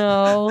 Oh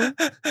no.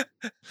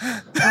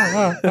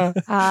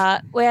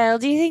 Well,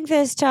 do you think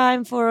there's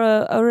time for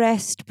a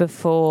rest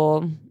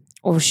before,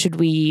 or should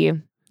we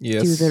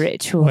Yes. do the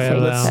ritual Well,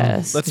 thing let's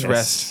first? Let's Yes.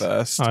 rest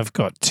first. I've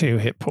got 2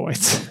 hit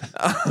points.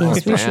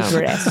 Yes, we damn. should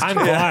rest. I'm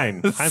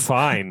fine. I'm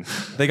fine.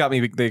 They got me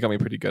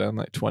pretty good on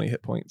like 20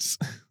 hit points.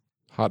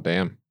 Hot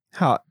damn.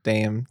 Hot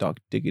damn, dog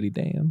diggity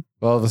damn.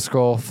 Well, the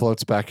skull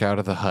floats back out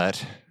of the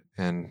hut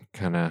and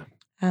kind of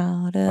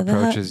Out of the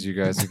hut. approaches you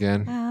guys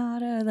again.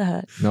 Out of the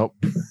hut. Nope,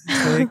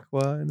 Take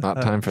one. not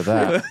time for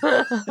that.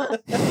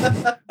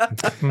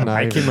 Not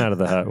I even- came out of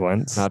the hut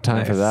once. Not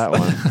time for Nice. that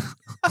one.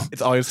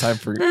 It's always time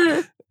for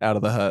out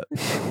of the hut.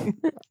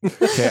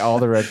 Okay, all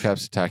the red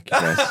caps attack you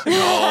guys.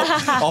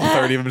 all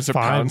 30 of them just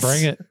Fine, pounce.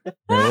 bring it. Yeah,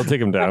 we'll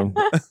take him down.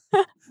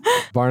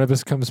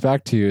 Barnabas comes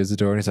back to you as the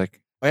door, and he's like,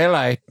 "Well,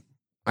 I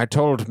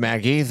told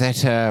Maggie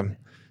that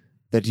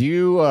that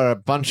you are a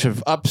bunch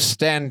of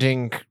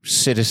upstanding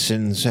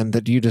citizens, and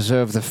that you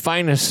deserve the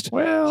finest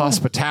Well,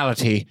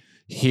 hospitality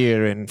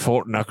here in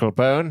Fort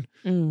Knucklebone.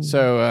 Mm.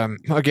 So,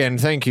 again,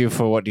 thank you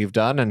for what you've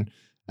done,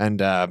 and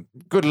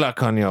good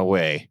luck on your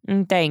way.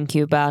 Thank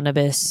you,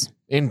 Barnabas.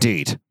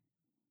 Indeed."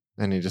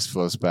 And he just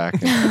flows back.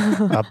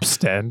 And,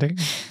 upstanding.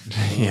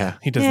 yeah.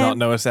 He does Yeah. not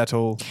know us at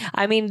all.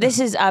 I mean, this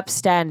is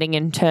upstanding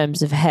in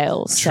terms of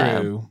hell. So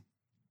True.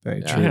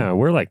 Very Yeah. true. Yeah,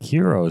 we're like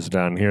heroes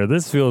down here.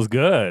 This feels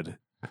good.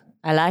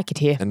 I like it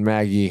here. And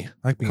Maggie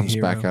I like being comes a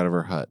hero. back out of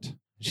her hut.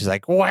 She's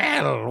like,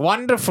 "Well,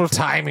 wonderful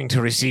timing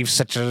to receive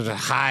such a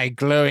high,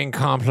 glowing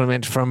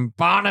compliment from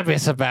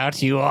Barnabas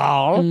about you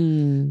all.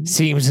 Mm.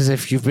 Seems as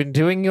if you've been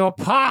doing your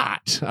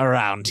part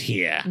around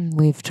here."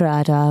 We've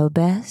tried our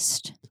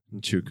best.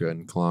 And Chuka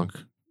and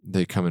Clonk,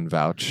 they come and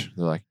vouch.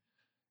 They're like,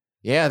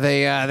 "Yeah,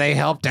 they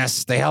helped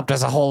us. They helped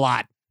us a whole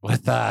lot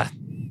with the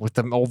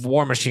old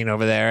war machine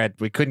over there.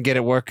 We couldn't get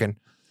it working."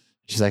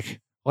 She's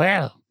like,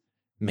 "Well,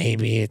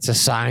 maybe it's a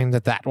sign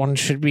that one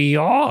should be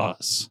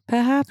yours.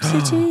 Perhaps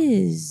it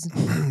is.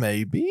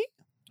 Maybe.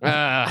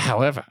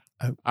 However,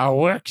 our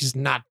work is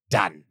not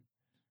done.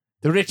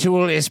 The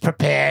ritual is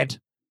prepared.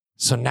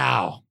 So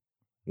now,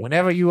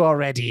 whenever you are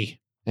ready,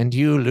 and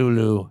you,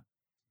 Lulu,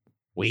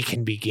 we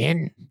can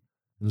begin."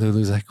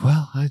 Lulu's like,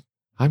 "Well,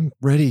 I'm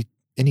ready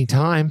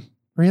anytime,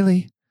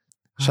 really.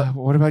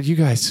 What about you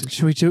guys?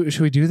 Should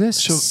we do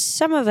this?"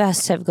 Some of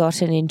us have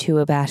gotten into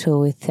a battle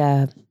with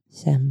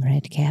some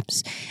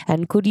redcaps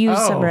and could use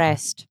some Oh.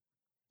 rest.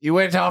 You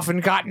went off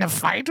and got in a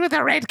fight with the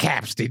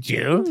Redcaps, did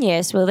you?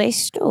 Yes, well, they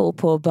stole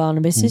poor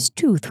Barnabas's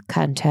tooth.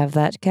 Can't have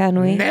that,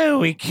 can we? No,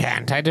 we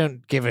can't. I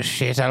don't give a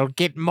shit. I'll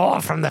get more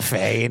from the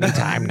Fae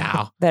anytime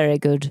now. Very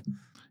good.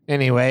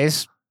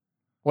 Anyways,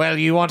 well,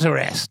 you want to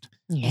rest.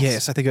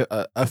 Yes, I think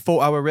a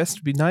 4-hour rest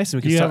would be nice.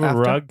 And we Do can you have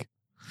start a after.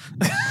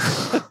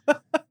 rug?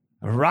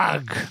 A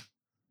rug.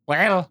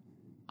 Well,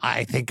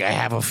 I think I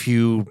have a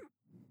few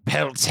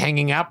pelts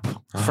hanging up.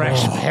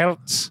 Fresh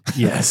pelts.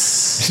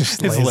 Yes.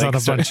 Just lays on a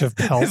bunch of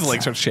pelts. His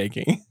legs are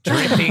shaking.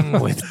 Dripping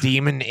with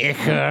demon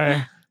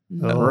ichor.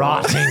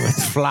 Rotting with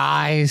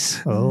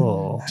flies.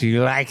 Oh. Do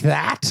you like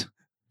that?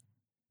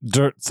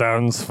 Dirt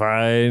sounds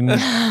fine.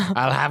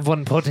 I'll have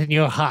one put in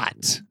your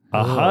hut.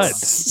 A hut.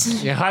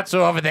 Your huts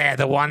are over there,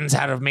 the ones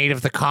that are made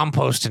of the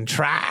compost and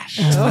trash.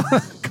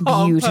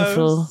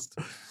 Beautiful.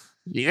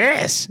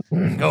 Yes.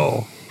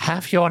 Go,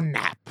 have your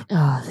nap.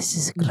 Oh, this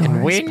is a And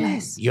glorious when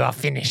place. you are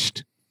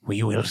finished,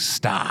 we will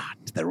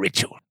start the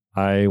ritual.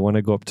 I want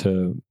to go up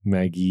to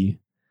Maggie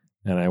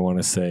and I want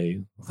to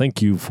say,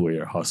 thank you for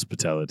your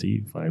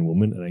hospitality, fine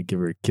woman. And I give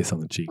her a kiss on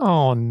the cheek.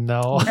 Oh,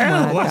 no. Oh,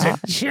 my what God.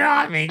 a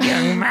charming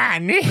young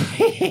man.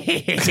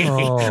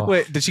 Oh.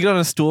 Wait, did she get on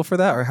a stool for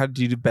that, or how did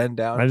you bend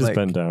down? I just like-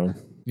 bend down.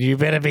 You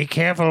better be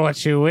careful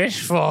what you wish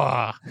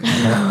for.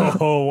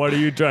 Oh, what are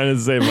you trying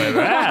to say by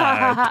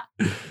that?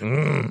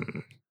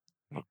 Mm.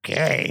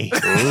 Okay.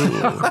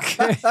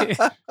 Okay.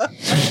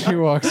 She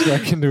walks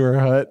back into her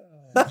hut.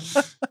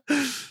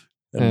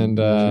 And,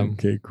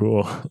 okay,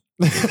 cool.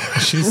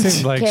 She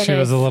seemed like she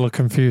was a little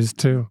confused,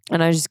 too.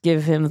 And I just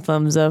give him a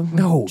thumbs up.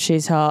 No.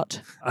 She's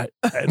hot. I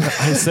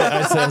said,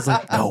 I was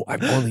like, no,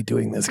 I'm only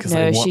doing this because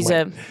I No, want she's my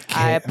a.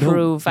 I kid." No,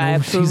 approve. I no,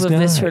 approve she's of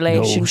this not. No,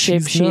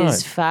 relationship. she's She not.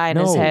 is fine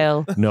as No.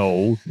 hell.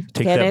 No,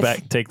 take that Kenneth,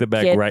 back. Take that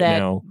back Get right that,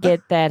 now.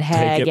 Get that Take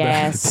hag it back.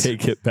 ass.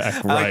 Take it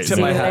back I like right tip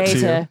See my you now. hat to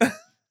you.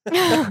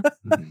 later.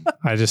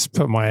 I just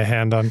put my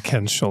hand on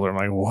Ken's shoulder. I'm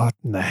like, what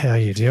in the hell are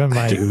you doing,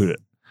 mate? Dude,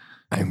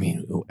 I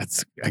mean,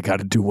 I got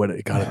to do what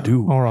I got to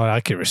do. All right, I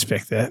can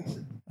respect that.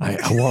 I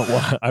want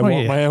Oh, want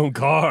yeah. my own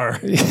car.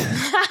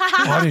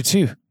 I do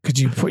too. Could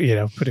you put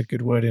a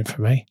good word in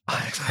for me?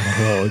 I don't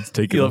know. It's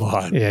taking a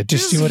lot. Yeah,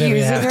 just Just do whatever you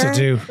using have her? to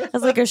do.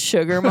 That's like a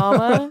sugar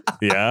mama.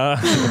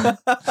 Yeah.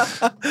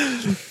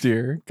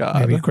 Dear God.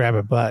 Maybe grab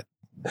a butt.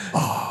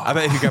 I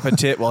bet if you grab a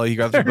tit while you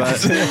grab the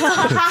butt.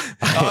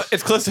 Oh,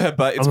 it's close to her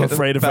butt. It's I'm got the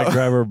afraid if I belt.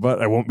 grab her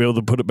butt, I won't be able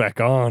to put it back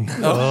on.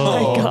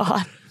 Oh my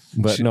god.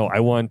 But no,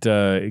 I want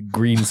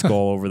Green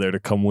Skull over there to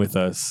come with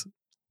us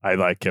I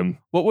like him.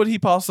 What would he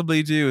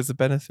possibly do as a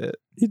benefit?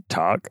 He'd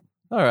talk.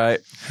 All right.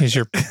 He's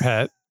your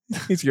pet.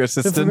 He's your They're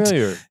assistant.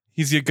 familiar.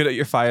 He's good at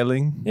your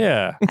filing.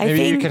 Yeah. I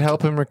Maybe you think, could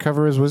help him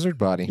recover his wizard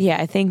body.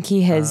 yeah, I think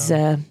he has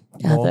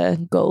other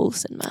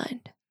goals in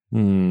mind,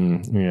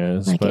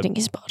 Yes, like but getting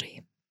his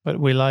body. But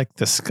we like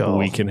the skull.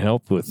 we can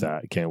help with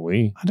that, can't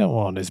we? I don't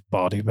want his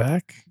body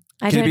back.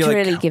 I Can it don't be like-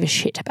 really give a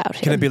shit about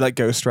him. Can it be like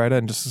Ghost Rider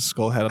and just a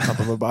skull head on top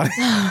of a body?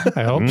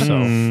 I hope so.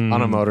 Mm.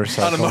 On a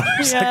motorcycle. on a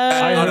motorcycle.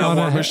 Yeah. On a On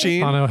war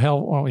machine. On a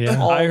hell. Oh, yeah.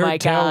 Oh I my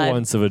heard tell God.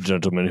 once of a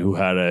gentleman who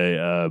had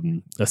a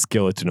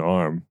skeleton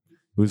arm.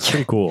 It was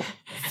pretty cool.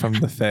 From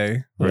the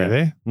Fae.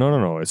 Really?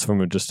 No. It's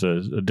from just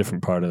a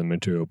different part of the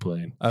material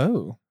plane.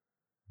 Oh.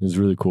 It was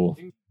really cool.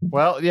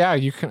 Well, yeah,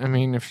 you can. I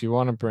mean, if you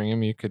want to bring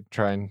him, you could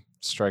try and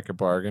strike a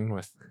bargain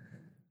with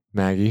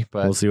Maggie.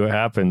 But We'll see what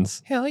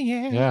happens. Hell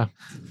yeah. yeah.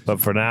 But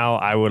for now,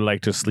 I would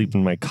like to sleep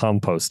in my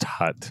compost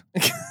hut.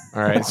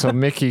 All right. So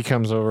Mickey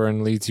comes over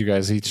and leads you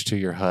guys each to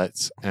your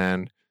huts,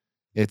 and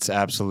it's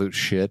absolute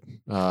shit.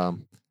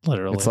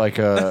 Literally. It's like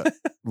a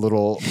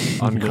little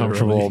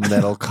uncomfortable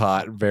metal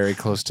cot very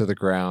close to the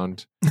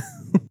ground,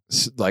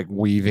 like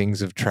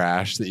weavings of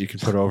trash that you can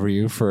put over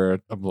you for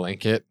a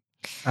blanket.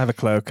 I have a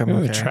cloak. I'm Ooh,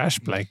 okay. a trash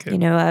blanket. You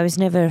know, I was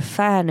never a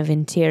fan of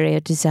interior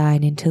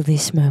design until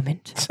this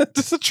moment.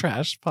 Just a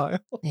trash pile.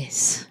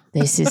 This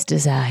is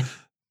design.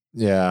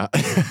 Yeah.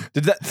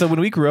 Did that? So when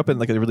we grew up in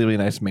like a really, really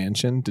nice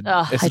mansion, did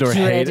Oh, I Isidore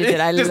hate dreaded it.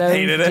 I Just loathed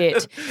hated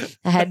it.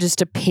 I had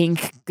just a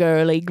pink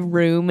girly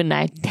room and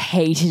I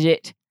hated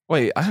it.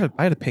 Wait, I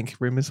had a pink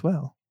room as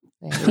well.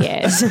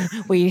 Yes,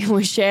 we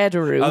shared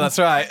a room. Oh, that's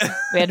right.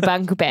 We had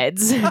bunk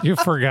beds. You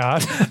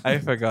forgot. I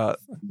forgot.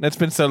 It's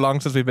been so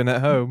long since we've been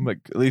at home, like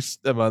at least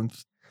a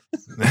month.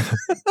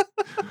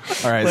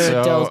 All right. We're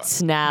So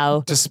adults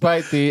now.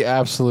 despite the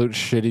absolute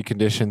shitty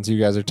conditions, you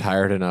guys are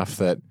tired enough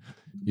that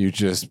you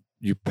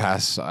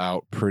pass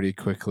out pretty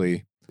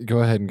quickly. Go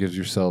ahead and give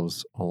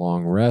yourselves a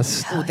long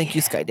rest. Oh, thank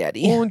you, Sky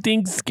Daddy. Oh,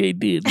 thanks, Skate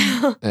Daddy.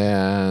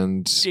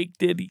 And Jake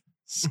Daddy.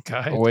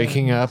 Sky.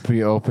 waking up,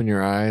 you open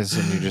your eyes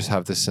and you just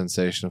have this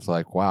sensation of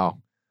like, wow,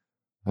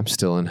 I'm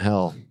still in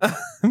hell.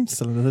 I'm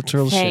still in the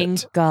literal Thank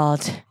shit.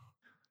 God.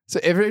 So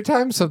every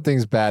time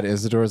something's bad,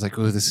 Isidore's like,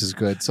 oh, this is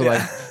good. So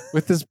like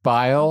with this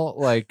bile,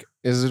 like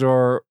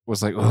Isidore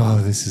was like, oh,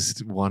 this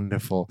is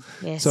wonderful.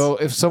 Yes. So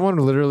if someone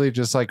literally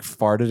just like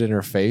farted in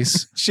her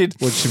face, She'd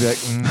would she be like,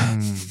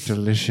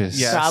 delicious?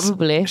 Yes.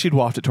 Probably. She'd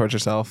waft it towards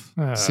herself.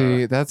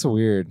 See, that's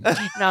weird.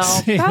 No,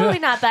 See, probably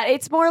not that.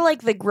 It's more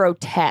like the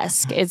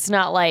grotesque. It's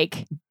not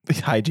like,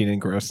 Hygiene and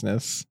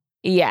grossness.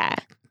 yeah.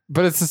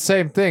 But it's the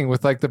same thing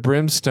with like the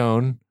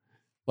brimstone,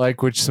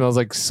 like which smells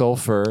like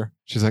sulfur.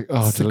 She's like,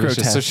 oh, It's the delicious.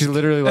 So grotesque. she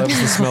literally loves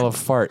the smell of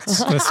farts.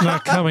 That's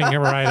not coming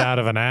right out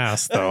of an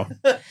ass, though.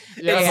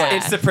 Yeah.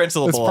 It's the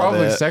principle It's of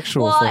probably it.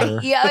 sexual for her.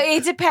 Well, yeah,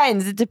 it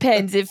depends. It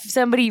depends. If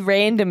somebody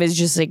random is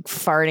just like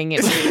farting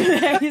at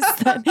my face,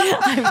 then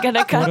I'm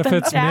gonna cut What if them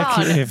it's down.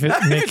 Mickey? If it's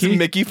It's Mickey,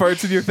 Mickey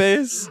farts in your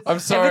face. I'm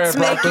sorry I it's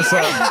brought Mickey. this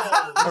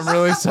up. I'm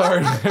really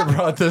sorry I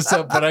brought this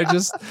up, but I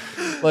just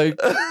like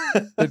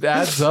it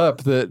adds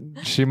up that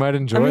she might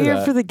enjoy I'm here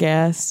that. for the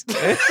gas.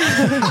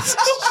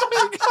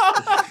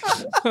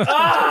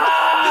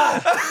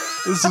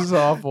 This is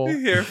awful.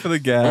 Here for the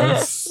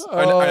gas.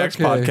 Our Oh, next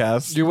okay.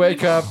 podcast. You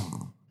wake up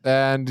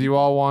and you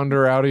all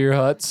wander out of your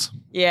huts.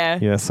 Yeah.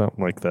 Yeah,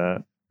 something like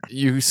that.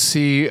 You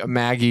see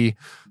Maggie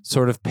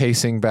sort of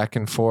pacing back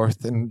and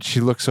forth, and she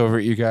looks over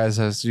at you guys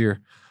as you're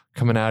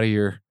coming out of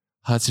your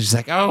huts, and she's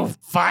like, "Oh,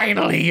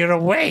 finally you're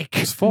awake.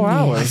 It's 4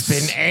 hours. I've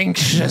been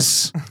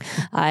anxious.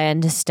 I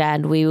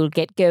understand. We will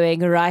get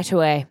going right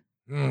away.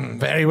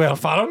 Very well.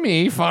 Follow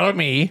me. Follow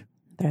me.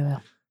 Very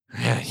well.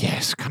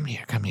 Yes, come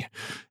here. Come here."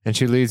 And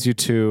she leads you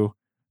to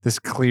this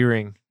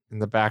clearing in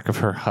the back of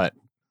her hut.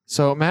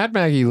 So Mad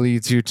Maggie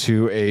leads you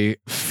to a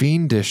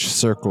fiendish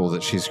circle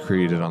that she's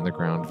created on the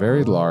ground,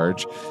 very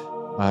large.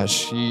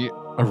 She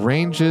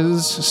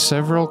arranges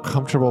several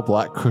comfortable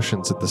black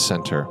cushions at the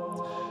center.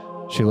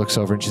 She looks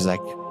over and she's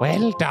like,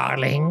 "Well,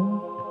 darling,"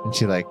 and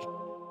she like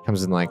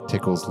comes and like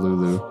tickles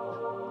Lulu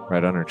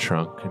right on her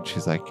trunk, and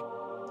she's like,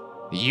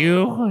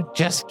 "You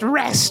just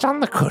rest on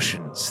the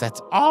cushions. That's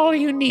all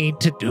you need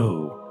to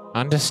do.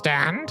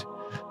 Understand?"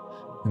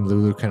 And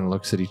Lulu kind of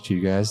looks at each of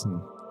you guys and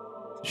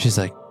she's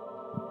like,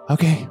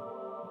 "Okay,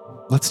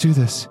 let's do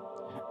this."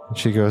 And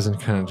she goes and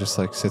kind of just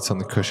like sits on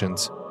the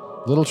cushions.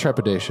 A little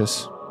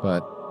trepidatious,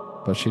 but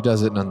she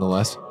does it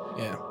nonetheless.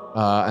 Yeah.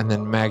 And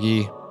then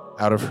Maggie,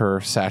 out of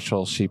her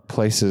satchel, she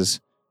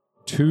places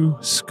 2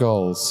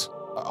 skulls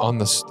on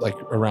the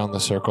like around the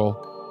circle,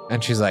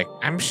 and she's like,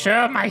 "I'm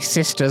sure my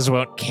sisters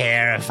won't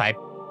care if I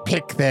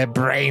pick their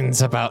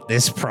brains about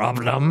this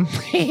problem."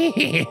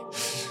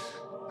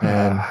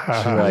 And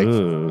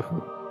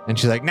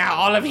she's like, "Now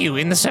all of you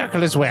in the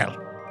circle as well.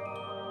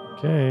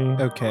 Okay.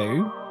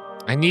 Okay.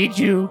 I need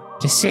you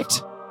to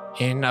sit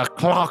in a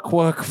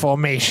clockwork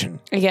formation."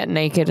 I get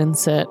naked and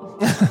sit.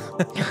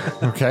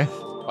 Okay.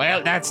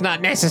 Well, that's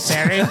not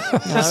necessary. All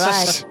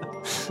right.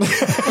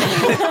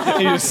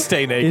 You just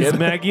stay Is naked.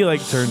 Maggie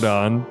like turned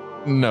on?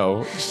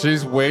 No,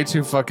 she's way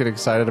too fucking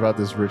excited about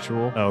this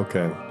ritual.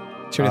 Okay.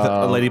 She already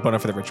thought a lady boner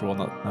for the ritual,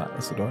 not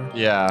Isidore.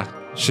 Yeah,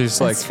 she's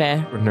That's fair.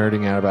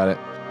 nerding out about it,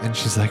 and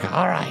she's like,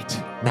 All right,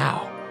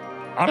 now,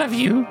 all of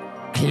you,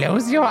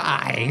 close your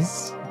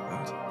eyes.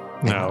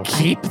 No.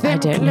 Keep them I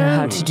don't know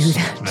how to do closed.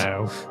 that.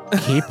 No.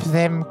 Keep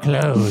them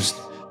closed.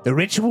 The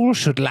ritual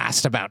should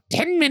last about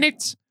 10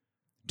 minutes.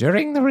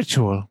 During the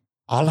ritual,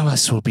 all of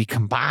us will be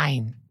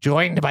combined,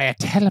 joined by a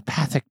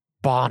telepathic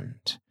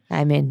bond.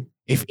 I'm in.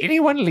 If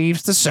anyone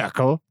leaves the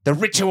circle, the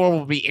ritual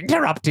will be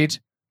interrupted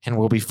and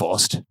will be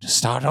forced to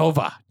start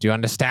over. Do you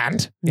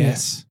understand?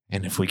 Yes.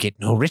 And if we get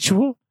no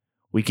ritual,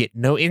 we get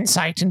no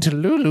insight into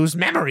Lulu's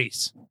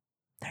memories.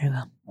 Very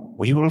well.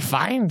 We will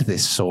find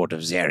this sword of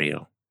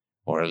Zerial,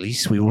 or at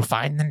least we will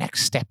find the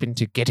next step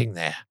into getting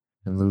there.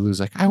 and Lulu's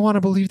like, I want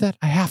to believe that.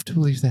 I have to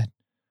believe that.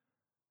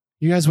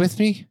 You guys with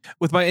me?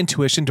 With my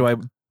intuition, do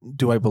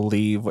I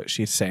believe what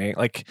she's saying?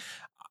 Like,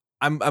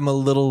 I'm a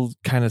little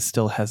kind of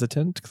still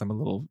hesitant because I'm a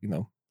little,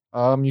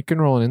 You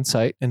can roll an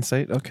insight.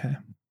 insight. Okay.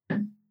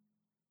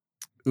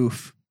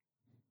 Oof.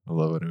 I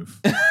love an oof.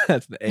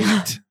 That's an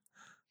 8.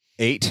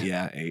 8.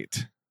 Yeah,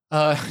 8.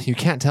 You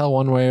can't tell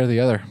one way or the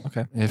other.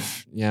 Okay.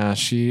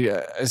 She,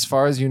 as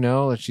far as you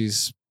know, that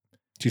she's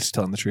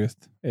telling the truth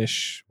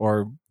ish,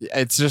 or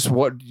it's just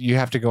what you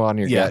have to go on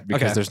your Yeah, gut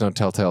because okay. there's no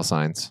telltale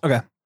signs.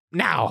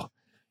 Now,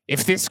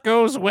 if this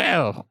goes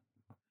well,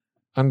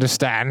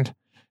 understand,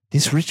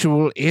 this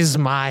ritual is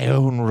my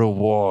own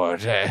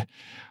reward.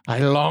 I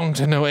long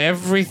to know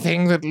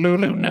everything that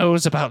Lulu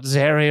knows about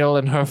Zerial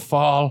and her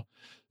fall.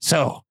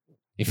 So,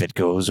 if it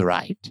goes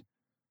right,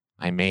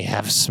 I may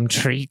have some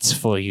treats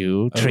for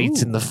you.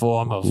 Treats in the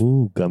form of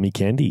Ooh, gummy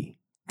candy.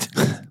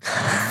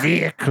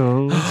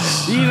 vehicles.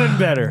 Even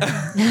better.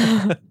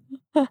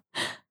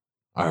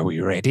 Are we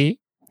ready?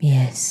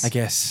 Yes. I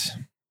guess.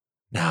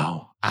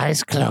 Now,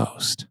 eyes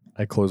closed.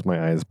 I close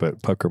my eyes,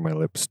 but pucker my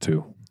lips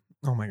too.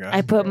 Oh my god.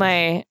 I put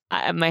my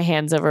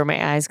hands over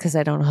my eyes because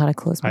I don't know how to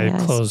close my I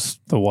eyes. close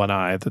the one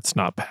eye that's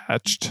not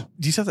patched.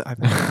 Do you still have the eye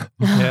patch?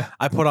 Yeah.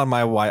 I put on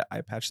my white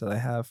eye patch that I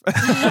have,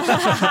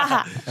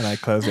 and I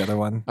close the other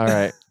one. All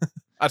right.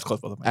 I just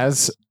close both of them.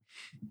 As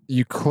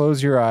you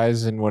close your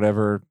eyes in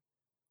whatever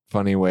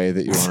funny way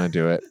that you want to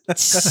do it,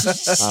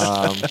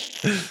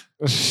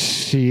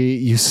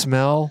 you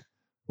smell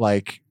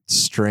like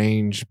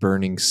strange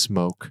burning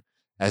smoke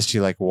as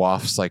she like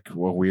wafts like a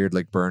weird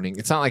like burning.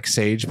 It's not like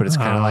sage, but it's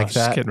kind of like Just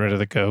that. getting rid of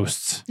the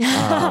ghosts.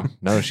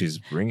 No, she's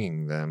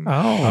bringing them.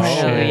 Oh,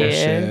 shit.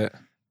 shit.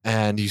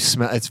 And you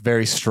smell it's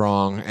very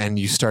strong, and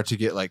you start to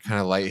get like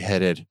kind of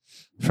lightheaded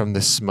from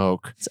the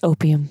smoke, It's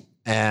opium.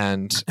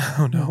 and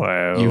Oh no.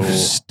 Wow. you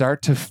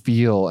start to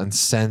feel and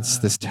sense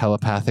this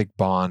telepathic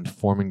bond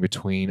forming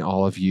between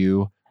all of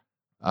you,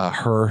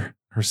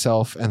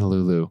 herself, and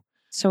Lulu.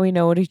 So we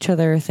know what each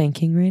other are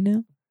thinking right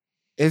now?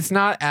 It's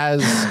not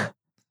as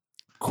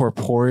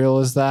corporeal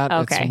as that.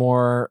 Okay. It's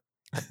more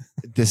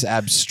this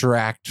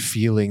abstract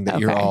feeling that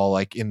you're Okay. all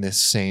like in this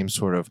same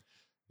sort of,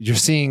 you're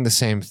seeing the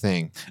same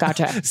thing.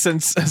 Gotcha.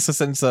 Since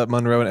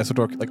Monroe and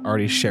Isidore like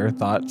already share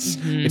thoughts,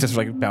 Mhm. it's just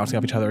like bouncing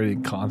off each other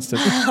in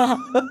constant.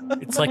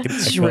 It's like an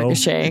Just echo.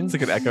 ricocheting. It's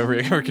like an echo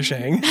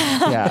ricocheting.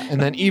 Yeah. And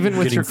then even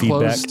with Getting your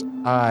feedback.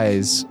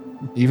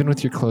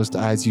 closed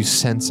eyes, you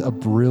sense a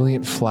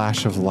brilliant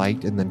flash of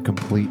light and then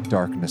complete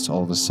darkness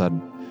all of a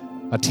sudden.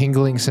 A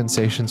tingling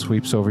sensation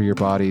sweeps over your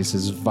bodies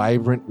as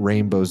vibrant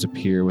rainbows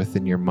appear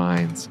within your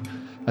minds.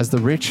 As the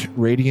rich,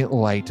 radiant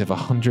light of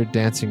 100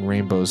 dancing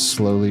rainbows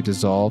slowly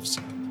dissolves,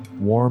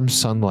 warm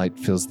sunlight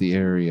fills the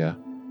area.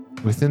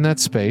 Within that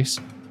space,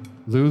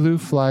 Lulu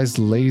flies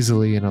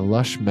lazily in a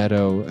lush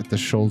meadow at the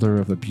shoulder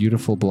of a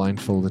beautiful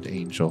blindfolded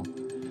angel.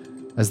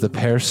 As the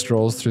pair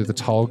strolls through the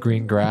tall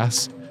green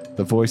grass,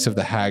 the voice of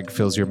the hag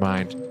fills your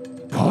mind.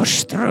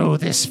 Push through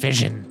this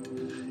vision.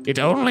 It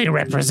only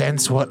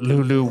represents what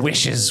Lulu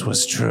wishes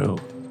was true.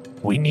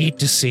 We need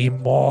to see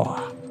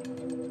more.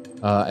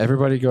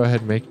 Everybody go ahead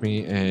and make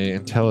me an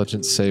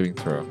intelligence saving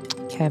throw.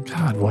 Okay.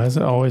 God, why is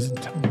it always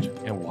intelligent?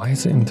 And why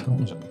is it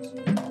intelligence?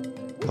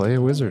 Play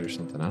a wizard or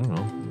something. I don't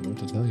know. I don't know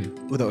what to tell you.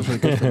 Ooh, that was really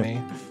good for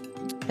me.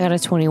 I got a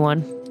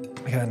 21.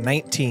 I got a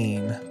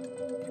 19.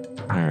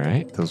 All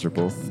right. Those are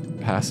both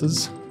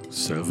passes.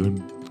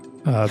 7.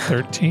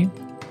 13.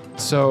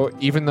 So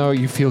even though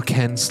you feel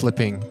Ken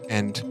slipping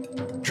and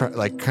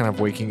kind of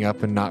waking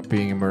up and not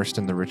being immersed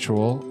in the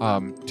ritual,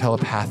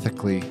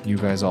 telepathically you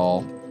guys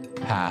all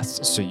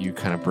pass. So you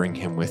kind of bring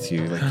him with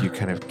you. Like you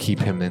kind of keep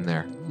him in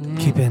there.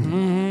 Keep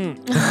in.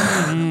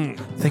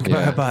 Think about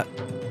Yeah. her butt.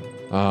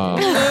 Um,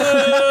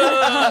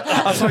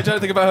 I'm sorry, trying to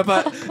think about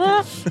her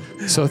butt.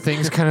 So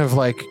things kind of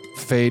like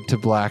fade to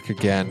black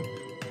again.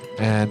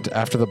 And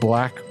after the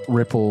black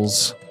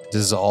ripples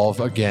dissolve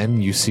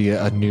again, you see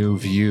a new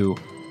view.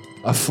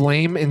 A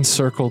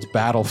flame-encircled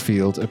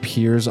battlefield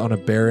appears on a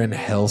barren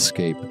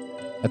hellscape.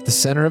 At the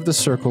center of the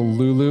circle,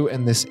 Lulu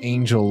and this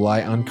angel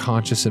lie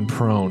unconscious and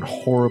prone,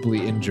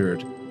 horribly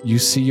injured. You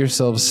see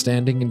yourselves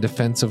standing in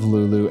defense of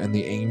Lulu and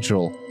the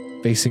angel,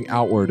 Facing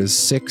outward as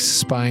 6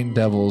 spine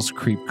devils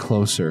creep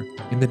closer.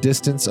 In the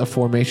distance, a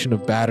formation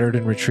of battered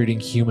and retreating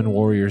human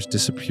warriors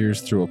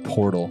disappears through a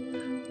portal,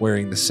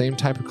 wearing the same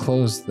type of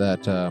clothes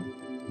that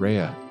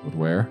Rhea would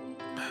wear.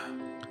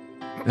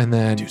 And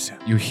then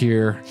you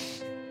hear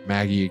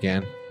Maggie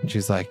again. And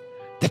she's like,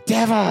 The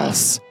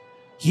devils!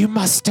 You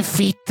must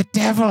defeat the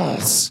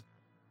devils!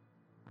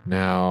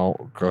 now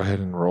go ahead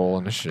and roll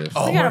initiative.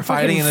 Oh, We gotta we're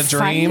fighting in a fucking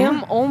fight dream?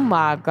 him? Oh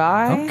my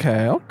god.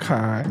 Okay.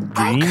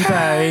 Green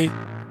fight.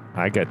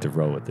 I got to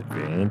roll with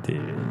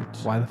advantage.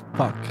 Why the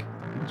fuck?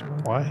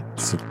 Why?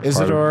 It's a part of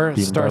Isidore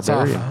being starts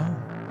barbarian.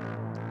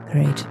 off.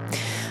 Great.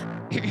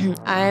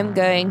 I'm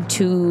going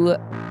to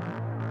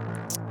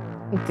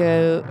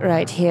go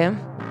right here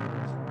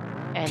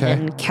and Okay.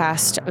 then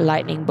cast a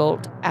lightning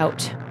bolt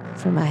out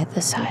from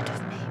either side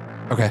of me.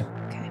 Okay.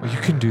 Okay. Well, you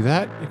can do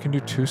that. You can do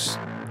 2. You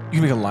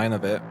can make a line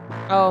of it.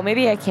 Oh,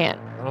 maybe I can't.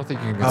 I don't think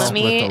you can Let split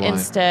me the line.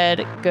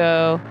 instead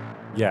go.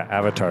 Yeah,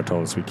 Avatar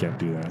told us we can't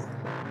do that.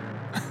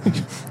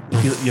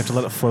 You have to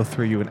let it flow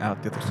through you and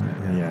out the other side.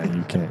 Yeah,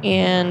 you can't.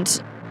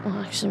 And well,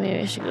 actually, maybe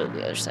I should go to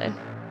the other side.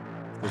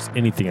 If there's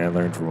anything I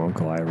learned from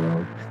Uncle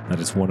Iroh, that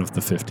is one of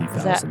the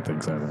 50,000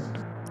 things I learned.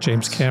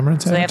 James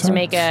Cameron's So they have to Avatar?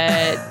 make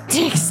a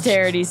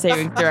dexterity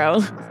saving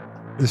throw.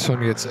 This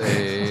one gets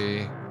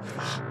a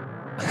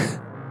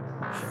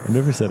I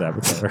never said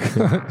Avatar.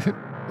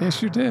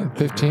 Yes, you did.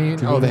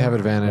 15. Oh, they have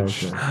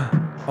advantage. Okay.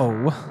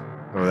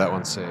 Oh. Oh, that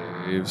one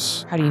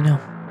saves How do you know?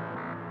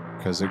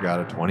 because it got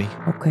a 20.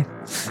 Okay.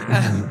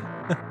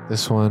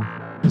 This one,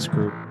 this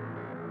group,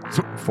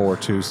 4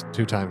 two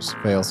times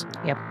fails.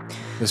 Yep.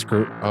 This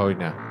group, oh,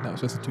 no. No,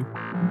 it's just a 2.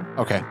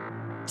 Okay.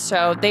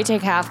 So they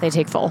take half, they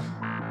take full.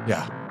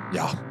 Yeah.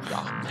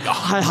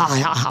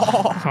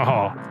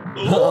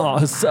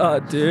 Oh,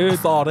 suck, dude.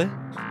 Thought it.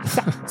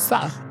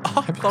 Stop.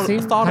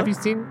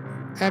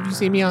 Have you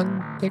seen me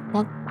on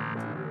TikTok?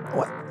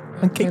 What?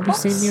 Have you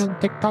seen me on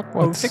TikTok?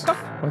 What's TikTok?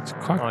 What's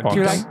On cockbox?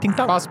 You like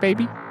TikTok? Boss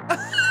Baby?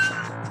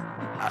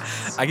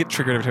 I get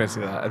triggered every time I see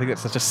that. I think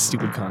it's such a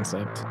stupid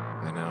concept.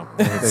 I know.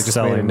 They just made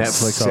selling a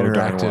Netflix so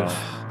darn interactive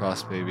well.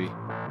 Boss Baby.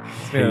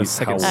 Pays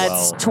how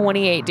That's well.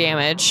 28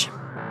 damage.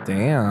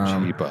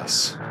 Damn.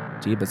 Jeebus.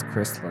 Jeebus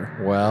Chrysler.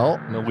 Well,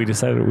 No, we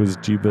decided it was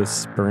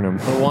Jeebus Burnham.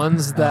 the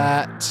ones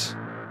that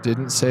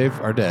didn't save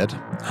are dead.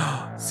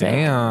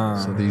 Damn.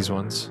 So these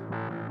ones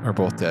are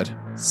both dead.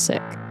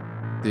 Sick.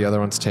 The other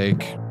ones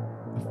take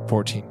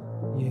 14.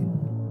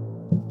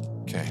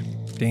 Okay.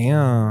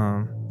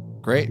 Damn.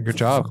 Great. Good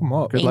job. Fuck 'em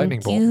up. Good lightning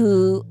bolt.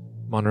 You.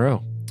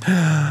 Monroe.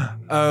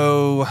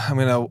 Oh, I'm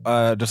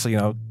gonna just kind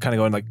of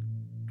go and like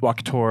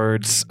walk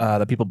towards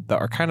the people that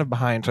are kind of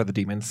behind, the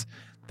demons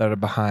that are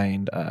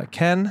behind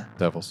Ken.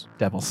 Devils.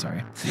 Devils,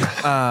 sorry.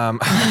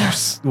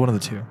 There's one of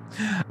the two.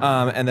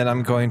 And then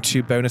I'm going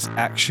to bonus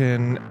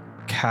action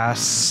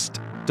cast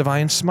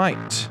Divine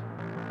Smite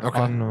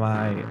on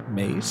my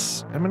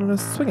mace. I'm gonna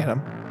swing at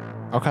him.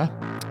 Okay.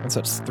 And so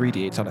it's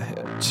 3d8 on a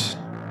hit.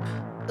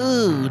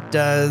 Ooh,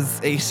 does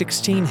a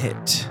 16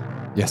 hit?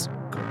 Yes.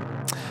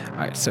 All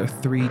right, so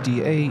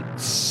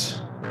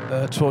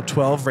 3d8,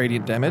 12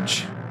 radiant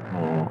damage,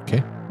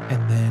 Okay.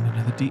 and then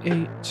another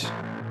d8.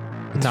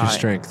 It's your 9.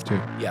 strength too.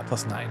 Yeah,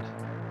 plus 9.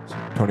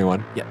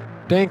 21. Yep.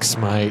 Thanks,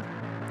 Smite.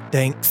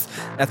 Thanks.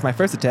 That's my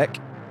first attack,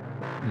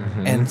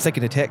 and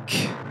second attack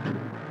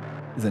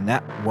is a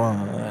nat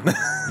 1.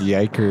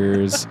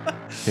 Yikers.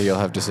 Okay, you'll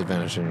have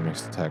disadvantage on your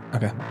next attack.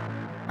 Okay.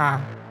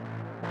 Ah.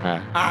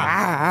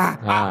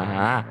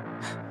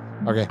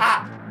 Okay.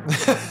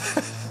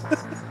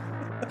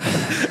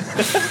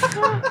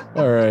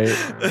 All right.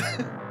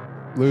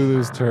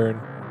 Lulu's turn.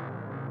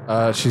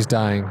 She's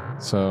dying,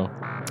 so.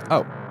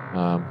 Oh.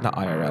 Not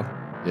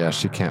IRL. Yeah,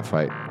 she can't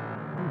fight.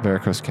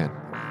 Varicose can.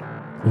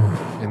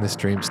 In this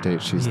dream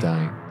state, she's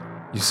dying.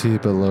 You see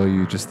below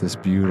you just this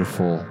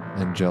beautiful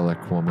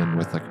angelic woman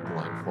with like a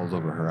blindfold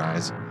over her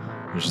eyes.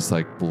 There's just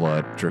like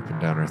blood dripping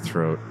down her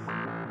throat.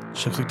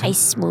 She looks like I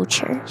smooch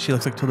her. She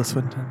looks like Tilda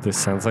Swinton. This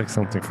sounds like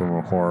something from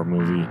a horror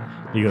movie.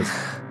 He goes,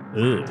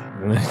 ugh,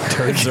 and then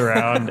turns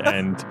around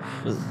and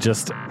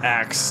just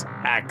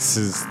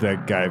axes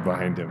that guy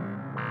behind him.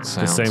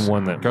 Sounds. The same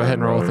one that. Go ahead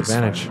and roll with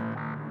Monroe is advantage.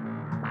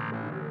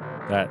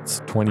 fighting. That's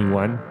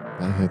 21.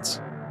 That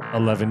hits.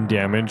 11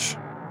 damage.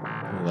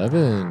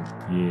 11.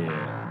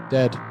 Yeah.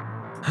 Dead.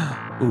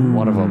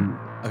 One of them.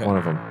 Okay. One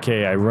of them.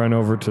 Okay, I run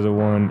over to the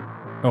one.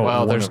 Oh, well,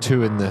 one there's of-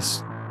 two in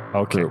this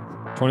Okay, group.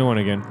 21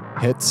 again.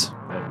 Hits.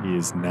 That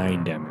is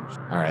 9 damage.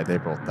 All right, they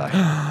both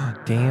die.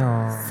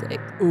 Damn.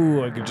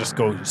 Ooh, I could just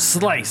go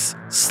slice,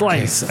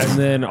 and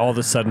then all of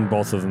a sudden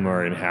both of them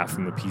are in half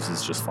and the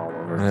pieces just fall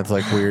And over. it's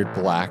like weird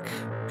black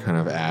kind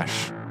of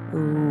ash.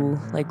 Ooh,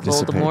 like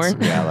Dissipates.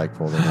 Voldemort. Yeah, like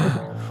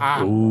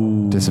Voldemort.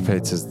 Ooh.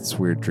 Dissipates as this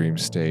weird dream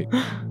state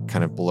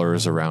kind of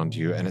blurs around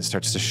you and it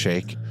starts to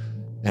shake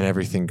and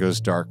everything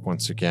goes dark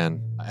once again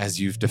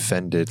as you've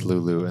defended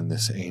Lulu and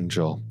this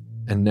angel.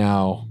 And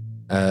now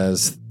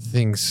as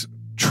things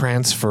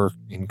transfer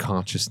in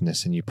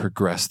consciousness and you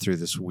progress through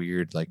this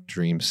weird like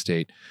dream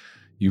state,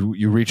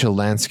 You reach a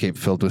landscape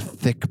filled with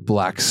thick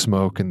black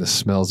smoke and the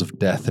smells of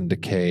death and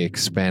decay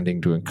expanding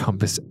to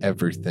encompass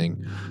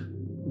everything.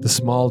 The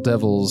small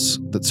devils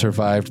that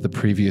survived the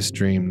previous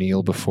dream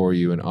kneel before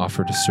you and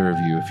offer to serve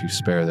you if you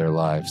spare their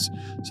lives.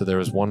 So there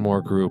was one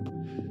more group,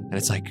 and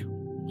it's like,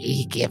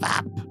 We give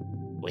up.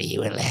 We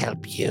will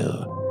help you.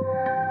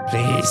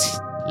 Please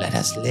let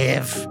us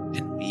live,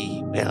 and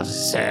we will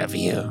serve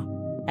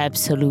you.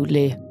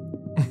 Absolutely.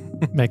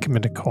 Make them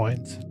into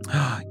coins.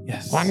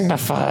 Yes.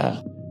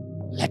 Wonderful.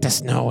 Let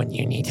us know when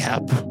you need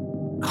help.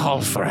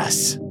 Call for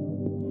us.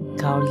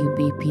 Call you,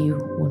 beep you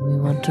when we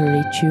want to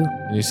reach you.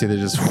 and you see they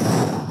just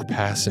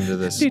pass into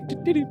this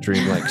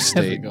dreamlike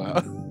state.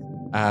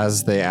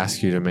 As they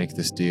ask you to make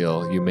this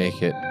deal, you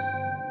make it,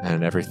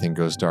 and everything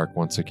goes dark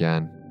once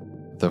again.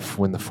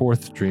 When the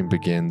fourth dream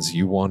begins,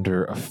 you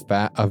wander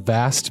a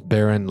vast,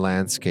 barren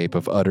landscape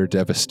of utter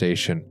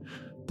devastation.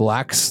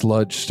 Black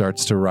sludge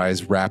starts to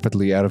rise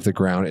rapidly out of the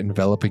ground,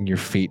 enveloping your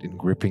feet and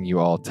gripping you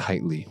all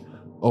tightly,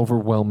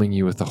 overwhelming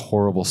you with a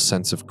horrible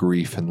sense of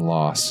grief and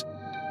loss.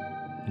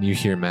 And you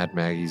hear Mad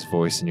Maggie's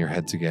voice in your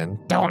heads again.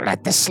 Don't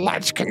let the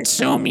sludge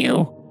consume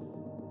you.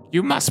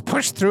 You must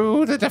push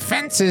through the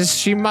defenses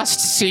she must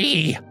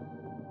see.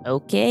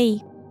 Okay.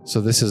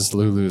 So this is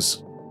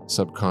Lulu's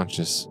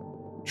subconscious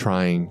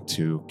trying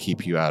to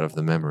keep you out of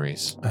the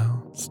memories.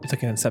 Oh, it's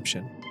like an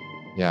inception.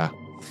 Yeah.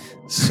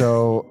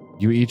 So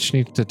you each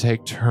need to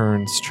take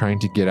turns trying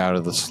to get out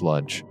of the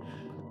sludge.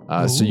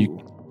 So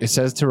it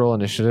says to roll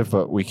initiative,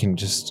 but we can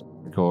just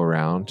go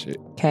around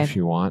if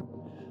you want.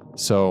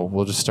 So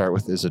we'll just start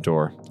with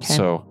Isidore. Okay.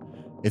 So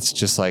it's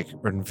just like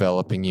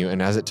enveloping you,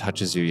 and as it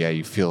touches you,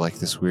 you feel like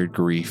this weird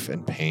grief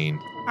and pain.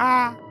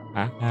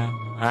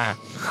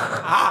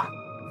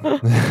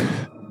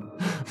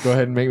 Go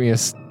ahead and make me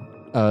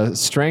a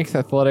strength,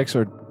 athletics,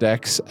 or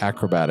dex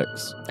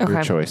acrobatics. Your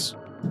Okay. choice.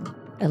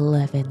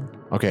 11.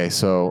 Okay,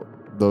 so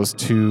those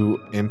two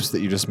imps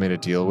that you just made a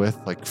deal with,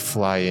 like,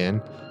 fly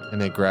in, and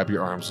they grab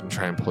your arms and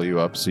try and pull you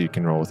up so you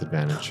can roll with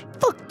advantage.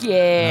 Fuck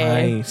yeah.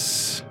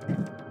 Nice.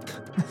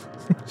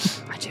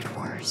 I did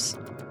worse.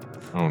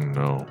 Oh,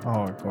 no.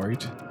 Oh,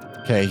 great.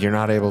 Okay, you're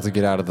not able to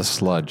get out of the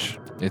sludge.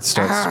 It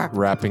starts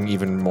wrapping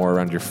even more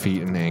around your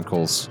feet and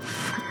ankles.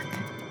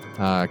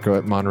 Go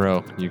at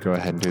Monroe. You go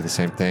ahead and do the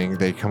same thing.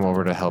 They come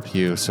over to help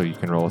you, so you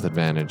can roll with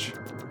advantage.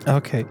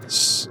 Okay.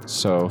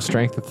 So,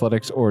 strength,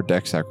 athletics, or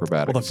dex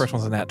acrobatics. Well, the first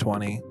one's a nat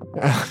 20.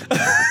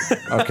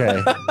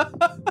 Okay.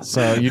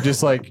 So you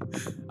just like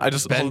I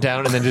just bend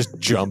down and then just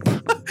jump.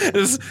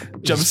 just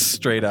jump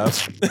straight up.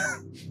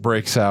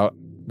 Breaks out.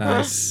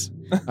 Nice.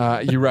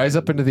 You rise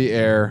up into the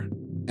air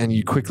and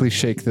you quickly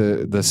shake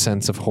the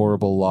sense of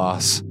horrible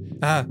loss.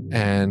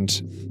 And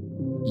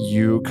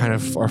you kind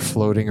of are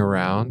floating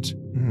around.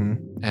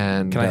 Mm-hmm.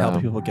 And Can I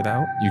help people get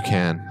out? You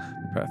can.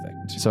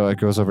 Perfect. So it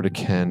goes over to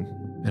Ken,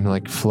 and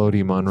like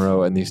Floaty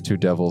Monroe and these two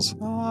devils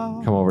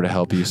come over to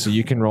help you. So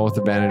you can roll with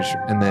advantage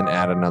and then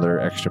add another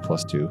extra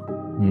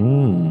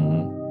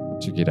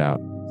 +2 to get out.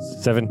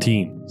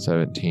 17.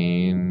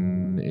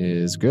 17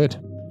 is good.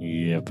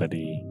 Yeah,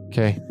 buddy.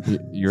 Okay,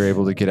 you're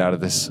able to get out of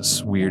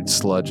this weird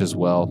sludge as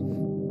well.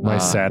 My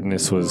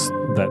sadness was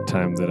that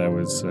time that I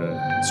was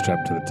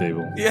strapped to the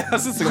table. Yeah, I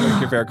was just thinking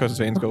like your varicose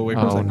veins go away for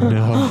a Oh second.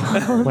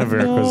 no. My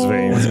varicose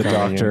veins. The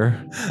coming in.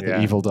 doctor, the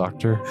Yeah. evil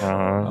doctor. Uh-huh.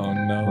 Oh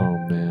no.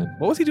 Oh man.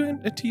 What was he doing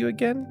to you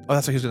again? Oh,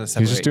 that's what he was going to He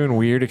separate. was just doing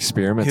weird He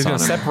experiments was on going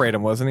to him. separate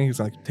him, wasn't he? He was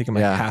going to take him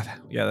like Yeah. half.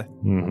 Yeah.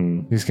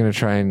 Mm-hmm. He's gonna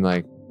try and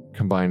like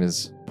combine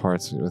his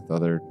parts with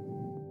other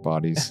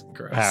bodies,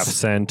 Gross. Half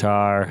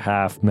centaur,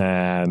 half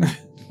man.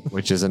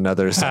 which is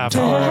another Half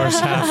centaur. horse,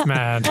 half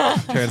man.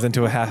 Turns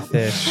into a half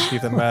fish.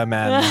 He's a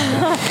merman.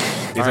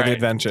 These are the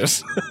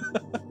adventures.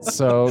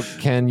 So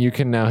Ken, you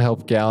can now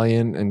help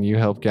Galleon, and you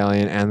help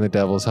Galleon, and the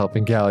devil's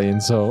helping Galleon.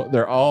 So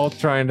they're all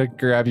trying to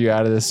grab you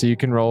out of this. So you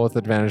can roll with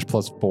advantage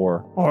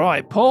 +4. All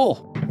right,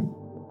 pull.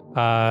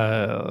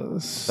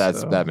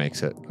 That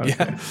makes it.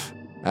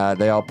 Yeah.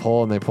 They all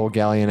pull, and they pull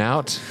Galleon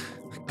out.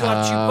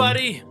 Got you,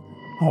 buddy.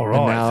 All And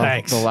right, now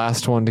thanks. the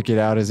last one to get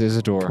out is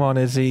Isidore. Come on,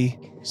 Izzy.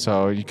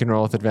 So you can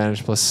roll with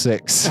advantage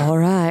 +6. All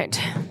right.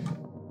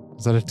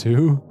 Is that a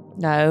 2?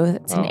 No,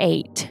 that's an Oh.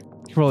 8.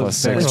 Roll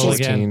 +6, Roll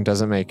 15 again.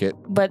 doesn't make it.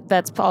 But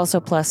that's also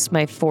plus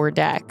my 4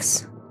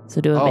 dex. So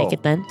do I make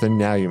it then? Then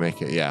now you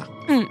make it, yeah.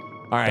 Mm.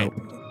 All right.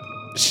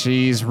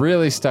 She's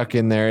really stuck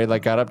in there. It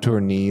like got up to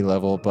her knee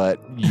level, but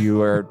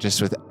you are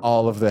just with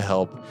all of the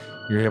help,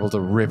 you're able to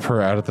rip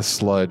her out of the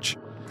sludge.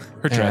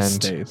 Her dress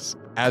And- stays.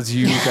 As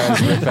you guys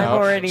rip I'm out,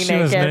 already She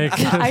was naked.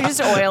 naked. I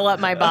just oil up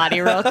my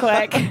body real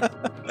quick.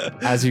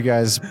 as you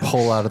guys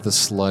pull out of the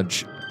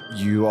sludge,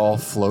 you all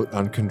float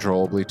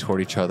uncontrollably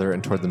toward each other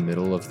and toward the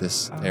middle of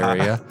this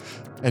area,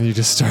 and you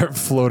just start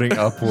floating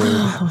upward.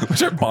 We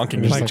start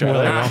bonking Like each other.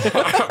 Willy.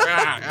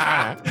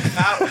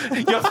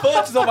 Your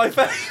foot is on my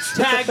face.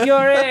 Tag,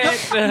 you're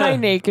it. My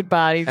naked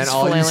body And just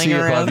all you flailing see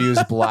around. above you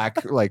is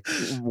black, like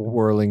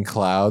whirling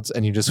clouds,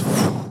 and you just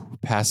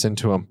pass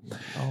into them.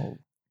 Oh.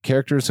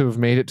 Characters who have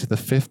made it to the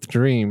 5th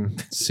dream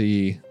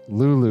see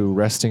Lulu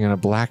resting on a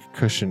black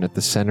cushion at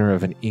the center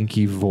of an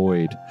inky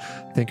void.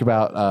 Think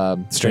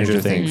about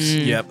Stranger Things.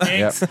 Yep.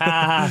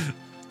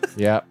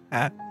 Yep.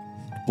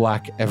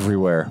 Black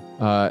everywhere.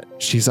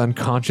 She's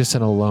unconscious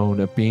and alone,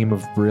 a beam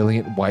of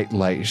brilliant white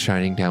light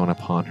shining down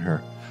upon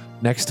her.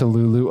 Next to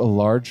Lulu, a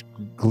large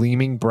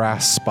gleaming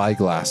brass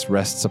spyglass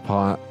rests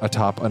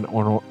atop an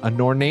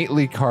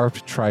ornately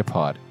carved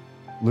tripod.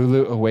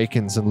 Lulu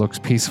awakens and looks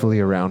peacefully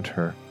around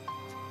her.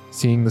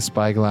 Seeing the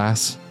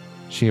spyglass,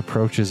 she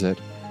approaches it,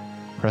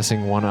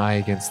 pressing one eye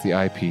against the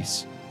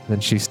eyepiece. Then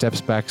she steps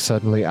back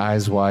suddenly,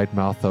 eyes wide,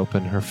 mouth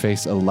open, her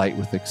face alight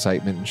with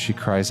excitement, and she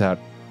cries out,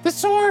 "The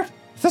sword!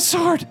 The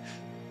sword!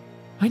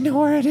 I know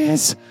where it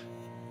is!"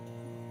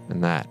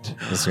 And that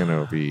is going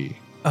to be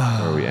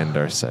where we end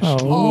our session.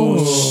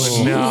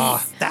 Oh, no.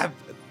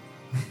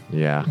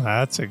 Yeah.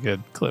 That's a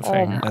good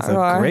cliffhanger. That's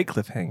a great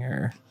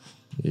cliffhanger.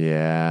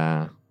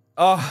 Yeah.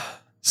 Oh.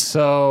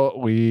 So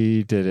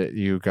we did it.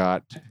 You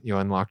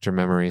unlocked her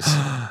memories.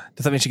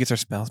 Does that mean she gets her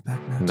spells back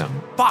now? No.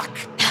 Fuck.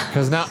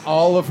 Because not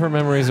all of her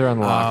memories are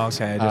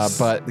unlocked. Oh, okay. Just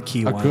but the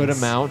key a ones. good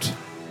amount.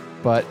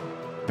 But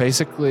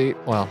basically,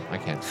 well, I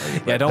can't tell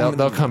you. Yeah, But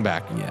they'll come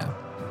back. Yeah.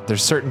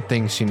 There's certain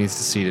things she needs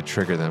to see to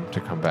trigger them to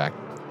come back.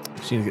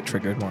 She needs to get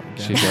triggered more.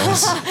 She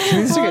does. She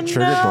needs to get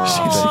triggered more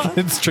often. She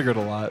gets triggered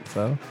a lot,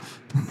 so.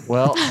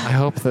 Well, I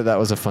hope that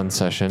was a fun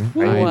session.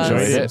 I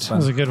enjoyed it. That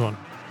was a good one.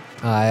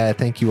 I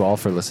thank you all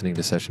for listening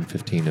to session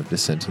 15 of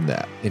Descent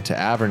into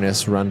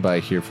Avernus, run by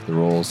Here for the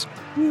Rolls.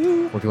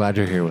 We're glad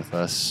you're here with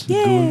us.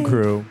 Goon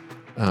crew.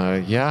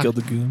 Yeah. Kill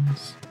the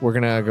goons. We're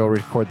going to go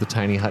record the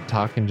Tiny Hut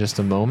Talk in just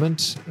a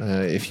moment.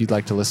 If you'd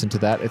like to listen to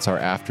that, it's our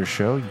after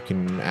show. You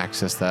can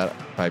access that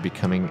by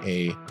becoming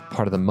a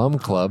part of the Mum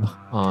Club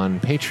on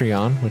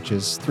Patreon, which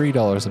is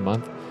 $3 a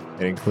month.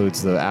 It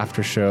includes the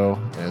after show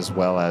as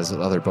well as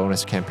other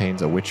bonus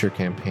campaigns, a Witcher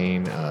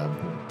campaign,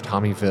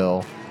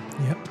 Tommyville,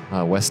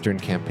 Western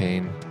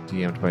campaign,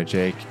 DM'd by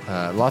Jake.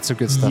 Lots of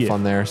good stuff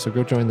on there. So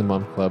go join the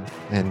Mum Club.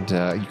 And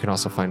you can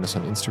also find us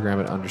on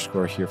Instagram at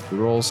 _Here for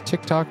the Rolls,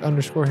 TikTok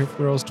 _Here for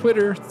the Rolls,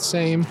 Twitter,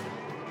 same,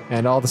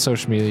 and all the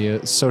social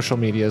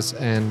medias.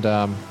 And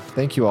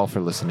thank you all for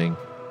listening.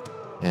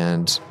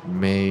 And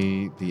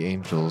may the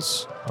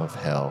angels of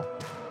hell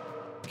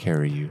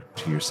carry you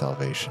to your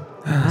salvation.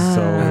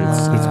 So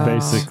it's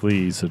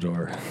basically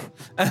Isidore.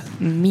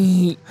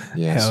 Me.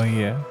 Yes. Hell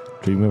yeah.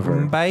 Dream of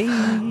her. Bye.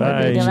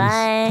 Bye.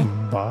 Goodbye.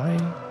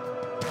 Bye.